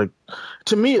was just like,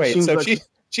 to me, it seems like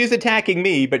she's attacking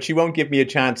me, but she won't give me a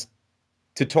chance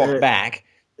to talk back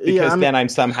because then I'm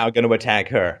somehow going to attack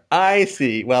her. I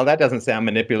see. Well, that doesn't sound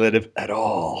manipulative at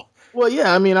all. Well,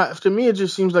 yeah. I mean, to me, it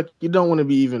just seems like you don't want to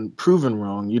be even proven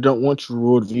wrong. You don't want your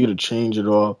worldview to change at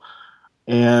all.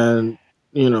 And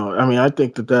I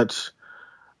think that's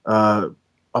a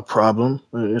problem.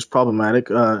 It's problematic.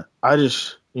 I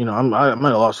just, I'm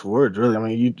at a loss for words, really.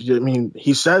 I mean,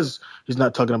 he says he's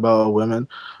not talking about women,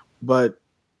 but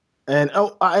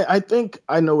I think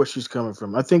I know where she's coming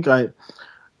from.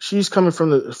 She's coming from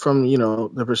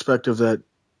the perspective that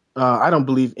I don't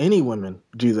believe any women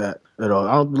do that at all.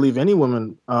 I don't believe any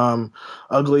women,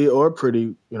 ugly or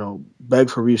pretty, beg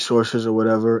for resources or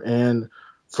whatever. And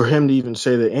for him to even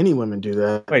say that any women do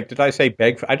that. Wait, did I say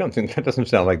beg for? I don't think that doesn't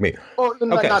sound like me. Well,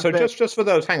 Okay, so beg. just for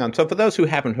those, hang on. So for those who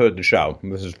haven't heard the show,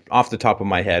 this is off the top of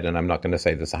my head, and I'm not going to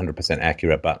say this 100%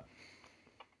 accurate, but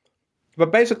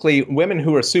basically, women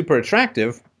who are super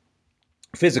attractive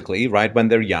physically, right, when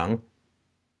they're young,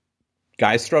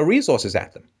 guys throw resources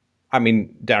at them. I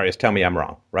mean, Darius, tell me I'm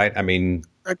wrong, right? I mean,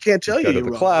 I can't tell you. Go to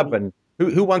the club, and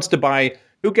who wants to buy?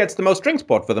 Who gets the most drinks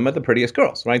bought for them are the prettiest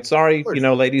girls, right? Sorry,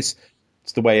 ladies,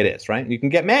 it's the way it is, right? You can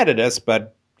get mad at us,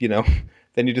 but then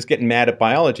you're just getting mad at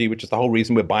biology, which is the whole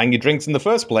reason we're buying you drinks in the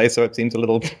first place. So it seems a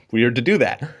little weird to do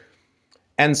that.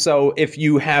 And so if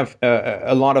you have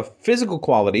a lot of physical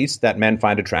qualities that men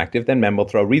find attractive, then men will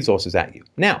throw resources at you.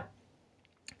 Now,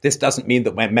 this doesn't mean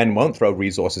that men won't throw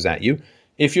resources at you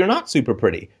if you're not super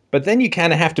pretty. But then you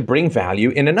kind of have to bring value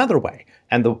in another way.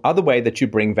 And the other way that you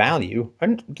bring value,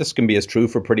 and this can be as true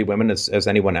for pretty women as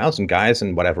anyone else and guys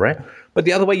and whatever, right? But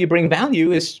the other way you bring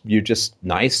value is you're just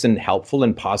nice and helpful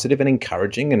and positive and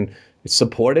encouraging and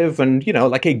supportive and,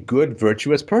 like a good,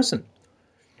 virtuous person.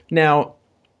 Now,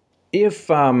 if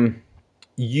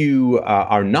you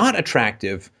are not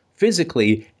attractive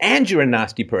physically and you're a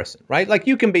nasty person, right? Like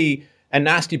you can be a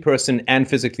nasty person and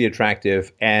physically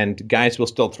attractive, and guys will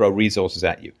still throw resources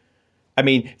at you. I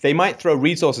mean, they might throw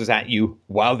resources at you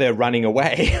while they're running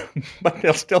away, but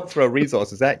they'll still throw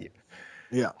resources at you.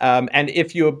 Yeah. And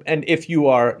if you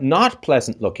are not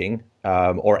pleasant looking,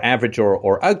 or average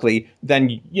or ugly, then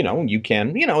you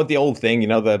can the old thing,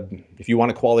 if you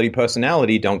want a quality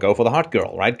personality, don't go for the hot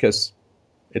girl, right? Because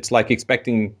it's like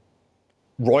expecting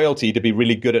royalty to be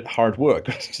really good at hard work.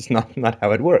 It's just not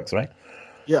how it works, right?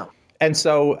 Yeah. And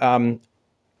so,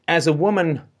 as a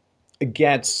woman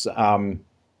gets, the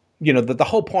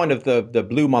whole point of the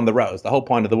bloom on the rose, the whole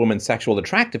point of the woman's sexual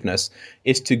attractiveness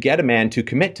is to get a man to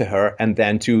commit to her and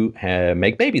then to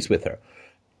make babies with her.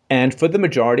 And for the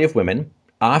majority of women,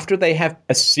 after they have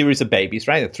a series of babies,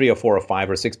 right, 3 or 4 or 5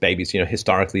 or 6 babies,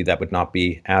 historically that would not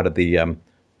be out of the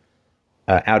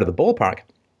ballpark,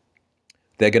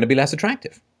 they're going to be less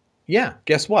attractive. Yeah,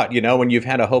 guess what? When you've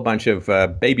had a whole bunch of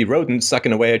baby rodents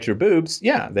sucking away at your boobs,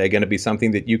 yeah, they're going to be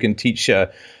something that you can teach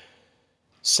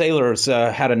sailors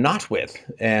how to knot with.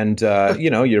 And,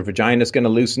 your vagina's going to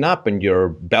loosen up and your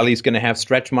belly's going to have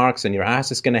stretch marks and your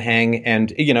ass is going to hang.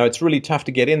 And, it's really tough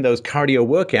to get in those cardio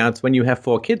workouts when you have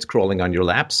 4 kids crawling on your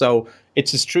lap. So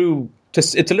it's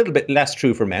a little bit less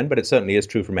true for men, but it certainly is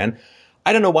true for men.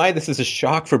 I don't know why this is a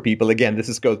shock for people. Again,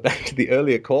 this goes back to the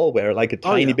earlier call where like a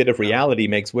tiny bit of reality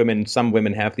makes some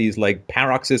women have these like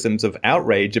paroxysms of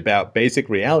outrage about basic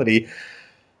reality.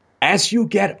 As you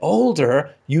get older,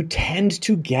 you tend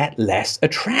to get less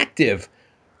attractive.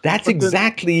 That's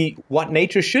exactly what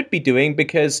nature should be doing,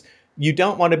 because you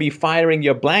don't want to be firing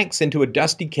your blanks into a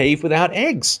dusty cave without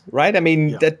eggs, right? I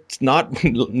mean, that's not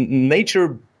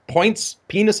nature. Points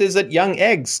penises at young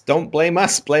eggs. Don't blame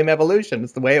us, blame evolution.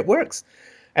 It's the way it works.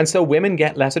 And so women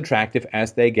get less attractive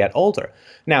as they get older.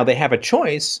 Now, they have a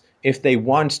choice if they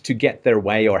want to get their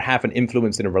way or have an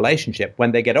influence in a relationship.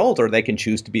 When they get older, they can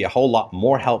choose to be a whole lot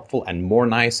more helpful and more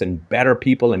nice and better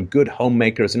people and good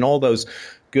homemakers and all those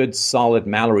good, solid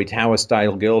Mallory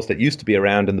Tower-style girls that used to be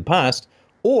around in the past.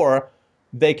 Or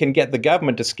they can get the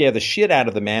government to scare the shit out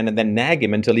of the man and then nag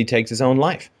him until he takes his own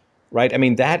life. Right. I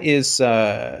mean, that is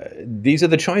these are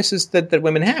the choices that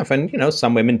women have. And,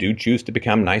 some women do choose to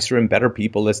become nicer and better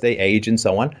people as they age and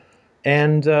so on.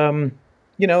 And,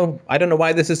 I don't know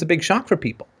why this is a big shock for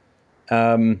people.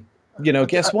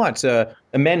 Guess what?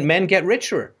 Men get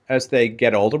richer as they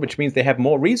get older, which means they have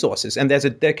more resources. And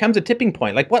there comes a tipping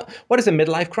point. Like what is a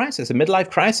midlife crisis? A midlife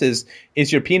crisis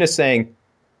is your penis saying,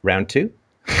 round 2?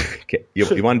 Okay,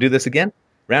 you want to do this again?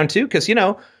 Round 2? Because,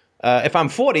 if I'm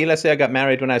 40, let's say I got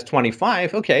married when I was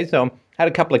 25, okay, so had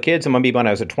a couple of kids, and maybe when I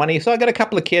was 20, so I got a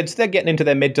couple of kids, they're getting into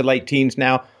their mid to late teens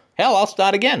now. Hell, I'll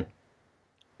start again.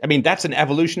 I mean, that's an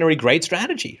evolutionary great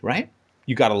strategy, right?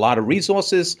 You got a lot of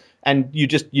resources, and you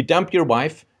dump your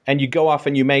wife, and you go off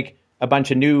and you make a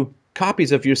bunch of new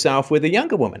copies of yourself with a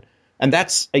younger woman. And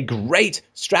that's a great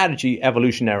strategy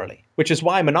evolutionarily, which is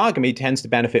why monogamy tends to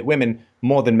benefit women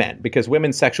more than men, because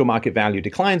women's sexual market value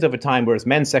declines over time, whereas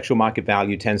men's sexual market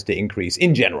value tends to increase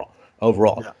in general,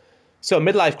 overall. Yeah. So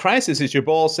midlife crisis is your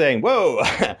balls saying, whoa,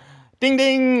 Ding,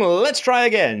 ding. Let's try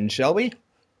again, shall we?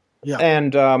 Yeah.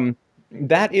 And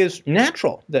that is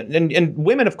natural. And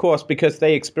women, of course, because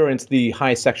they experience the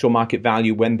high sexual market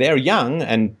value when they're young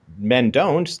and men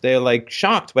don't, they're like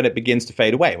shocked when it begins to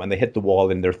fade away, when they hit the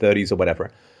wall in their 30s or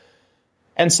whatever.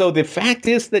 And so the fact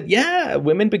is that, yeah,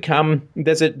 women become,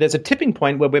 there's a tipping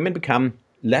point where women become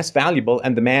less valuable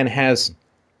and the man has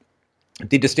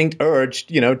the distinct urge,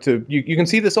 to, you can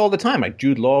see this all the time, like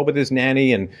Jude Law with his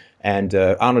nanny and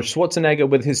Arnold Schwarzenegger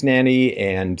with his nanny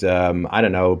and, I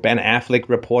don't know, Ben Affleck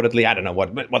reportedly, I don't know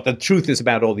what the truth is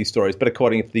about all these stories, but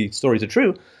according if the stories are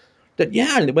true, that,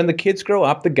 yeah, when the kids grow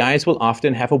up, the guys will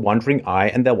often have a wandering eye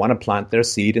and they'll want to plant their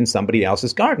seed in somebody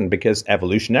else's garden because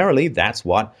evolutionarily, that's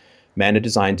what men are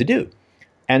designed to do.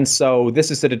 And so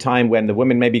this is at a time when the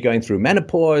women may be going through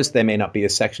menopause, they may not be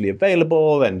as sexually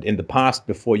available, and in the past,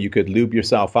 before you could lube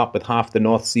yourself up with half the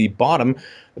North Sea bottom,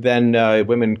 then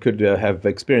women could have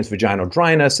experienced vaginal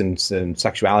dryness and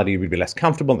sexuality would be less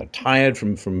comfortable, and they're tired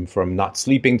from not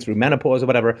sleeping through menopause or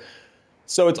whatever.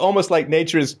 So it's almost like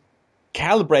nature is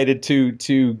calibrated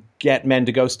to get men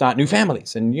to go start new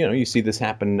families. And, you see this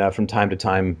happen from time to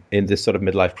time in this sort of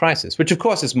midlife crisis, which of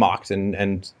course is mocked.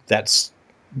 And that's,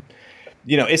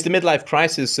 is the midlife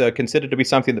crisis considered to be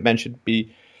something that men should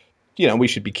be, we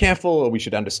should be careful or we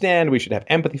should understand, we should have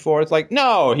empathy for? It's like,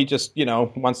 no, he just,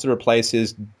 wants to replace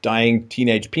his dying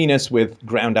teenage penis with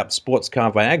ground up sports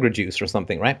car Viagra juice or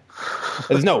something, right?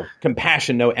 There's no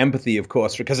compassion, no empathy, of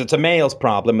course, because it's a male's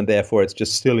problem and therefore it's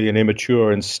just silly and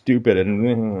immature and stupid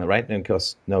and, right? And of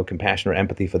course, no compassion or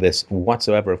empathy for this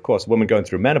whatsoever. Of course, a woman going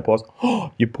through menopause,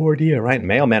 oh, you poor dear, right?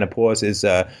 Male menopause is,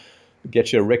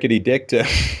 get your rickety dick to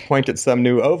point at some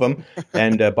new ovum,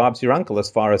 and Bob's your uncle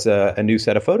as far as a new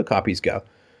set of photocopies go.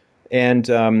 And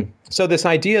so this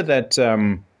idea that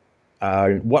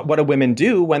what do women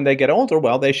do when they get older?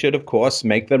 Well, they should, of course,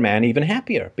 make their man even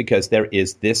happier, because there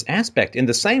is this aspect. In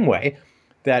the same way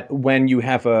that when you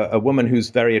have a woman who's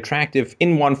very attractive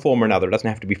in one form or another, it doesn't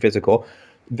have to be physical,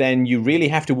 then you really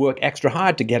have to work extra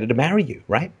hard to get her to marry you,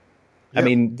 right? Yep. I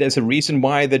mean, there's a reason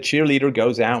why the cheerleader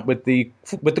goes out with the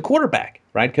quarterback,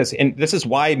 right? Because this is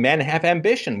why men have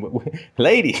ambition.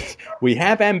 Ladies, we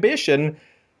have ambition.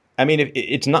 I mean, if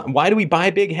it's not, why do we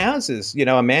buy big houses?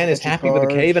 A man is happy with a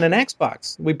cave and an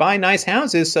Xbox. We buy nice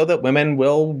houses so that women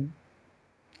will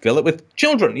fill it with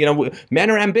children.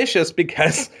 Men are ambitious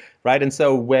because, right? And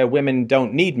so where women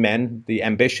don't need men, the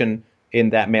ambition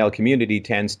in that male community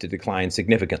tends to decline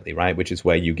significantly, right? Which is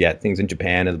where you get things in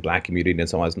Japan and the black community and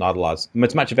so on. It's not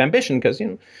much of ambition because,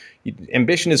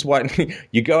 ambition is what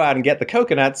you go out and get the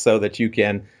coconuts so that you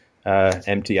can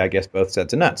empty, I guess, both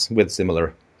sets of nuts with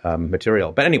similar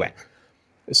material. But anyway,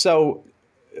 so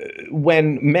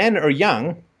when men are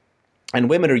young and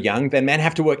women are young, then men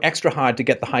have to work extra hard to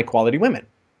get the high quality women.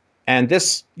 And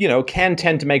this, can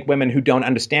tend to make women who don't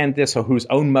understand this or whose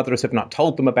own mothers have not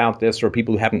told them about this or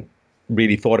people who haven't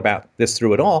really thought about this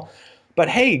through at all. But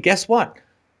hey, guess what?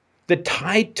 The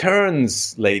tide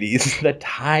turns, ladies. The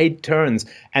tide turns.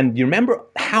 And you remember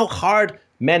how hard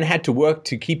men had to work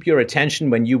to keep your attention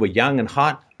when you were young and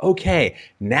hot? Okay,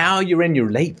 now you're in your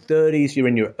late 30s, you're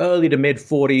in your early to mid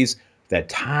 40s. The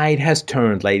tide has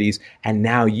turned, ladies. And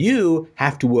now you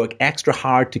have to work extra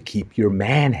hard to keep your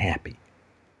man happy.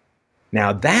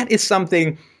 Now, that is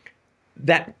something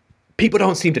that people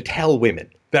don't seem to tell women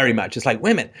very much. It's like,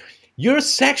 women, your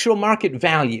sexual market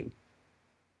value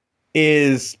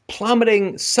is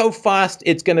plummeting so fast,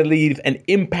 it's going to leave an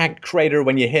impact crater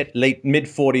when you hit late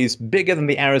mid-40s, bigger than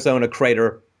the Arizona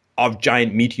crater of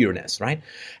giant meteorness, right?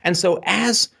 And so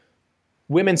as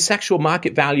women's sexual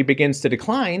market value begins to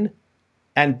decline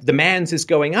and the man's is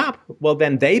going up, well,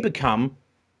 then they become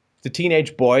the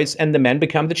teenage boys and the men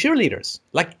become the cheerleaders.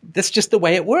 Like, that's just the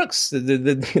way it works.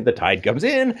 The tide comes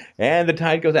in and the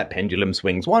tide goes out. Pendulum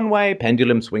swings one way,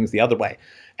 pendulum swings the other way.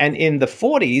 And in the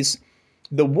 40s,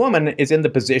 the woman is in the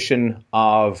position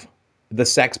of the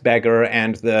sex beggar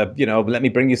and the, let me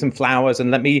bring you some flowers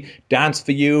and let me dance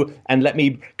for you and let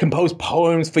me compose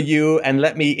poems for you and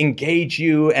let me engage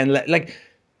you. And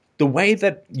the way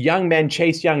that young men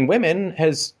chase young women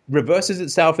reverses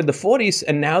itself in the 40s,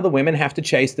 and now the women have to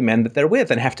chase the men that they're with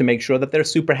and have to make sure that they're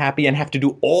super happy and have to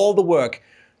do all the work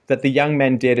that the young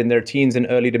men did in their teens and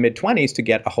early to mid 20s to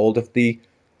get a hold of the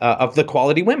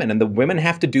quality women. And the women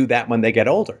have to do that when they get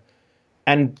older.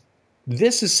 And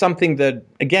this is something that,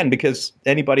 again, because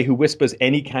anybody who whispers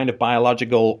any kind of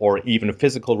biological or even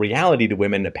physical reality to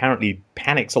women apparently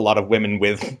panics a lot of women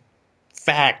with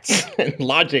facts and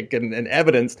logic and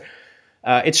evidence.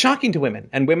 It's shocking to women,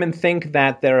 and women think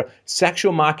that their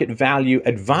sexual market value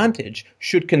advantage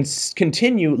should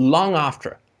continue long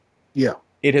after. Yeah.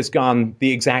 it has gone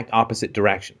the exact opposite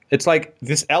direction. It's like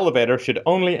this elevator should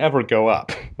only ever go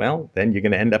up. Well, then you're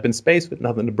going to end up in space with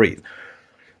nothing to breathe.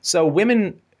 So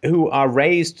women who are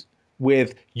raised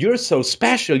with, you're so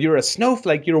special, you're a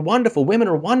snowflake, you're wonderful, women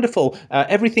are wonderful,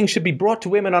 everything should be brought to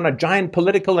women on a giant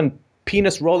political and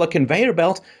penis roller conveyor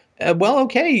belt. Well,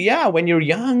 okay, yeah, when you're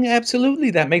young, absolutely,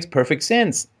 that makes perfect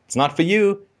sense. It's not for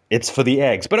you, it's for the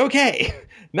eggs. But okay,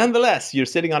 nonetheless, you're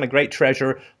sitting on a great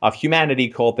treasure of humanity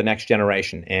called the next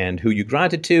generation, and who you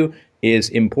grant it to is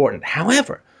important.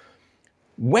 However,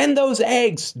 when those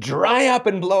eggs dry up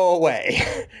and blow away,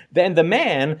 then the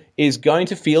man is going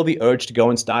to feel the urge to go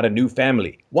and start a new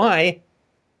family. Why?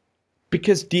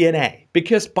 Because DNA,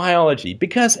 because biology,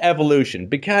 because evolution,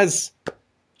 because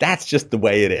that's just the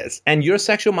way it is. And your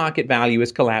sexual market value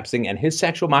is collapsing, and his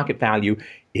sexual market value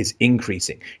is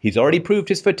increasing. He's already proved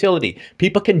his fertility.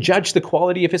 People can judge the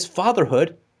quality of his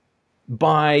fatherhood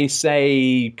by,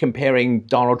 say, comparing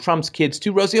Donald Trump's kids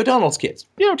to Rosie O'Donnell's kids,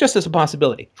 just as a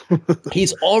possibility.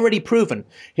 He's already proven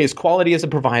his quality as a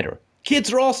provider.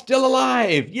 Kids are all still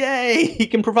alive. Yay, he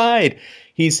can provide.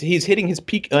 He's hitting his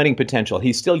peak earning potential.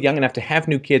 He's still young enough to have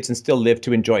new kids and still live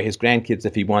to enjoy his grandkids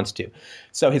if he wants to.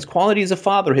 So his quality as a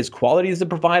father, his quality as a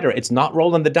provider, it's not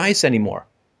rolling the dice anymore.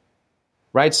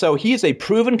 Right? So he is a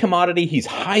proven commodity. He's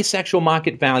high sexual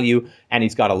market value, and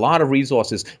he's got a lot of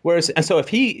resources. So if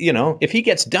he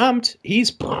gets dumped,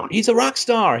 he's a rock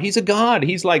star. He's a god.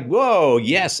 He's like, whoa,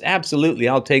 yes, absolutely.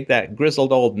 I'll take that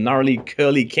grizzled old gnarly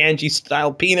curly kanji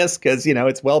style penis because,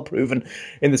 it's well proven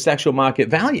in the sexual market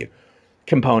value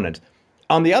component.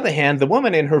 On the other hand, the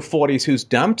woman in her 40s who's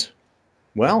dumped,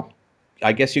 well,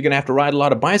 I guess you're going to have to ride a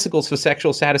lot of bicycles for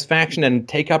sexual satisfaction and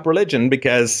take up religion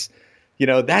because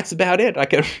that's about it.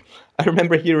 I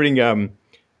remember hearing,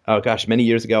 many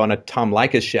years ago on a Tom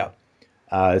Leykis show,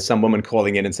 some woman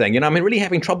calling in and saying, I'm really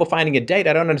having trouble finding a date.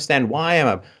 I don't understand why.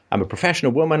 I'm a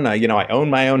professional woman. I own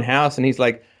my own house. And he's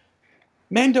like,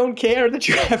 men don't care that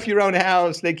you have your own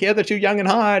house. They care that you're young and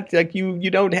hot. Like you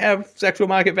don't have sexual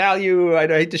market value. I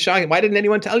hate to shock you. Why didn't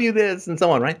anyone tell you this? And so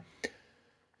on, right?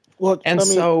 Well,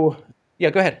 go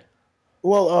ahead.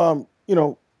 Well,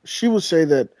 she would say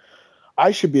that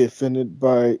I should be offended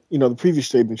by, the previous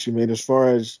statement she made as far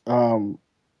as, men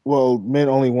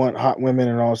only want hot women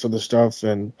and all this other stuff.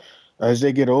 And as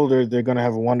they get older, they're going to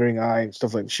have a wandering eye and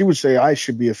stuff like that. She would say I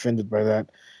should be offended by that.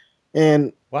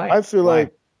 And why? I feel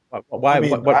like. Why?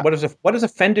 What does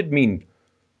offended mean?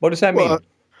 What does that mean?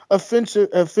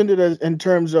 Offended as in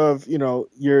terms of,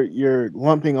 you're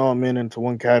lumping all men into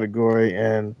one category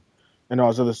and all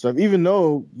this other stuff, even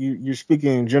though you're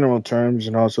speaking in general terms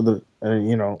and also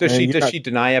Does she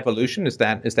deny evolution? Is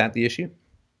that the issue?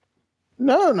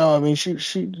 No. I mean,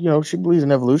 she believes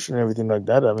in evolution and everything like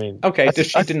that. I mean, okay. Does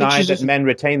she deny that men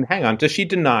retain? Hang on. Does she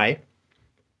deny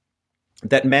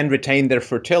that men retain their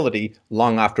fertility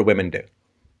long after women do?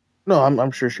 No,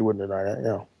 I'm sure she wouldn't deny that.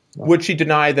 Yeah. No. Would she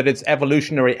deny that it's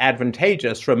evolutionary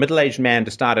advantageous for a middle-aged man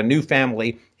to start a new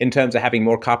family in terms of having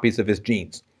more copies of his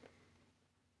genes?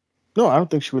 No, I don't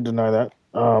think she would deny that.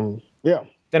 Yeah.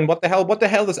 Then what the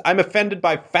hell is, I'm offended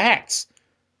by facts.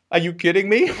 Are you kidding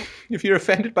me? If you're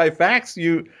offended by facts,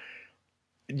 you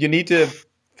need to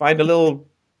find a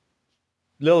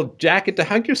little jacket to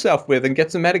hug yourself with and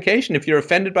get some medication. If you're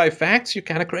offended by facts, you're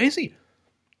kind of crazy.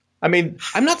 I mean,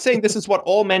 I'm not saying this is what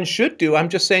all men should do. I'm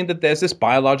just saying that there's this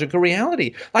biological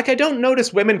reality. Like, I don't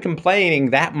notice women complaining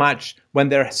that much when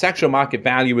their sexual market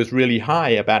value is really high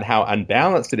about how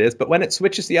unbalanced it is. But when it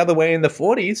switches the other way in the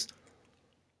 40s,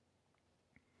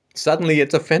 suddenly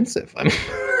it's offensive. I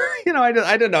mean,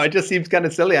 I don't know. It just seems kind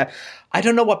of silly. I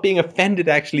don't know what being offended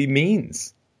actually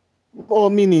means. Well,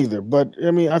 me neither. But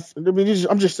I mean,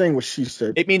 I'm just saying what she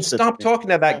said. It means stop talking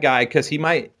to that guy because he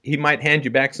might hand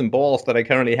you back some balls that I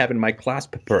currently have in my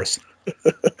clasp purse.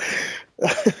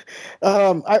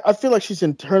 I feel like she's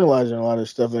internalizing a lot of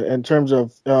stuff in terms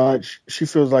of she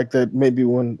feels like that maybe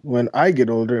when I get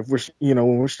older, if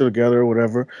when we're still together or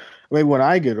whatever, maybe when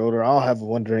I get older, I'll have a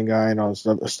wandering eye and all this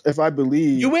stuff. If I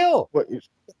believe you will,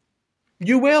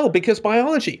 you will because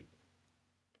biology.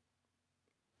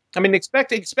 I mean,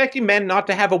 expecting men not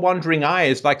to have a wandering eye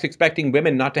is like expecting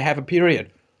women not to have a period.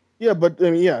 Yeah, but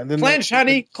yeah. Clench,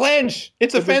 honey, clench.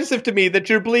 It's offensive to me that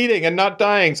you're bleeding and not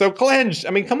dying, so clench. I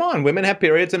mean, come on. Women have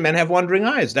periods and men have wandering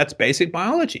eyes. That's basic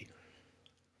biology.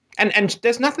 And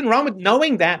there's nothing wrong with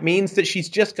knowing that means that she's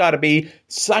just got to be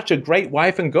such a great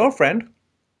wife and girlfriend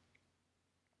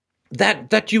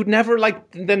that you'd never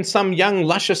than some young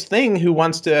luscious thing who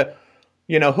wants to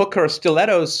hook her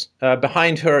stilettos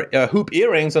behind her hoop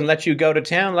earrings and let you go to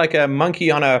town like a monkey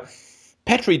on a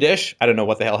Petri dish. I don't know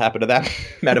what the hell happened to that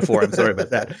metaphor. I'm sorry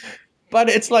about that. But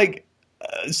it's like,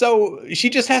 So she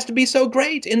just has to be so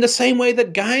great in the same way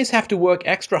that guys have to work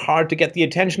extra hard to get the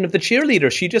attention of the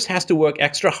cheerleader. She just has to work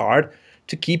extra hard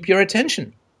to keep your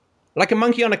attention. Like a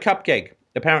monkey on a cupcake.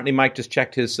 Apparently, Mike just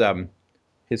checked his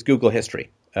Google history,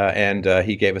 and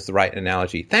he gave us the right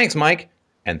analogy. Thanks, Mike,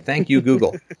 and thank you,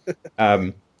 Google.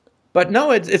 But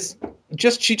no, it's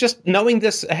just she just knowing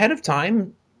this ahead of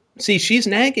time. See, she's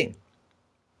nagging.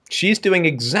 She's doing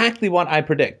exactly what I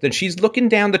predict. That she's looking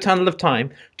down the tunnel of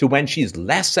time to when she's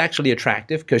less sexually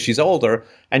attractive because she's older,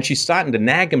 and she's starting to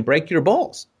nag and break your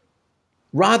balls.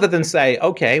 Rather than say,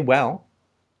 okay, well,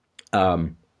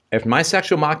 if my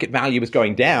sexual market value is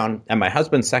going down and my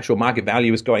husband's sexual market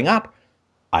value is going up,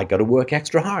 I got to work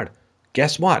extra hard.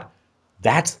 Guess what?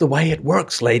 That's the way it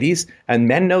works, ladies. And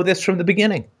men know this from the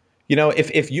beginning. You know,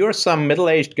 if you're some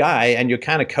middle-aged guy and you're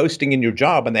kind of coasting in your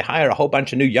job and they hire a whole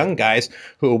bunch of new young guys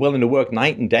who are willing to work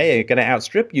night and day and are going to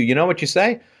outstrip you, you know what you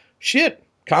say? Shit,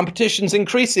 competition's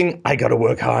increasing. I got to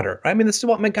work harder. I mean, this is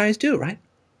what guys do, right?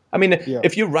 I mean,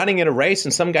 if you're running in a race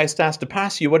and some guy starts to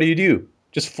pass you, what do?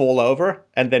 Just fall over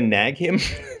and then nag him?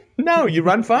 No, you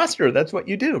run faster. That's what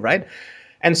you do, right?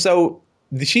 And so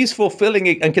she's fulfilling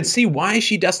it and can see why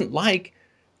she doesn't like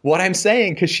what I'm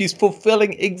saying, because she's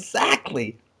fulfilling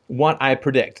exactly what I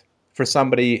predict for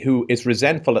somebody who is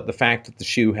resentful at the fact that the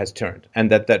shoe has turned and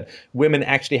that women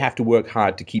actually have to work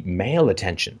hard to keep male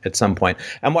attention at some point.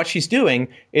 And what she's doing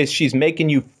is she's making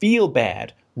you feel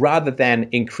bad rather than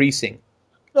increasing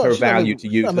her value to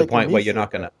you to the point where you're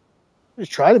not going to. She's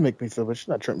trying to make me feel bad. She's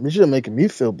not trying. She's not making me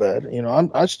feel bad. You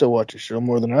know, I still watch the show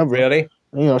more than ever. Really?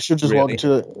 You know, she'll just walk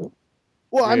into.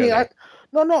 Well, really? I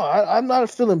mean, I'm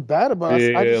not feeling bad about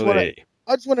it. Really?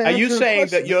 I just want to. Are you saying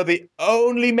that you're the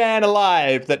only man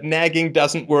alive that nagging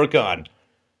doesn't work on?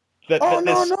 That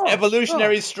this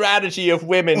evolutionary strategy of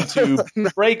women to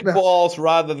break balls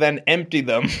rather than empty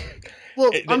them.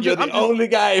 Well, you're the only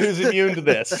guy who's immune to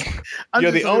this.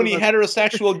 You're the only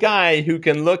heterosexual guy who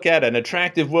can look at an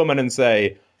attractive woman and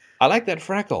say, "I like that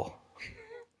freckle."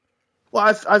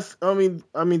 Well, I mean,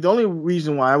 the only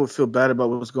reason why I would feel bad about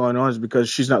what's going on is because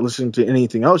she's not listening to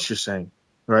anything else you're saying,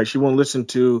 right? She won't listen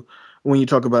to when you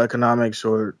talk about economics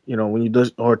or, you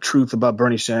know, or truth about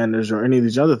Bernie Sanders or any of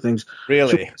these other things.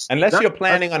 Really? Unless you're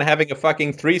planning on having a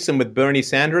fucking threesome with Bernie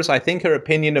Sanders, I think her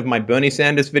opinion of my Bernie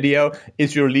Sanders video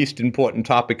is your least important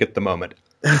topic at the moment.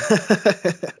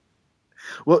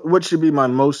 What should be my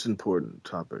most important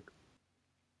topic?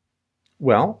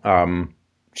 Well,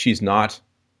 she's not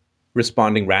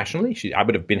responding rationally. I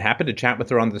would have been happy to chat with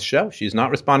her on the show. She's not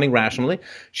responding rationally.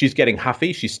 She's getting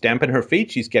huffy. She's stamping her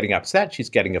feet. She's getting upset. She's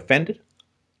getting offended.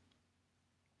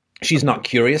 She's not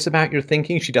curious about your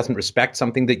thinking. She doesn't respect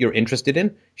something that you're interested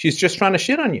in. She's just trying to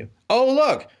shit on you. Oh,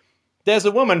 look, there's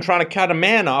a woman trying to cut a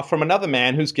man off from another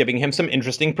man who's giving him some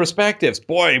interesting perspectives.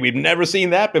 Boy, we've never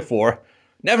seen that before.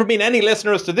 Never been any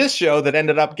listeners to this show that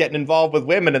ended up getting involved with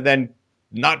women and then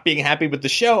not being happy with the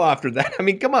show after that. I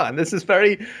mean, come on, this is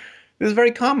very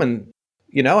common.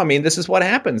 You know, I mean, this is what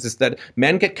happens, is that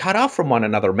men get cut off from one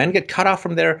another. Men get cut off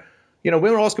from their, you know,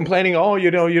 we're always complaining, oh, you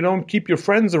know, you don't keep your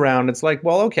friends around. It's like,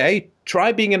 well, okay,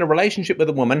 try being in a relationship with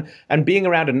a woman and being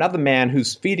around another man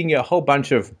who's feeding you a whole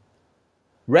bunch of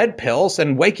red pills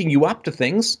and waking you up to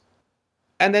things,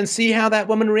 and then see how that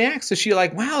woman reacts. Is she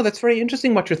like, wow, that's very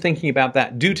interesting what you're thinking about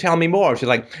that. Do tell me more. She's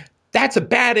like, that's a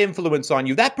bad influence on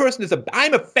you. That person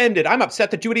I'm offended. I'm upset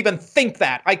that you would even think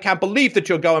that. I can't believe that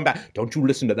you're going back. Don't you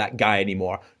listen to that guy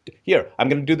anymore. Here, I'm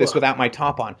going to do this without my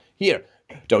top on. Here,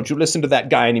 don't you listen to that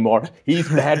guy anymore. He's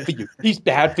bad for you. He's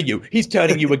bad for you. He's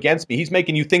turning you against me. He's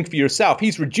making you think for yourself.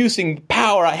 He's reducing the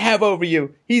power I have over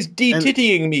you. He's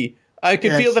de-tittying me. I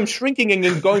can feel them shrinking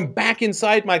and going back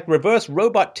inside my reverse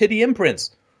robot titty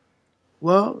imprints.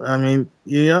 Well, I mean,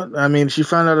 yeah. I mean, she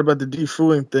found out about the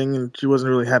defooing thing, and she wasn't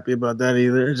really happy about that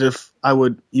either, as if I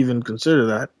would even consider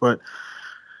that. But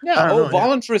yeah,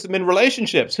 voluntarism in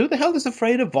relationships. Who the hell is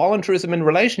afraid of voluntarism in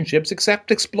relationships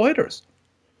except exploiters?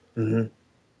 Mm-hmm.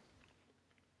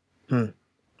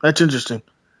 That's interesting.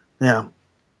 Yeah.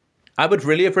 I would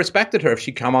really have respected her if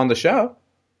she'd come on the show.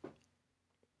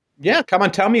 Yeah, come on,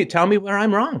 tell me where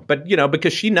I'm wrong. But, you know,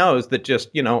 because she knows that just,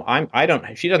 you know,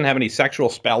 she doesn't have any sexual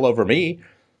spell over me,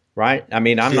 right? I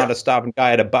mean, I'm not a starving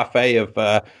guy at a buffet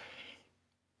of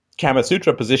Kama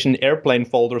Sutra position airplane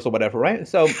folders or whatever, right?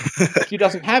 So she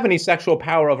doesn't have any sexual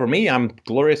power over me. I'm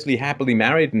gloriously happily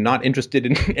married and not interested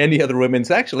in any other women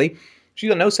sexually. She's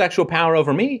got no sexual power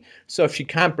over me. So if she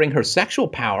can't bring her sexual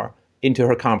power into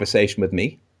her conversation with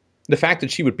me, the fact that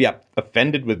she would be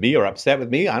offended with me or upset with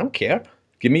me, I don't care.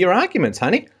 Give me your arguments,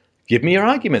 honey. Give me your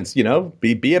arguments. You know,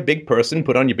 be a big person,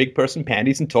 put on your big person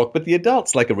panties and talk with the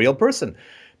adults like a real person.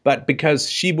 But because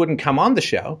she wouldn't come on the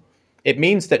show, it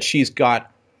means that she's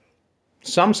got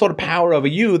some sort of power over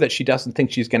you that she doesn't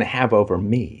think she's going to have over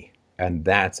me. And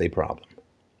that's a problem.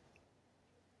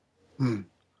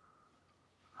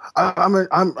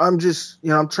 I'm just,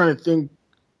 I'm trying to think.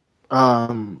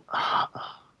 I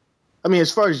mean,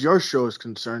 as far as your show is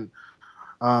concerned,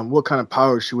 what kind of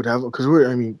power she would have? Because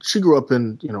she grew up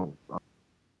in,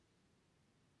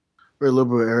 very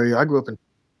liberal area. I grew up in,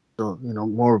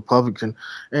 more Republican,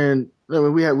 and I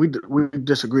mean, we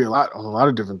disagree a lot on a lot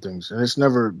of different things, and it's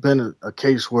never been a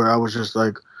case where I was just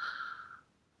like,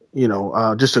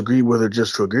 disagree with her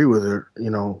just to agree with her.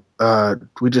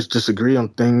 We just disagree on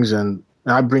things, and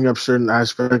I bring up certain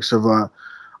aspects of our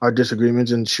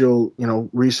disagreements, and she'll,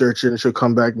 research it, and she'll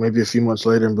come back maybe a few months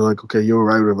later and be like, okay, you were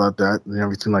right about that, and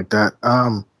everything like that.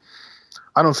 I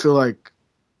don't feel like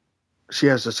she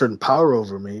has a certain power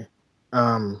over me.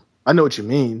 I know what you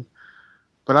mean,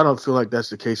 but I don't feel like that's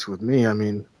the case with me. I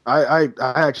mean, I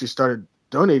actually started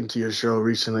donating to your show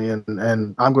recently,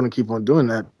 and I'm going to keep on doing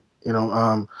that.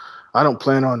 I don't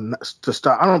plan on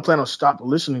stop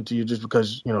listening to you just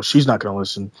because, she's not going to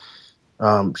listen.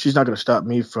 She's not going to stop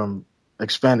me from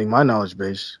expanding my knowledge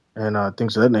base and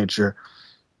things of that nature.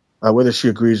 Whether she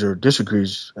agrees or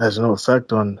disagrees has no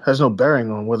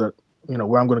bearing on whether,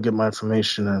 where I'm going to get my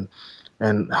information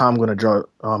and how I'm going to draw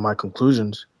my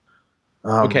conclusions.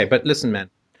 Okay, but listen,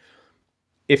 man.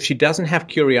 If she doesn't have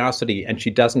curiosity and she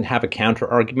doesn't have a counter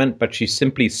argument, but she's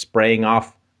simply spraying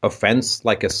off offense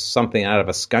like something out of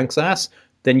a skunk's ass,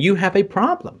 then you have a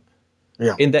problem.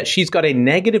 Yeah. In that she's got a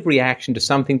negative reaction to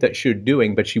something that you're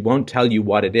doing, but she won't tell you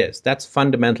what it is. That's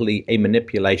fundamentally a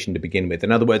manipulation to begin with.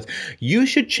 In other words, you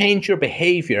should change your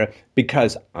behavior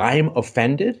because I'm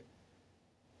offended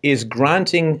is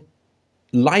granting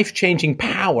life-changing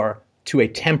power to a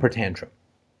temper tantrum.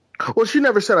 Well, she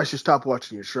never said I should stop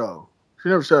watching your show. She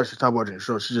never said I should stop watching your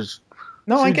show.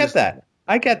 I get that.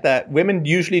 I get that. Women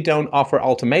usually don't offer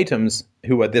ultimatums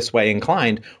who are this way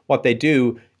inclined. What they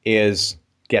do is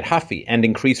get huffy and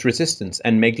increase resistance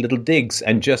and make little digs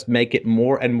and just make it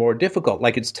more and more difficult.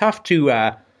 Like it's tough to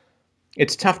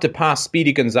pass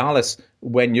Speedy Gonzales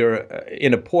when you're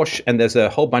in a Porsche and there's a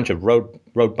whole bunch of road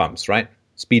bumps, right?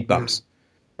 Speed bumps.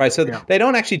 Right, so They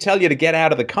don't actually tell you to get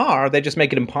out of the car. They just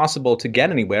make it impossible to get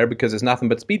anywhere because there's nothing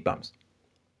but speed bumps.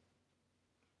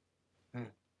 And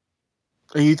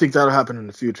you think that'll happen in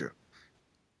the future?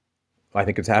 I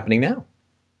think it's happening now.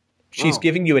 She's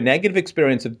giving you a negative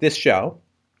experience of this show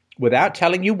without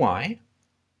telling you why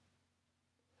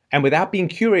and without being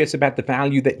curious about the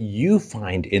value that you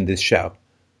find in this show.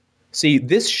 See,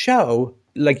 this show,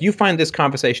 like you find this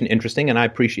conversation interesting, and I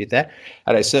appreciate that.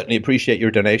 And I certainly appreciate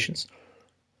your donations.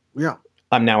 Yeah.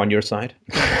 I'm now on your side.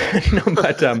 No,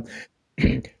 but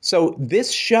so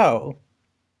this show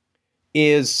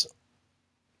is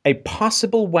a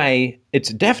possible way, it's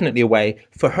definitely a way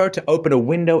for her to open a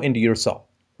window into your soul,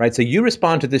 right? So you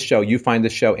respond to this show, you find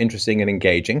this show interesting and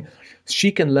engaging.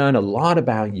 She can learn a lot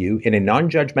about you in a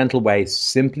non-judgmental way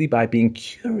simply by being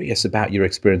curious about your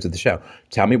experience of the show.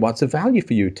 Tell me what's of value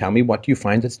for you. Tell me what you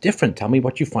find that's different. Tell me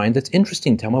what you find that's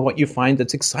interesting. Tell me what you find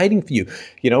that's exciting for you.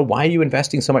 Why are you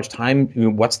investing so much time?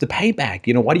 What's the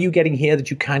payback? What are you getting here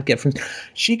that you can't get from?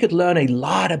 She could learn a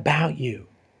lot about you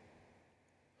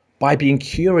by being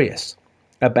curious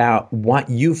about what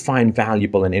you find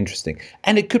valuable and interesting.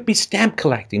 And it could be stamp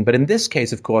collecting, but in this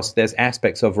case, of course, there's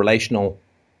aspects of relational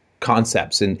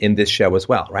concepts in this show as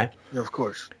well, right? Yeah, of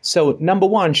course. So number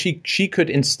one, she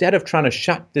could, instead of trying to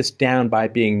shut this down by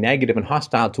being negative and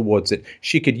hostile towards it,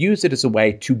 she could use it as a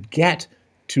way to get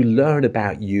to learn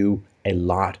about you a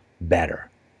lot better.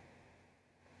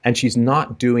 And she's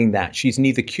not doing that. She's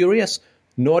neither curious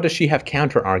nor does she have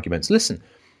counter arguments. Listen,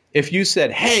 if you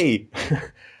said, hey,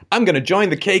 I'm going to join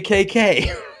the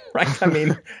KKK, right? I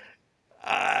mean,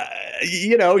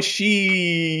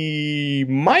 she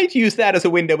might use that as a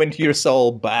window into your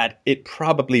soul, but it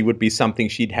probably would be something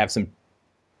she'd have some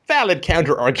valid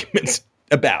counter arguments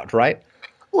about, right?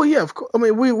 Well, yeah, of course. I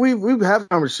mean, we have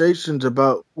conversations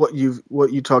about what you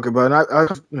talk about, and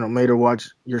I've made her watch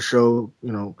your show,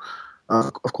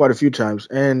 quite a few times,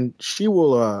 and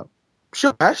she'll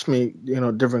ask me,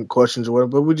 different questions or whatever,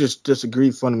 but we just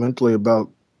disagree fundamentally about,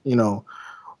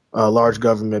 large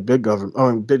government, big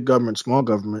government, small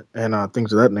government, and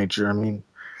things of that nature. I mean,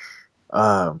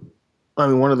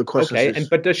 one of the questions. Okay,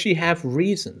 but does she have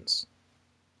reasons?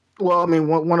 Well, I mean,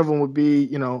 one of them would be,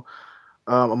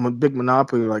 I'm a big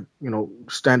monopoly, like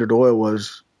Standard Oil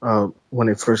was when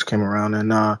it first came around,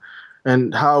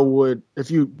 and how would,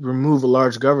 if you remove a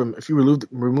large government, if you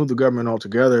remove the government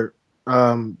altogether,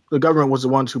 the government was the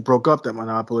ones who broke up that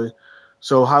monopoly.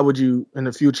 So how would you in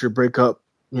the future break up,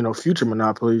 future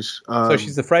monopolies? So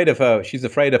she's afraid of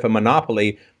a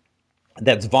monopoly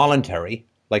that's voluntary,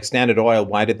 like Standard Oil.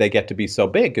 Why did they get to be so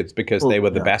big? It's because they were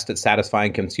the best at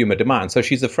satisfying consumer demand. So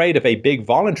she's afraid of a big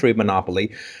voluntary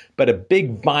monopoly, but a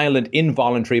big, violent,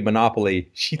 involuntary monopoly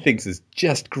she thinks is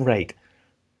just great.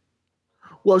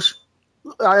 Well,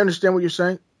 I understand what you're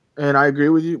saying, and I agree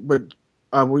with you. But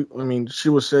she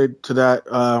would say to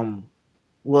that,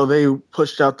 well, they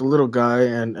pushed out the little guy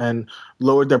and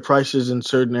lowered their prices in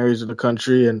certain areas of the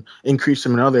country and increased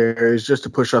them in other areas just to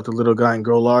push out the little guy and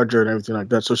grow larger and everything like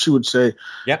that. So she would say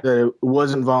that it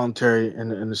wasn't voluntary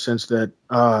in the sense that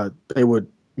they would,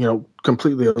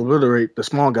 completely obliterate the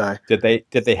small guy. Did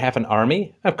they have an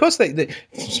army? Of course, the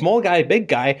small guy, big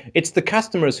guy. It's the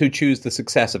customers who choose the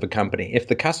success of a company. If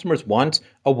the customers want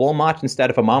a Walmart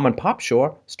instead of a mom and pop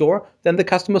store, then the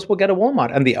customers will get a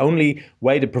Walmart. And the only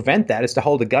way to prevent that is to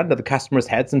hold a gun to the customers'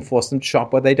 heads and force them to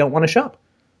shop where they don't want to shop.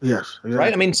 Yes. Exactly.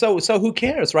 Right? I mean, so who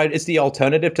cares, right? Is the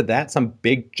alternative to that some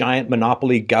big, giant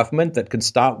monopoly government that can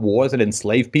start wars and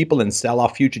enslave people and sell our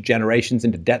future generations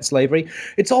into debt slavery?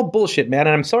 It's all bullshit, man.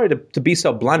 And I'm sorry to be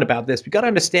so blunt about this. We've got to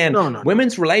understand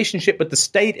women's relationship with the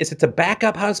state is it's a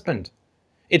backup husband.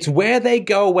 It's where they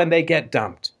go when they get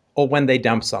dumped or when they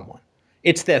dump someone.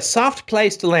 It's their soft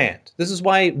place to land. This is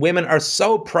why women are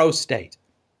so pro-state.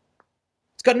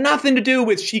 It's got nothing to do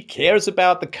with she cares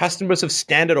about the customers of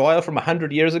Standard Oil from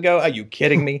 100 years ago. Are you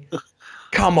kidding me?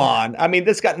 Come on. I mean,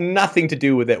 this got nothing to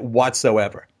do with it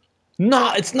whatsoever.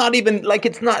 No, it's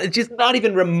just not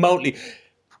even remotely.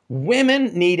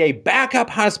 Women need a backup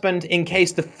husband in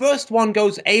case the first one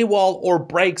goes AWOL or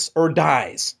breaks or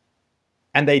dies.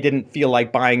 And they didn't feel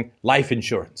like buying life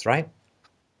insurance, right?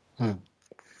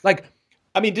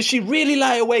 Does she really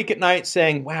lie awake at night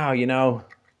saying, wow,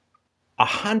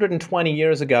 120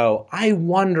 years ago, I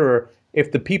wonder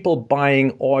if the people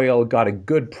buying oil got a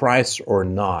good price or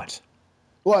not.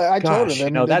 Well, I told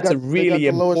her that's a really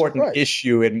important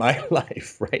issue in my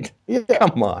life, right? Yeah.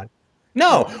 Come on.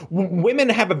 No, women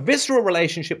have a visceral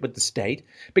relationship with the state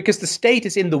because the state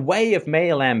is in the way of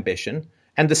male ambition,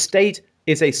 and the state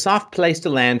is a soft place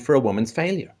to land for a woman's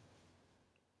failure.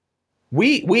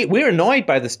 We're annoyed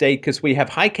by the state because we have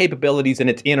high capabilities and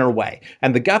it's in our way.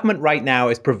 And the government right now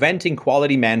is preventing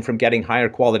quality men from getting higher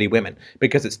quality women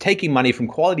because it's taking money from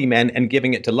quality men and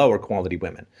giving it to lower quality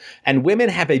women. And women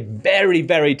have a very,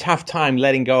 very tough time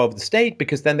letting go of the state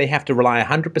because then they have to rely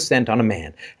 100% on a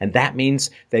man. And that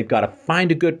means they've got to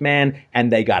find a good man and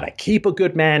they got to keep a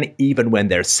good man even when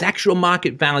their sexual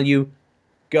market value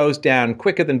goes down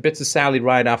quicker than bits of Sally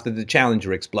right after the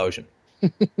Challenger explosion.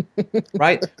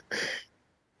 Right?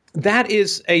 That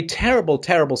is a terrible,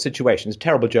 terrible situation. It's a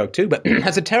terrible joke too, but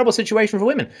that's a terrible situation for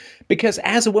women because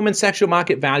as a woman's sexual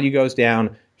market value goes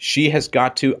down, she has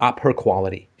got to up her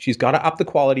quality. She's got to up the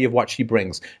quality of what she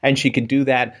brings, and she can do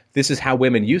that. This is how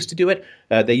women used to do it.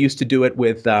 They used to do it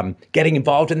with getting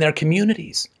involved in their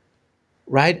communities.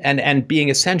 Right? And being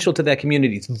essential to their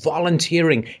communities,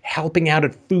 volunteering, helping out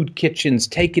at food kitchens,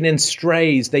 taking in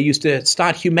strays. They used to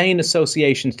start humane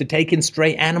associations to take in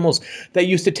stray animals. They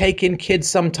used to take in kids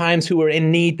sometimes who were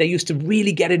in need. They used to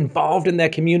really get involved in their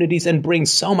communities and bring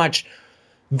so much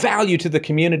value to the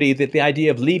community that the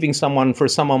idea of leaving someone for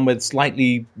someone with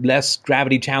slightly less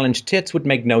gravity challenged tits would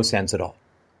make no sense at all.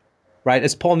 Right,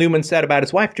 as Paul Newman said about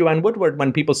his wife, Joanne Woodward,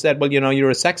 when people said, well, you're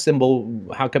a sex symbol,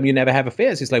 how come you never have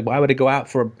affairs? He's like, why would I go out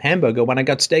for a hamburger when I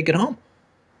got steak at home?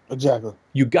 Exactly.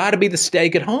 You got to be the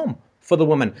steak at home for the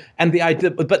woman. And the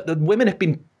idea, but the women have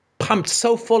been pumped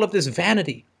so full of this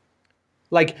vanity.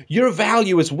 Like, your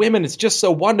value as women is just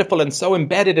so wonderful and so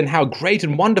embedded in how great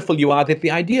and wonderful you are that the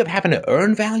idea of having to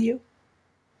earn value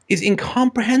is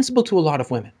incomprehensible to a lot of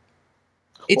women.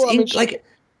 It's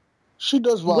she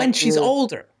does volunteer. When she's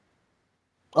older.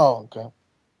 Oh, okay.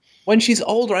 When she's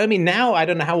older, I mean, now I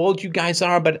don't know how old you guys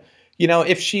are, but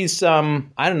if she's a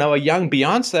young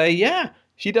Beyonce, yeah,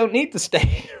 she don't need to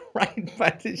stay, right?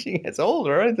 But as she gets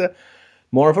older, it's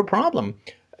more of a problem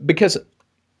because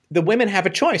the women have a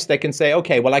choice. They can say,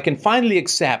 okay, well, I can finally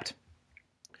accept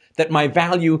that my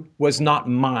value was not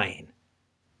mine,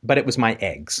 but it was my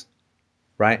eggs,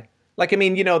 right? Like, I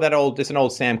mean, there's an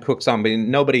old Sam Cooke song, but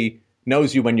nobody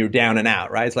knows you when you're down and out,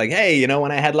 right? It's like, hey,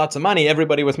 when I had lots of money,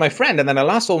 everybody was my friend, and then I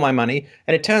lost all my money,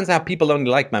 and it turns out people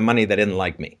only liked my money, they didn't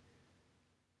like me.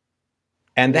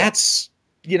 And that's,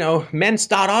 men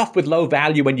start off with low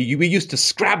value when we used to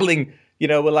scrabbling,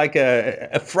 we're like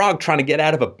a frog trying to get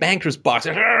out of a banker's box.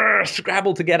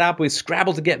 Scrabble to get up, we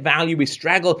scrabble to get value, we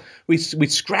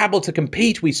scrabble to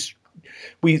compete, we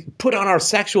put on our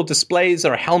sexual displays,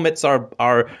 our helmets,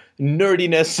 our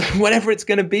nerdiness, whatever it's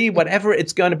going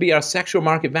to be, our sexual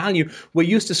market value, we're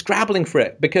used to scrabbling for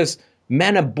it because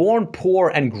men are born poor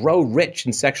and grow rich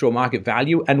in sexual market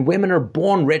value, and women are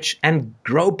born rich and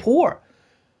grow poor.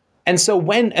 And so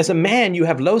when, as a man, you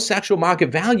have low sexual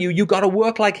market value, you got to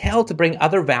work like hell to bring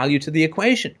other value to the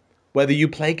equation. Whether you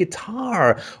play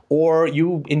guitar or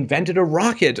you invented a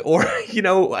rocket or,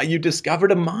 you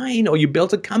discovered a mine or you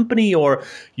built a company or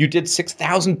you did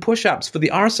 6,000 push-ups for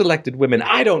the R-selected women.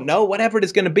 I don't know, whatever it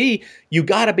is going to be, you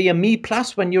got to be a me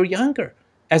plus when you're younger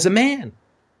as a man.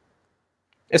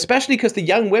 Especially because the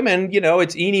young women,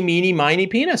 it's eeny, meeny, miny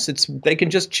penis. They can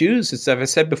just choose. As I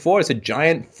said before, it's a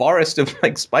giant forest of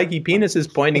like spiky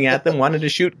penises pointing at them, wanting to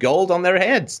shoot gold on their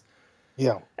heads.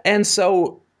 Yeah. And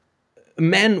so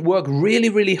men work really,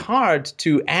 really hard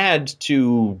to add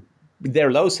to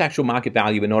their low sexual market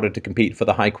value in order to compete for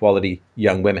the high quality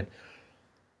young women.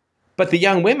 But the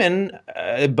young women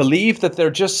believe that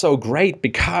they're just so great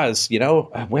because,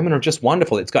 women are just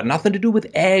wonderful. It's got nothing to do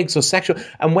with eggs or sexual.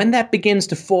 And when that begins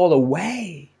to fall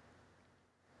away,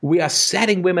 we are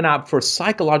setting women up for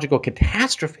psychological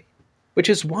catastrophe, which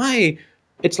is why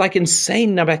it's like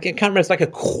insane. I can't remember, it's like a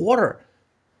quarter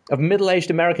of middle-aged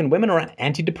American women are on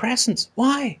antidepressants.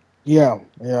 Why? Yeah.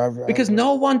 Because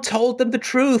no one told them the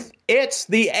truth. It's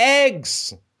the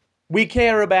eggs we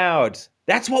care about.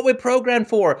 That's what we're programmed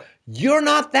for. You're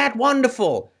not that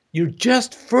wonderful. You're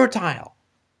just fertile.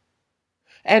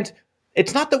 And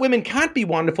it's not that women can't be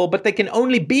wonderful, but they can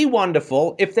only be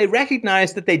wonderful if they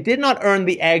recognize that they did not earn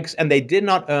the eggs and they did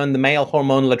not earn the male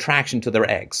hormonal attraction to their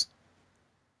eggs.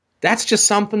 That's just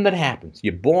something that happens.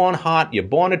 You're born hot, you're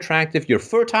born attractive, you're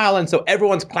fertile, and so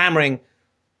everyone's clamoring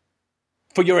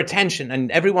for your attention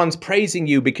and everyone's praising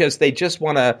you because they just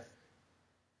want to,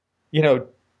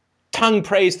 tongue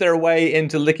praise their way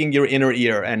into licking your inner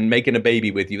ear and making a baby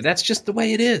with you. That's just the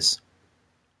way it is.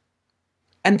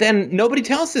 And then nobody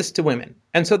tells this to women.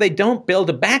 And so they don't build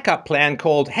a backup plan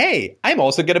called, hey, I'm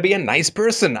also going to be a nice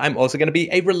person. I'm also going to be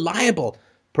a reliable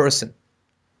person.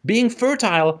 Being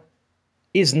fertile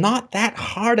is not that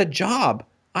hard a job.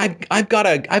 I've got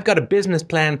a business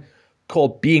plan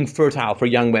called Being Fertile for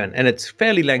Young Women. And it's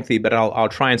fairly lengthy, but I'll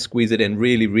try and squeeze it in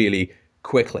really, really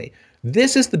quickly.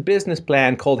 This is the business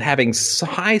plan called having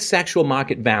high sexual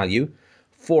market value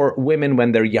for women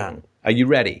when they're young. Are you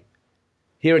ready?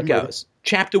 Here it goes.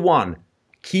 Chapter 1,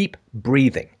 keep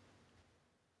breathing.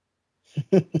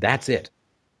 That's it.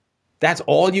 That's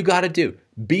all you got to do.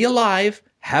 Be alive,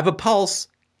 have a pulse,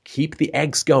 keep the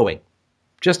eggs going.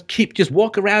 Just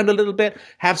walk around a little bit,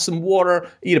 have some water,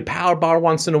 eat a power bar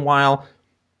once in a while.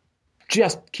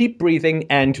 Just keep breathing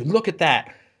and look at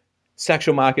that.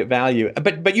 Sexual market value.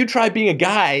 But you try being a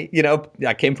guy,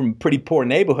 I came from a pretty poor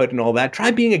neighborhood and all that. Try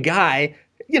being a guy,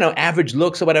 average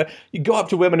looks or whatever. You go up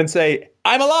to women and say,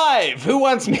 I'm alive. Who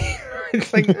wants me?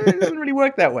 It's like, it doesn't really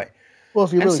work that way. Well,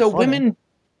 if you're really funny.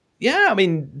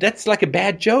 Women, that's like a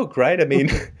bad joke, right?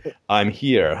 I'm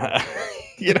here.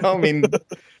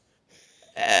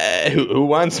 Who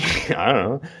wants me? I don't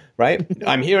know. Right?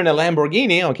 I'm here in a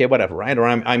Lamborghini. Okay, whatever, right? Or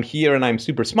I'm here and I'm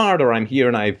super smart, or I'm here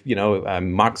and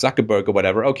I'm Mark Zuckerberg or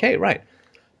whatever. Okay, right.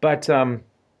 But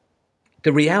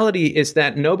the reality is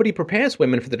that nobody prepares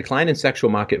women for the decline in sexual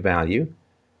market value.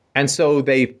 And so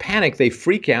they panic, they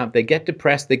freak out, they get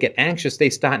depressed, they get anxious,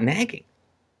 they start nagging.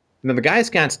 And then the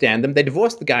guys can't stand them. They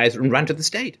divorce the guys and run to the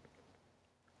state.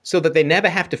 So that they never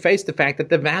have to face the fact that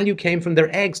the value came from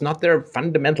their eggs, not their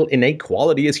fundamental innate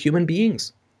quality as human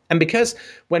beings. And because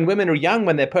when women are young,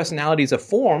 when their personalities are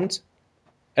formed,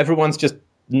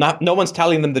 no one's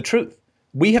telling them the truth.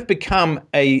 We have become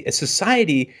a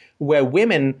society where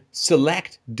women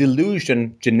select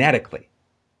delusion genetically,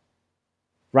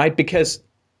 right? Because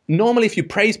normally if you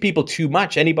praise people too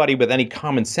much, anybody with any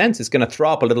common sense is going to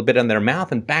throw up a little bit in their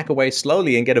mouth and back away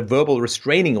slowly and get a verbal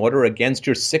restraining order against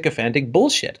your sycophantic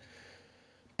bullshit.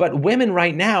 But women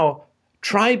right now,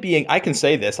 try being, I can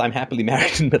say this, I'm happily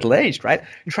married and middle-aged, right?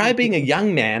 Try being a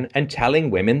young man and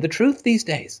telling women the truth these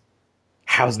days.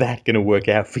 How's that going to work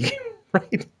out for you,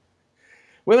 right?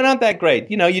 Women aren't that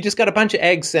great. You just got a bunch of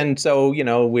eggs, and so,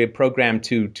 we're programmed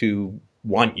to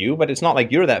want you, but it's not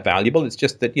like you're that valuable. It's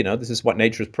just that, this is what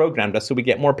nature has programmed us so we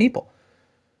get more people.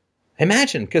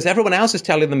 Imagine, because everyone else is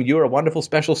telling them you're a wonderful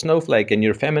special snowflake and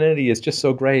your femininity is just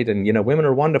so great, and, women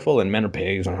are wonderful and men are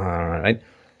pigs, right?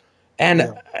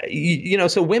 And,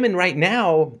 so women right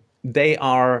now, they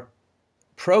are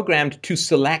programmed to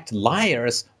select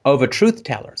liars over truth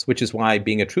tellers, which is why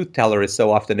being a truth teller is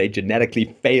so often a genetically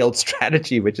failed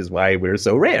strategy, which is why we're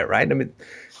so rare, right?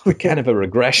 We're kind of a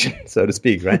regression, so to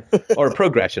speak, right? Or a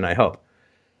progression, I hope.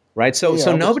 right? So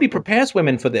Yeah, nobody prepares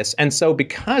women for this. And so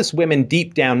because women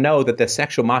deep down know that their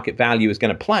sexual market value is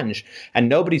going to plunge, and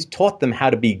nobody's taught them how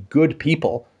to be good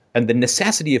people and the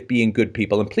necessity of being good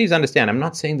people. And please understand, I'm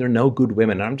not saying there are no good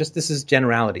women. This is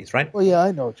generalities, right? Well, yeah,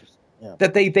 I know what you're saying. Yeah.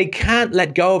 That they can't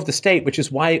let go of the state, which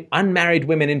is why unmarried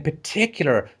women in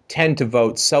particular tend to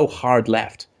vote so hard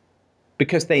left,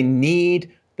 because they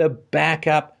need the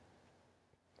backup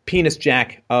penis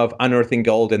jack of unearthing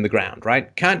gold in the ground,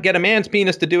 right? Can't get a man's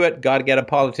penis to do it. Got to get a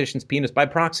politician's penis by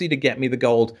proxy to get me the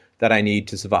gold that I need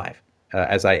to survive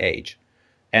as I age.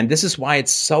 And this is why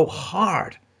it's so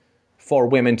hard for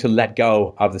women to let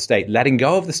go of the state. Letting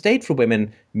go of the state for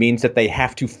women means that they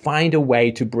have to find a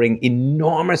way to bring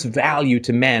enormous value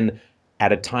to men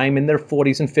at a time in their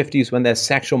 40s and 50s when their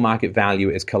sexual market value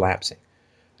is collapsing.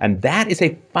 And that is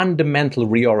a fundamental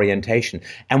reorientation.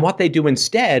 And what they do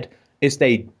instead is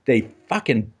they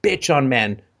fucking bitch on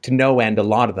men to no end, a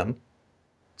lot of them,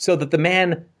 so that the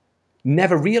man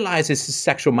never realizes his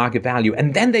sexual market value.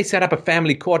 And then they set up a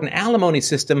family court and alimony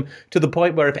system to the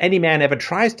point where if any man ever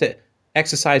tries to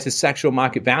exercise his sexual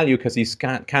market value because he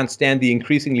can't stand the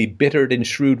increasingly bittered and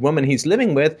shrewd woman he's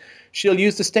living with, she'll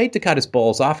use the state to cut his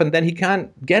balls off, and then he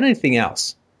can't get anything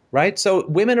else, right? So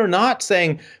women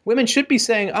should be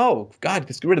saying, oh, God,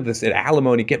 get rid of this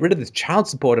alimony, get rid of this child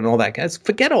support and all that. Guys,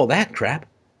 forget all that crap.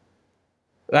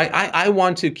 I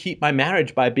want to keep my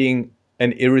marriage by being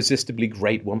an irresistibly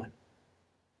great woman.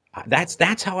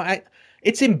 That's how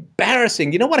it's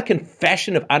embarrassing. You know what a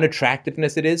confession of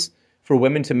unattractiveness it is for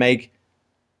women to make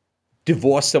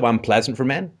divorce so unpleasant for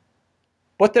men?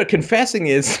 What they're confessing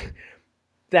is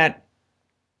that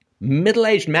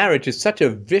middle-aged marriage is such a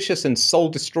vicious and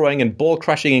soul-destroying and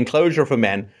ball-crushing enclosure for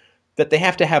men that they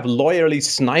have to have lawyerly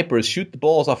snipers shoot the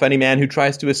balls off any man who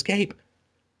tries to escape.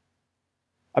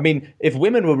 I mean, if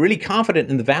women were really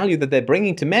confident in the value that they're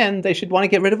bringing to men, they should want to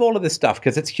get rid of all of this stuff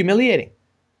because it's humiliating.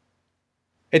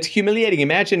 It's humiliating.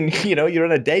 Imagine, you're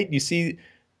on a date and you see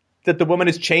that the woman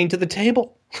is chained to the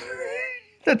table.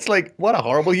 That's like, what a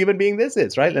horrible human being this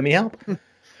is, right? Let me help.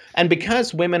 And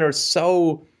because women are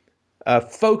so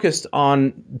focused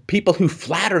on people who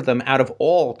flatter them out of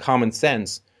all common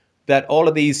sense, that all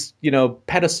of these,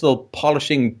 pedestal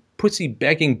polishing, pussy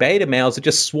begging beta males are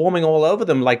just swarming all over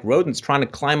them like rodents trying to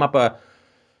climb up a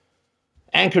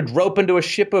anchored rope into a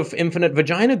ship of infinite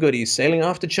vagina goodies sailing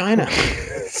off to China.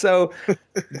 So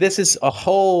this is a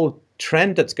whole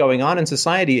trend that's going on in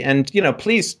society. And,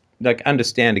 please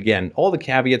understand again, all the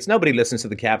caveats. Nobody listens to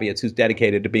the caveats who's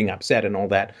dedicated to being upset and all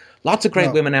that. Lots of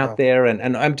great women out there.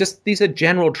 And I'm just, these are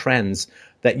general trends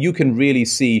that you can really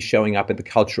see showing up in the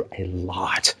culture a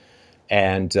lot.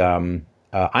 And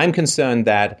I'm concerned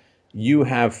that you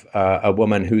have a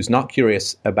woman who's not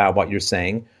curious about what you're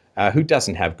saying, who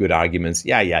doesn't have good arguments.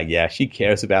 Yeah. She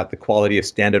cares about the quality of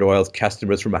Standard Oil's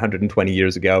customers from 120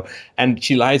 years ago. And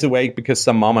she lies awake because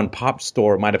some mom and pop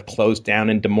store might have closed down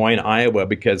in Des Moines, Iowa,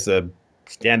 because a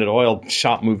Standard Oil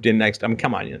shop moved in next. I mean,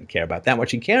 come on, you don't care about that. What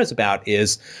she cares about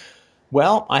is,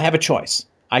 well, I have a choice.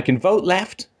 I can vote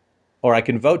left or I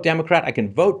can vote Democrat. I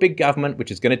can vote big government,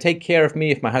 which is going to take care of me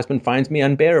if my husband finds me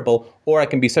unbearable, or I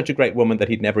can be such a great woman that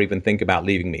he'd never even think about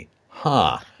leaving me.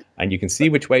 And you can see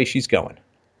which way she's going.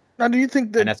 Now, do you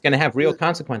think that... And that's going to have real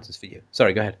consequences for you.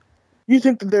 Sorry, go ahead. You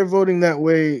think that they're voting that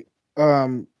way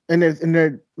and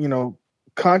they're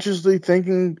consciously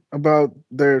thinking about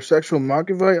their sexual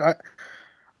market value?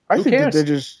 I think that they're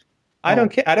just... I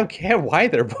don't care. I don't care why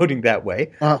they're voting that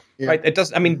way. Yeah. Right? It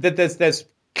does. I mean, there's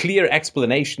clear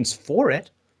explanations for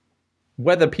it.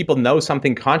 Whether people know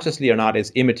something consciously or not is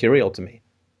immaterial to me.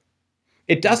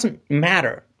 It doesn't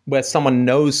matter whether someone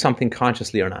knows something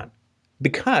consciously or not,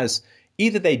 because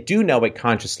either they do know it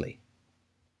consciously,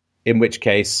 in which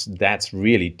case that's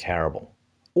really terrible,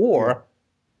 or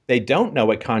they don't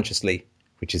know it consciously,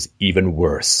 which is even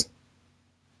worse.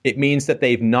 It means that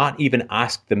they've not even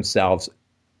asked themselves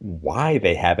why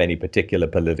they have any particular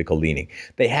political leaning.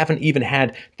 They haven't even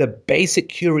had the basic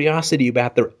curiosity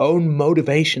about their own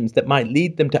motivations that might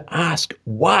lead them to ask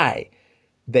why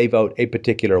they vote a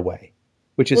particular way,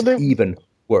 which is even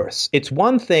worse. It's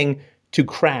one thing to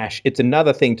crash. It's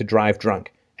another thing to drive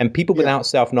drunk. And people without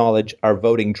self-knowledge are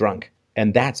voting drunk.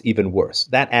 And that's even worse.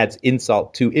 That adds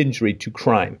insult to injury to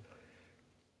crime.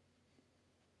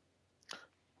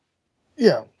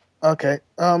 Yeah. Okay.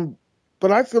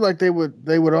 But I feel like they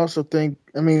would also think,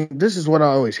 I mean, this is what I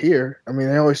always hear. I mean,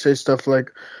 they always say stuff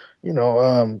like,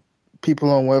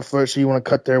 people on welfare, so you want to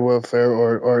cut their welfare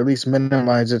or at least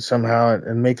minimize it somehow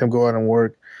and make them go out and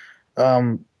work.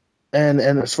 And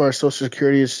as far as Social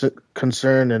Security is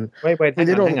concerned, and wait,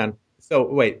 hang on. So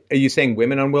wait, are you saying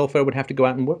women on welfare would have to go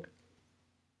out and work?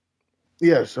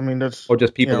 Yes, I mean that's or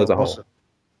just people as a whole?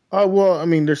 also. Well, I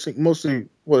mean, there's mostly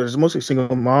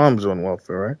single moms on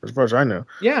welfare, right? As far as I know.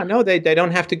 Yeah, no, they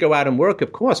don't have to go out and work.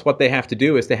 Of course, what they have to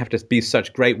do is they have to be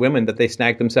such great women that they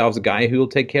snag themselves a guy who will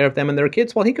take care of them and their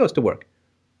kids while he goes to work.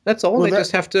 That's all. Well, They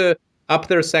just have to up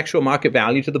their sexual market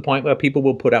value to the point where people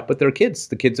will put up with their kids,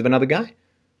 the kids of another guy.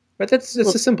 Right? That's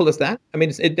just as simple as that. I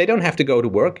mean, they don't have to go to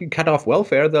work. You cut off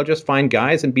welfare. They'll just find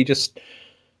guys and be just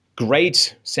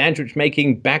great sandwich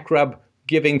making, back rub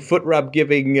giving, foot rub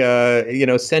giving,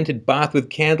 scented bath with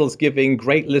candles giving,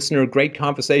 great listener, great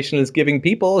conversationalist giving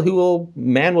people who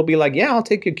will be like, yeah, I'll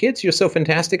take your kids. You're so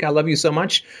fantastic. I love you so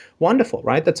much. Wonderful,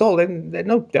 right? That's all. They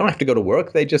don't have to go to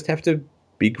work. They just have to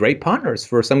be great partners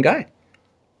for some guy.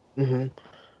 Mm-hmm.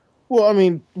 Well, I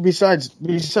mean, besides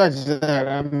that,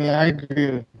 I mean, I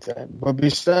agree with that. But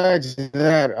besides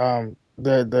that,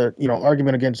 the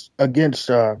argument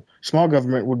against small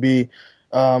government would be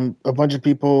a bunch of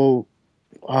people.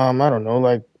 I don't know,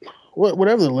 like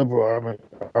whatever the liberal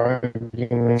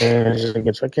argument is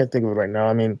against. I can't think of it right now.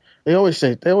 I mean, they always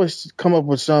come up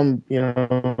with some, they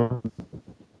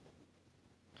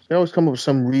always come up with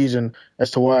some reason as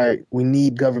to why we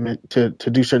need government to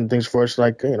do certain things for us,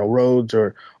 like roads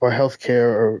or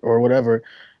healthcare or whatever.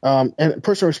 And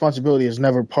personal responsibility is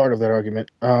never part of that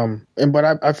argument.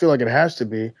 But I feel like it has to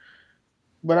be.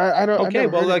 But I don't. Okay,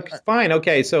 well, fine.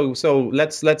 Okay, so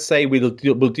let's say we'll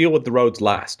deal with the roads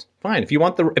last. Fine.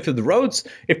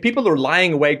 If people are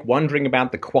lying awake wondering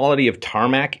about the quality of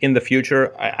tarmac in the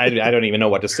future, I don't even know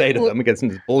what to say to them because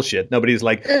it's bullshit. Nobody's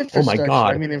like, oh my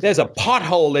God, there's a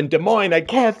pothole in Des Moines. I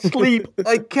can't sleep.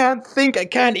 I can't think. I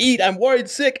can't eat. I'm worried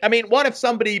sick. I mean, what if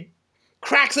somebody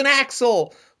cracks an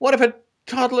axle? What if a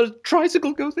toddler's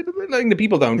tricycle goes into the thing? The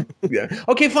people don't. Yeah.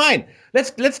 Okay, fine.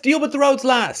 Let's deal with the roads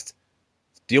last.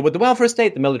 Deal with the welfare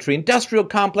state, the military-industrial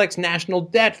complex, national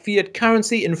debt, fiat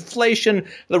currency, inflation,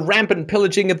 the rampant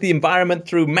pillaging of the environment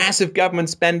through massive government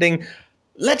spending.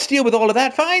 Let's deal with all of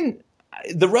that. Fine.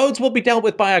 The roads will be dealt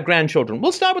with by our grandchildren.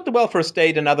 We'll start with the welfare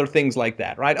state and other things like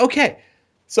that, right? Okay.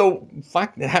 So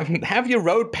have your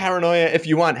road paranoia if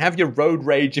you want. Have your road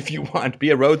rage if you want. Be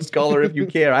a road scholar if you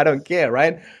care. I don't care,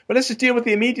 right? But let's just deal with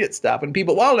the immediate stuff. And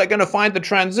people, they're going to find the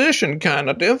transition kind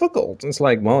of difficult. It's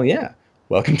like, well, yeah.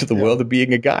 Welcome to the world of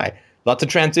being a guy. Lots of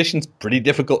transitions, pretty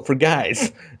difficult for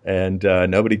guys. And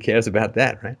nobody cares about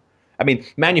that, right? I mean,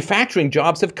 manufacturing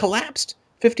jobs have collapsed.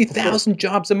 50,000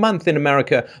 jobs a month in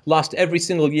America lost every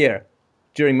single year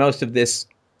during most of this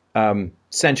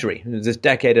century, this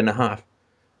decade and a half.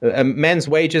 Men's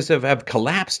wages have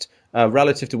collapsed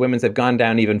relative to women's. They've gone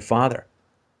down even farther.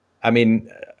 I mean,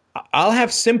 I'll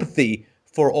have sympathy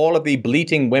for all of the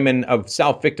bleating women of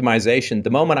self-victimization the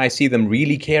moment I see them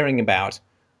really caring about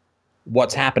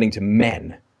what's happening to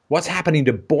men, what's happening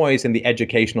to boys in the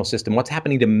educational system, what's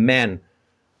happening to men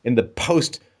in the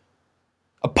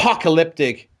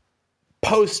post-apocalyptic,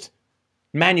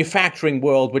 post-manufacturing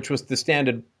world, which was the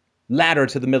standard ladder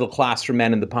to the middle class for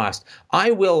men in the past.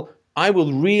 I will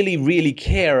really, really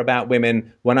care about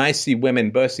women when I see women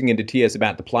bursting into tears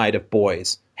about the plight of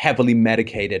boys, heavily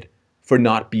medicated, for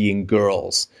not being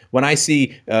girls. When I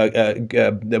see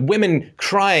the women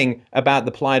crying about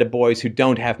the plight of boys who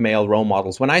don't have male role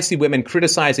models. When I see women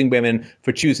criticizing women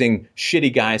for choosing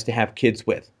shitty guys to have kids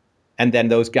with. And then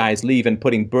those guys leave and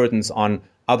putting burdens on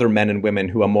other men and women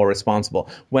who are more responsible.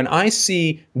 When I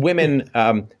see women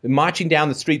marching down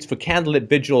the streets for candlelit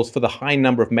vigils for the high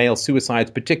number of male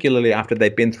suicides, particularly after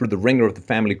they've been through the ringer of the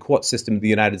family court system in the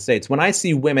United States. When I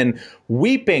see women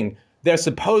weeping their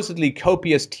supposedly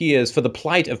copious tears for the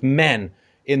plight of men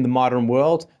in the modern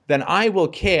world, then I will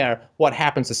care what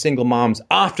happens to single moms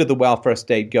after the welfare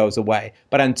state goes away.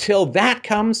 But until that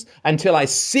comes, until I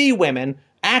see women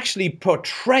actually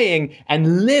portraying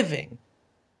and living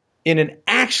in an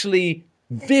actually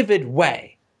vivid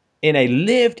way, in a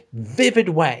lived, vivid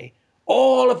way,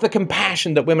 all of the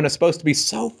compassion that women are supposed to be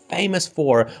so famous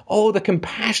for, the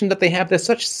compassion that they have, they're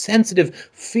such sensitive,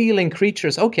 feeling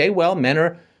creatures. Okay, well, men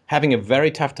are having a very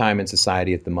tough time in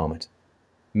society at the moment.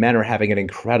 Men are having an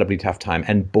incredibly tough time,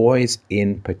 and boys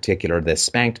in particular. They're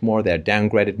spanked more, they're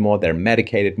downgraded more, they're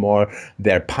medicated more,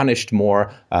 they're punished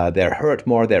more, they're hurt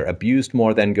more, they're abused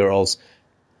more than girls.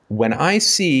 When I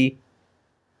see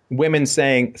women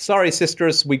saying, sorry,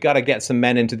 sisters, we got to get some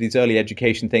men into these early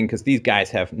education thing because these guys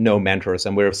have no mentors,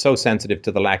 and we're so sensitive to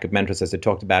the lack of mentors, as I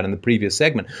talked about in the previous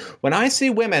segment. When I see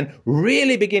women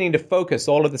really beginning to focus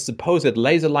all of the supposed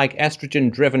laser-like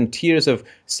estrogen-driven tears of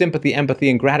sympathy, empathy,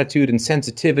 and gratitude, and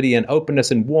sensitivity, and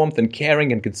openness, and warmth, and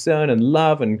caring, and concern, and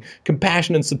love, and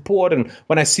compassion, and support, and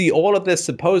when I see all of this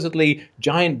supposedly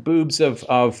giant boobs of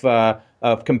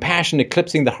of compassion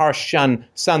eclipsing the harsh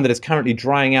sun that is currently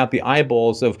drying out the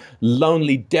eyeballs of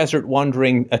lonely,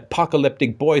 desert-wandering,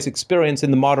 apocalyptic boys' experience in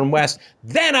the modern West,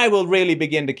 then I will really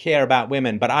begin to care about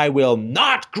women. But I will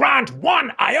not grant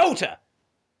one iota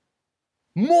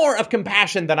more of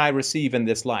compassion than I receive in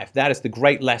this life. That is the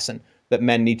great lesson that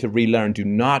men need to relearn. Do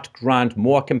not grant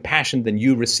more compassion than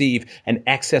you receive. An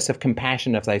excess of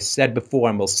compassion, as I said before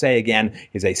and will say again,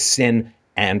 is a sin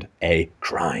and a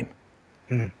crime.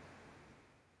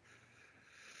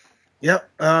 Yep.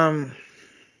 I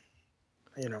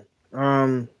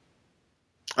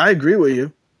agree with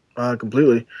you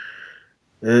completely.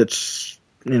 It's,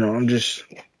 I'm just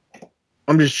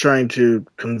trying to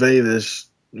convey this,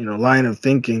 line of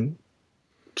thinking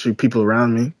to people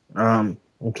around me,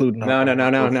 including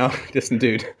No. Listen,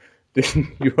 dude.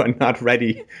 You are not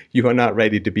ready. You are not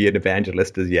ready to be an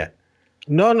evangelist as yet.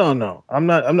 No. I'm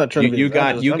not trying to be You an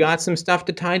evangelist. you got some stuff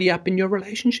to tidy up in your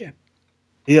relationship.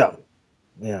 Yeah.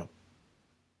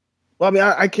 Well, I mean,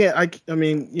 I can't.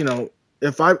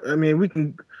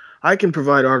 I can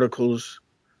provide articles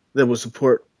that will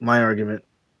support my argument,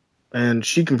 and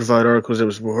she can provide articles that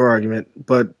will support her argument.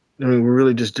 But I mean, we're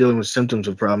really just dealing with symptoms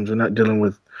of problems. We're not dealing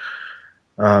with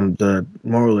the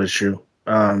moral issue.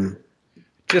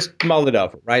 Just mull it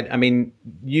over, right? I mean,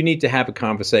 you need to have a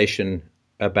conversation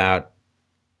about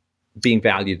being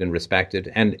valued and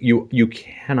respected, and you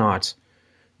cannot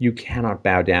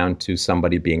bow down to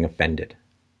somebody being offended.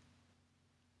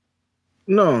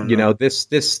 No. This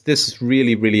is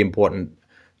really, really important.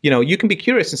 You can be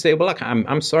curious and say, well, look,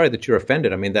 I'm sorry that you're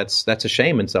offended. I mean, that's a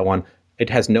shame and so on. It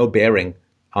has no bearing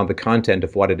on the content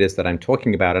of what it is that I'm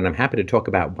talking about, and I'm happy to talk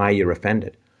about why you're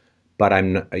offended. But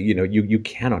you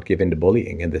cannot give in to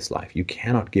bullying in this life. You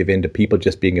cannot give in to people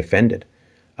just being offended.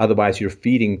 Otherwise, you're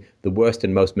feeding the worst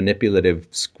and most manipulative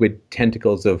squid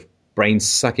tentacles of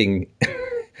brain-sucking,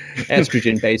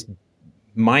 estrogen-based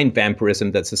mind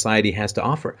vampirism that society has to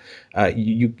offer.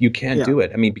 You can't do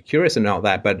it. I mean, be curious and all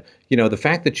that, but the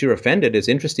fact that you're offended is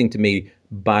interesting to me.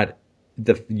 But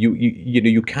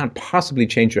you can't possibly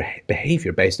change your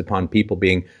behavior based upon people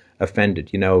being offended.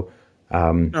 No.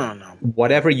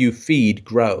 Whatever you feed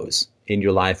grows in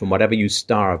your life, and whatever you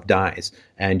starve dies.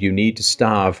 And you need to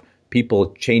starve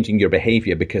people changing your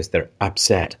behavior because they're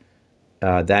upset.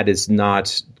 That is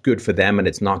not good for them, and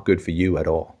it's not good for you at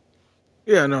all.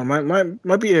 Yeah, no,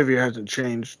 my behavior hasn't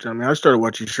changed. I mean, I started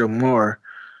watching the show more.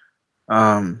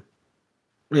 I mean,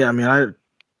 I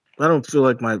don't feel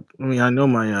like I know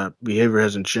my behavior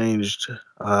hasn't changed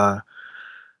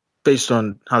based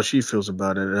on how she feels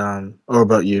about it, or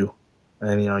about you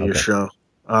and, your show.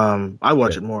 I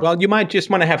watch it more. Well, you might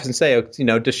just want to have to say,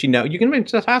 does she know? You can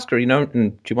just ask her,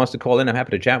 and she wants to call in. I'm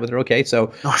happy to chat with her. Okay,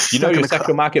 so your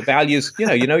sexual market values,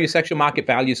 your sexual market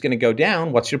value is going to go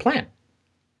down. What's your plan?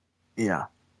 Yeah.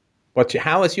 This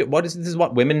is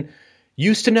what women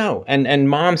used to know, and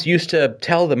moms used to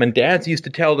tell them, and dads used to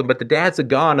tell them, but the dads are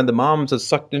gone, and the moms are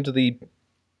sucked into the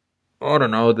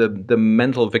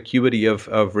mental vacuity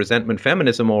of resentment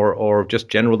feminism or just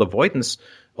general avoidance,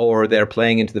 or they're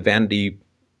playing into the vanity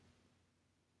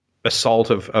assault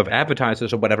of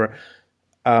advertisers or whatever.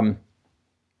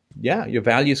 Your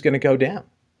value is going to go down.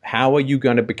 How are you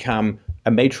going to become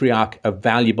a matriarch of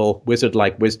valuable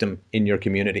wizard-like wisdom in your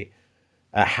community?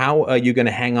 How are you going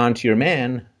to hang on to your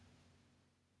man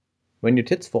when your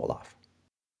tits fall off?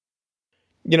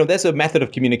 There's a method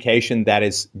of communication that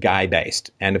is guy-based.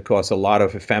 And, of course, a lot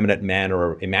of effeminate men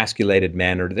or emasculated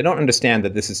men, they don't understand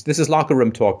that this is locker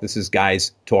room talk. This is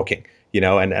guys talking,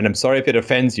 and I'm sorry if it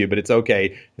offends you, but it's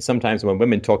okay. Sometimes when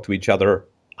women talk to each other,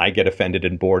 I get offended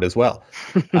and bored as well.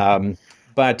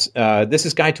 But this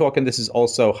is guy talk, and this is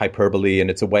also hyperbole, and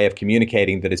it's a way of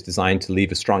communicating that is designed to leave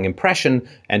a strong impression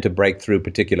and to break through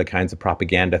particular kinds of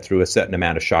propaganda through a certain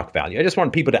amount of shock value. I just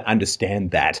want people to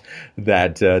understand that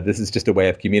this is just a way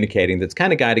of communicating that's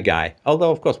kind of guy to guy,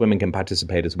 although, of course, women can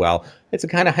participate as well. It's a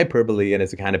kind of hyperbole, and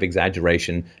it's a kind of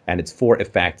exaggeration, and it's for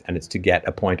effect, and it's to get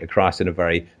a point across in a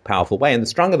very powerful way. And the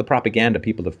stronger the propaganda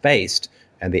people have faced,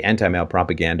 and the anti-male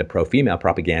propaganda, pro-female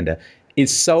propaganda,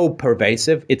 is so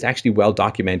pervasive, it's actually well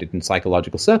documented in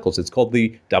psychological circles. It's called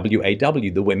the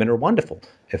WAW, the Women Are Wonderful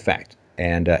effect.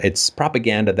 And it's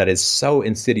propaganda that is so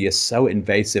insidious, so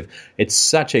invasive. It's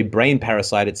such a brain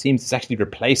parasite. It seems it's actually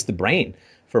replaced the brain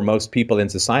for most people in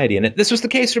society. And this was the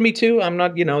case for me too.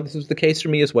 This was the case for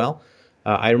me as well.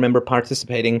 I remember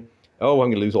participating. I'm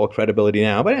going to lose all credibility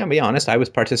now, but I'll be honest, I was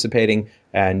participating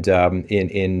and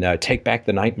in Take Back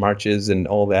the Night marches and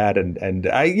all that, and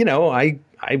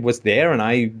I was there, and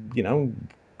I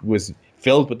was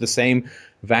filled with the same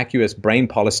vacuous brain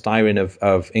polystyrene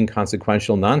of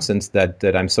inconsequential nonsense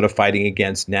that I'm sort of fighting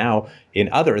against now in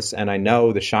others. And I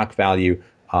know the shock value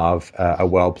of a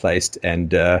well-placed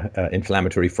and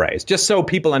inflammatory phrase, just so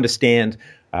people understand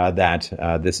that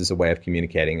this is a way of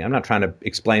communicating. I'm not trying to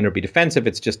explain or be defensive.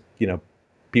 It's just,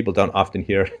 people don't often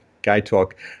hear guy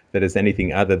talk that is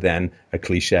anything other than a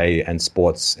cliche and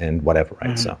sports and whatever,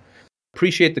 right? So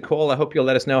appreciate the call. I hope you'll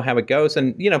let us know how it goes.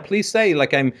 And, please say,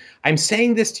 like, I'm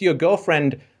saying this to your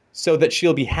girlfriend so that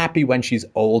she'll be happy when she's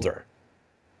older.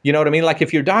 You know what I mean? Like,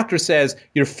 if your doctor says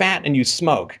you're fat and you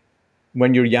smoke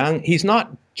when you're young, he's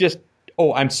not just,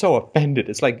 oh, I'm so offended.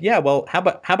 It's like, yeah, well, how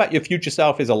about your future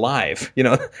self is alive?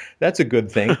 That's a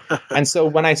good thing. And so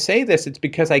when I say this, it's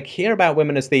because I care about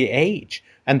women as they age.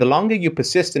 And the longer you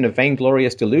persist in a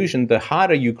vainglorious delusion, the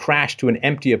harder you crash to an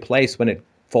emptier place when it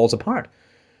falls apart.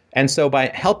 And so by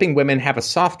helping women have a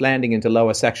soft landing into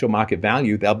lower sexual market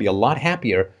value, they'll be a lot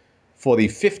happier for the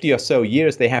 50 or so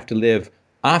years they have to live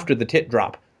after the tit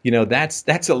drop.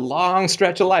 That's a long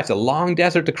stretch of life. It's a long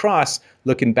desert to cross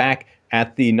looking back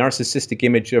at the narcissistic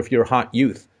image of your hot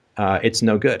youth. It's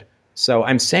no good. So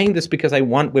I'm saying this because I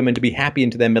want women to be happy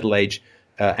into their middle age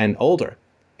and older.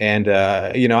 And,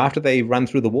 after they run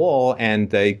through the wall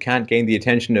and they can't gain the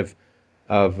attention of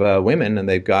women, and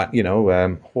they've got,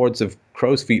 hordes of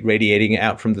crow's feet radiating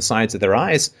out from the sides of their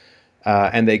eyes,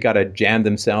 and they got to jam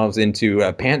themselves into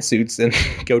pantsuits and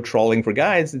go trolling for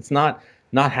guys, it's not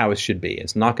how it should be.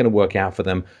 It's not going to work out for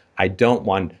them. I don't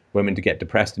want women to get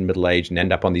depressed in middle age and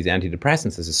end up on these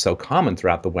antidepressants. This is so common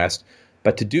throughout the West.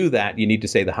 But to do that, you need to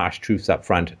say the harsh truths up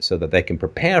front so that they can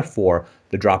prepare for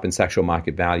the drop in sexual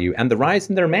market value and the rise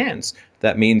in their mans.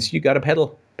 That means you got to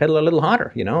pedal a little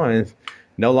harder,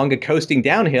 no longer coasting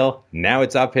downhill. Now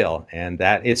it's uphill. And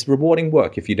that is rewarding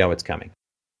work if you know it's coming.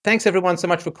 Thanks, everyone, so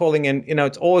much for calling in.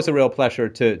 It's always a real pleasure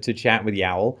to chat with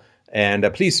Yowl. And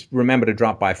please remember to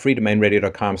drop by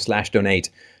freedomainradio.com/donate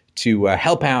to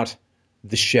help out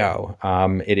the show.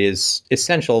 It is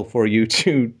essential for you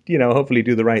to, hopefully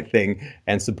do the right thing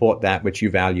and support that which you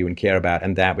value and care about,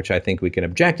 and that which I think we can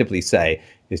objectively say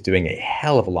is doing a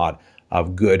hell of a lot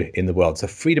of good in the world. So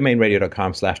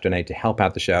freedomainradio.com/donate to help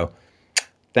out the show.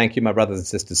 Thank you, my brothers and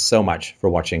sisters, so much for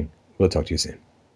watching. We'll talk to you soon.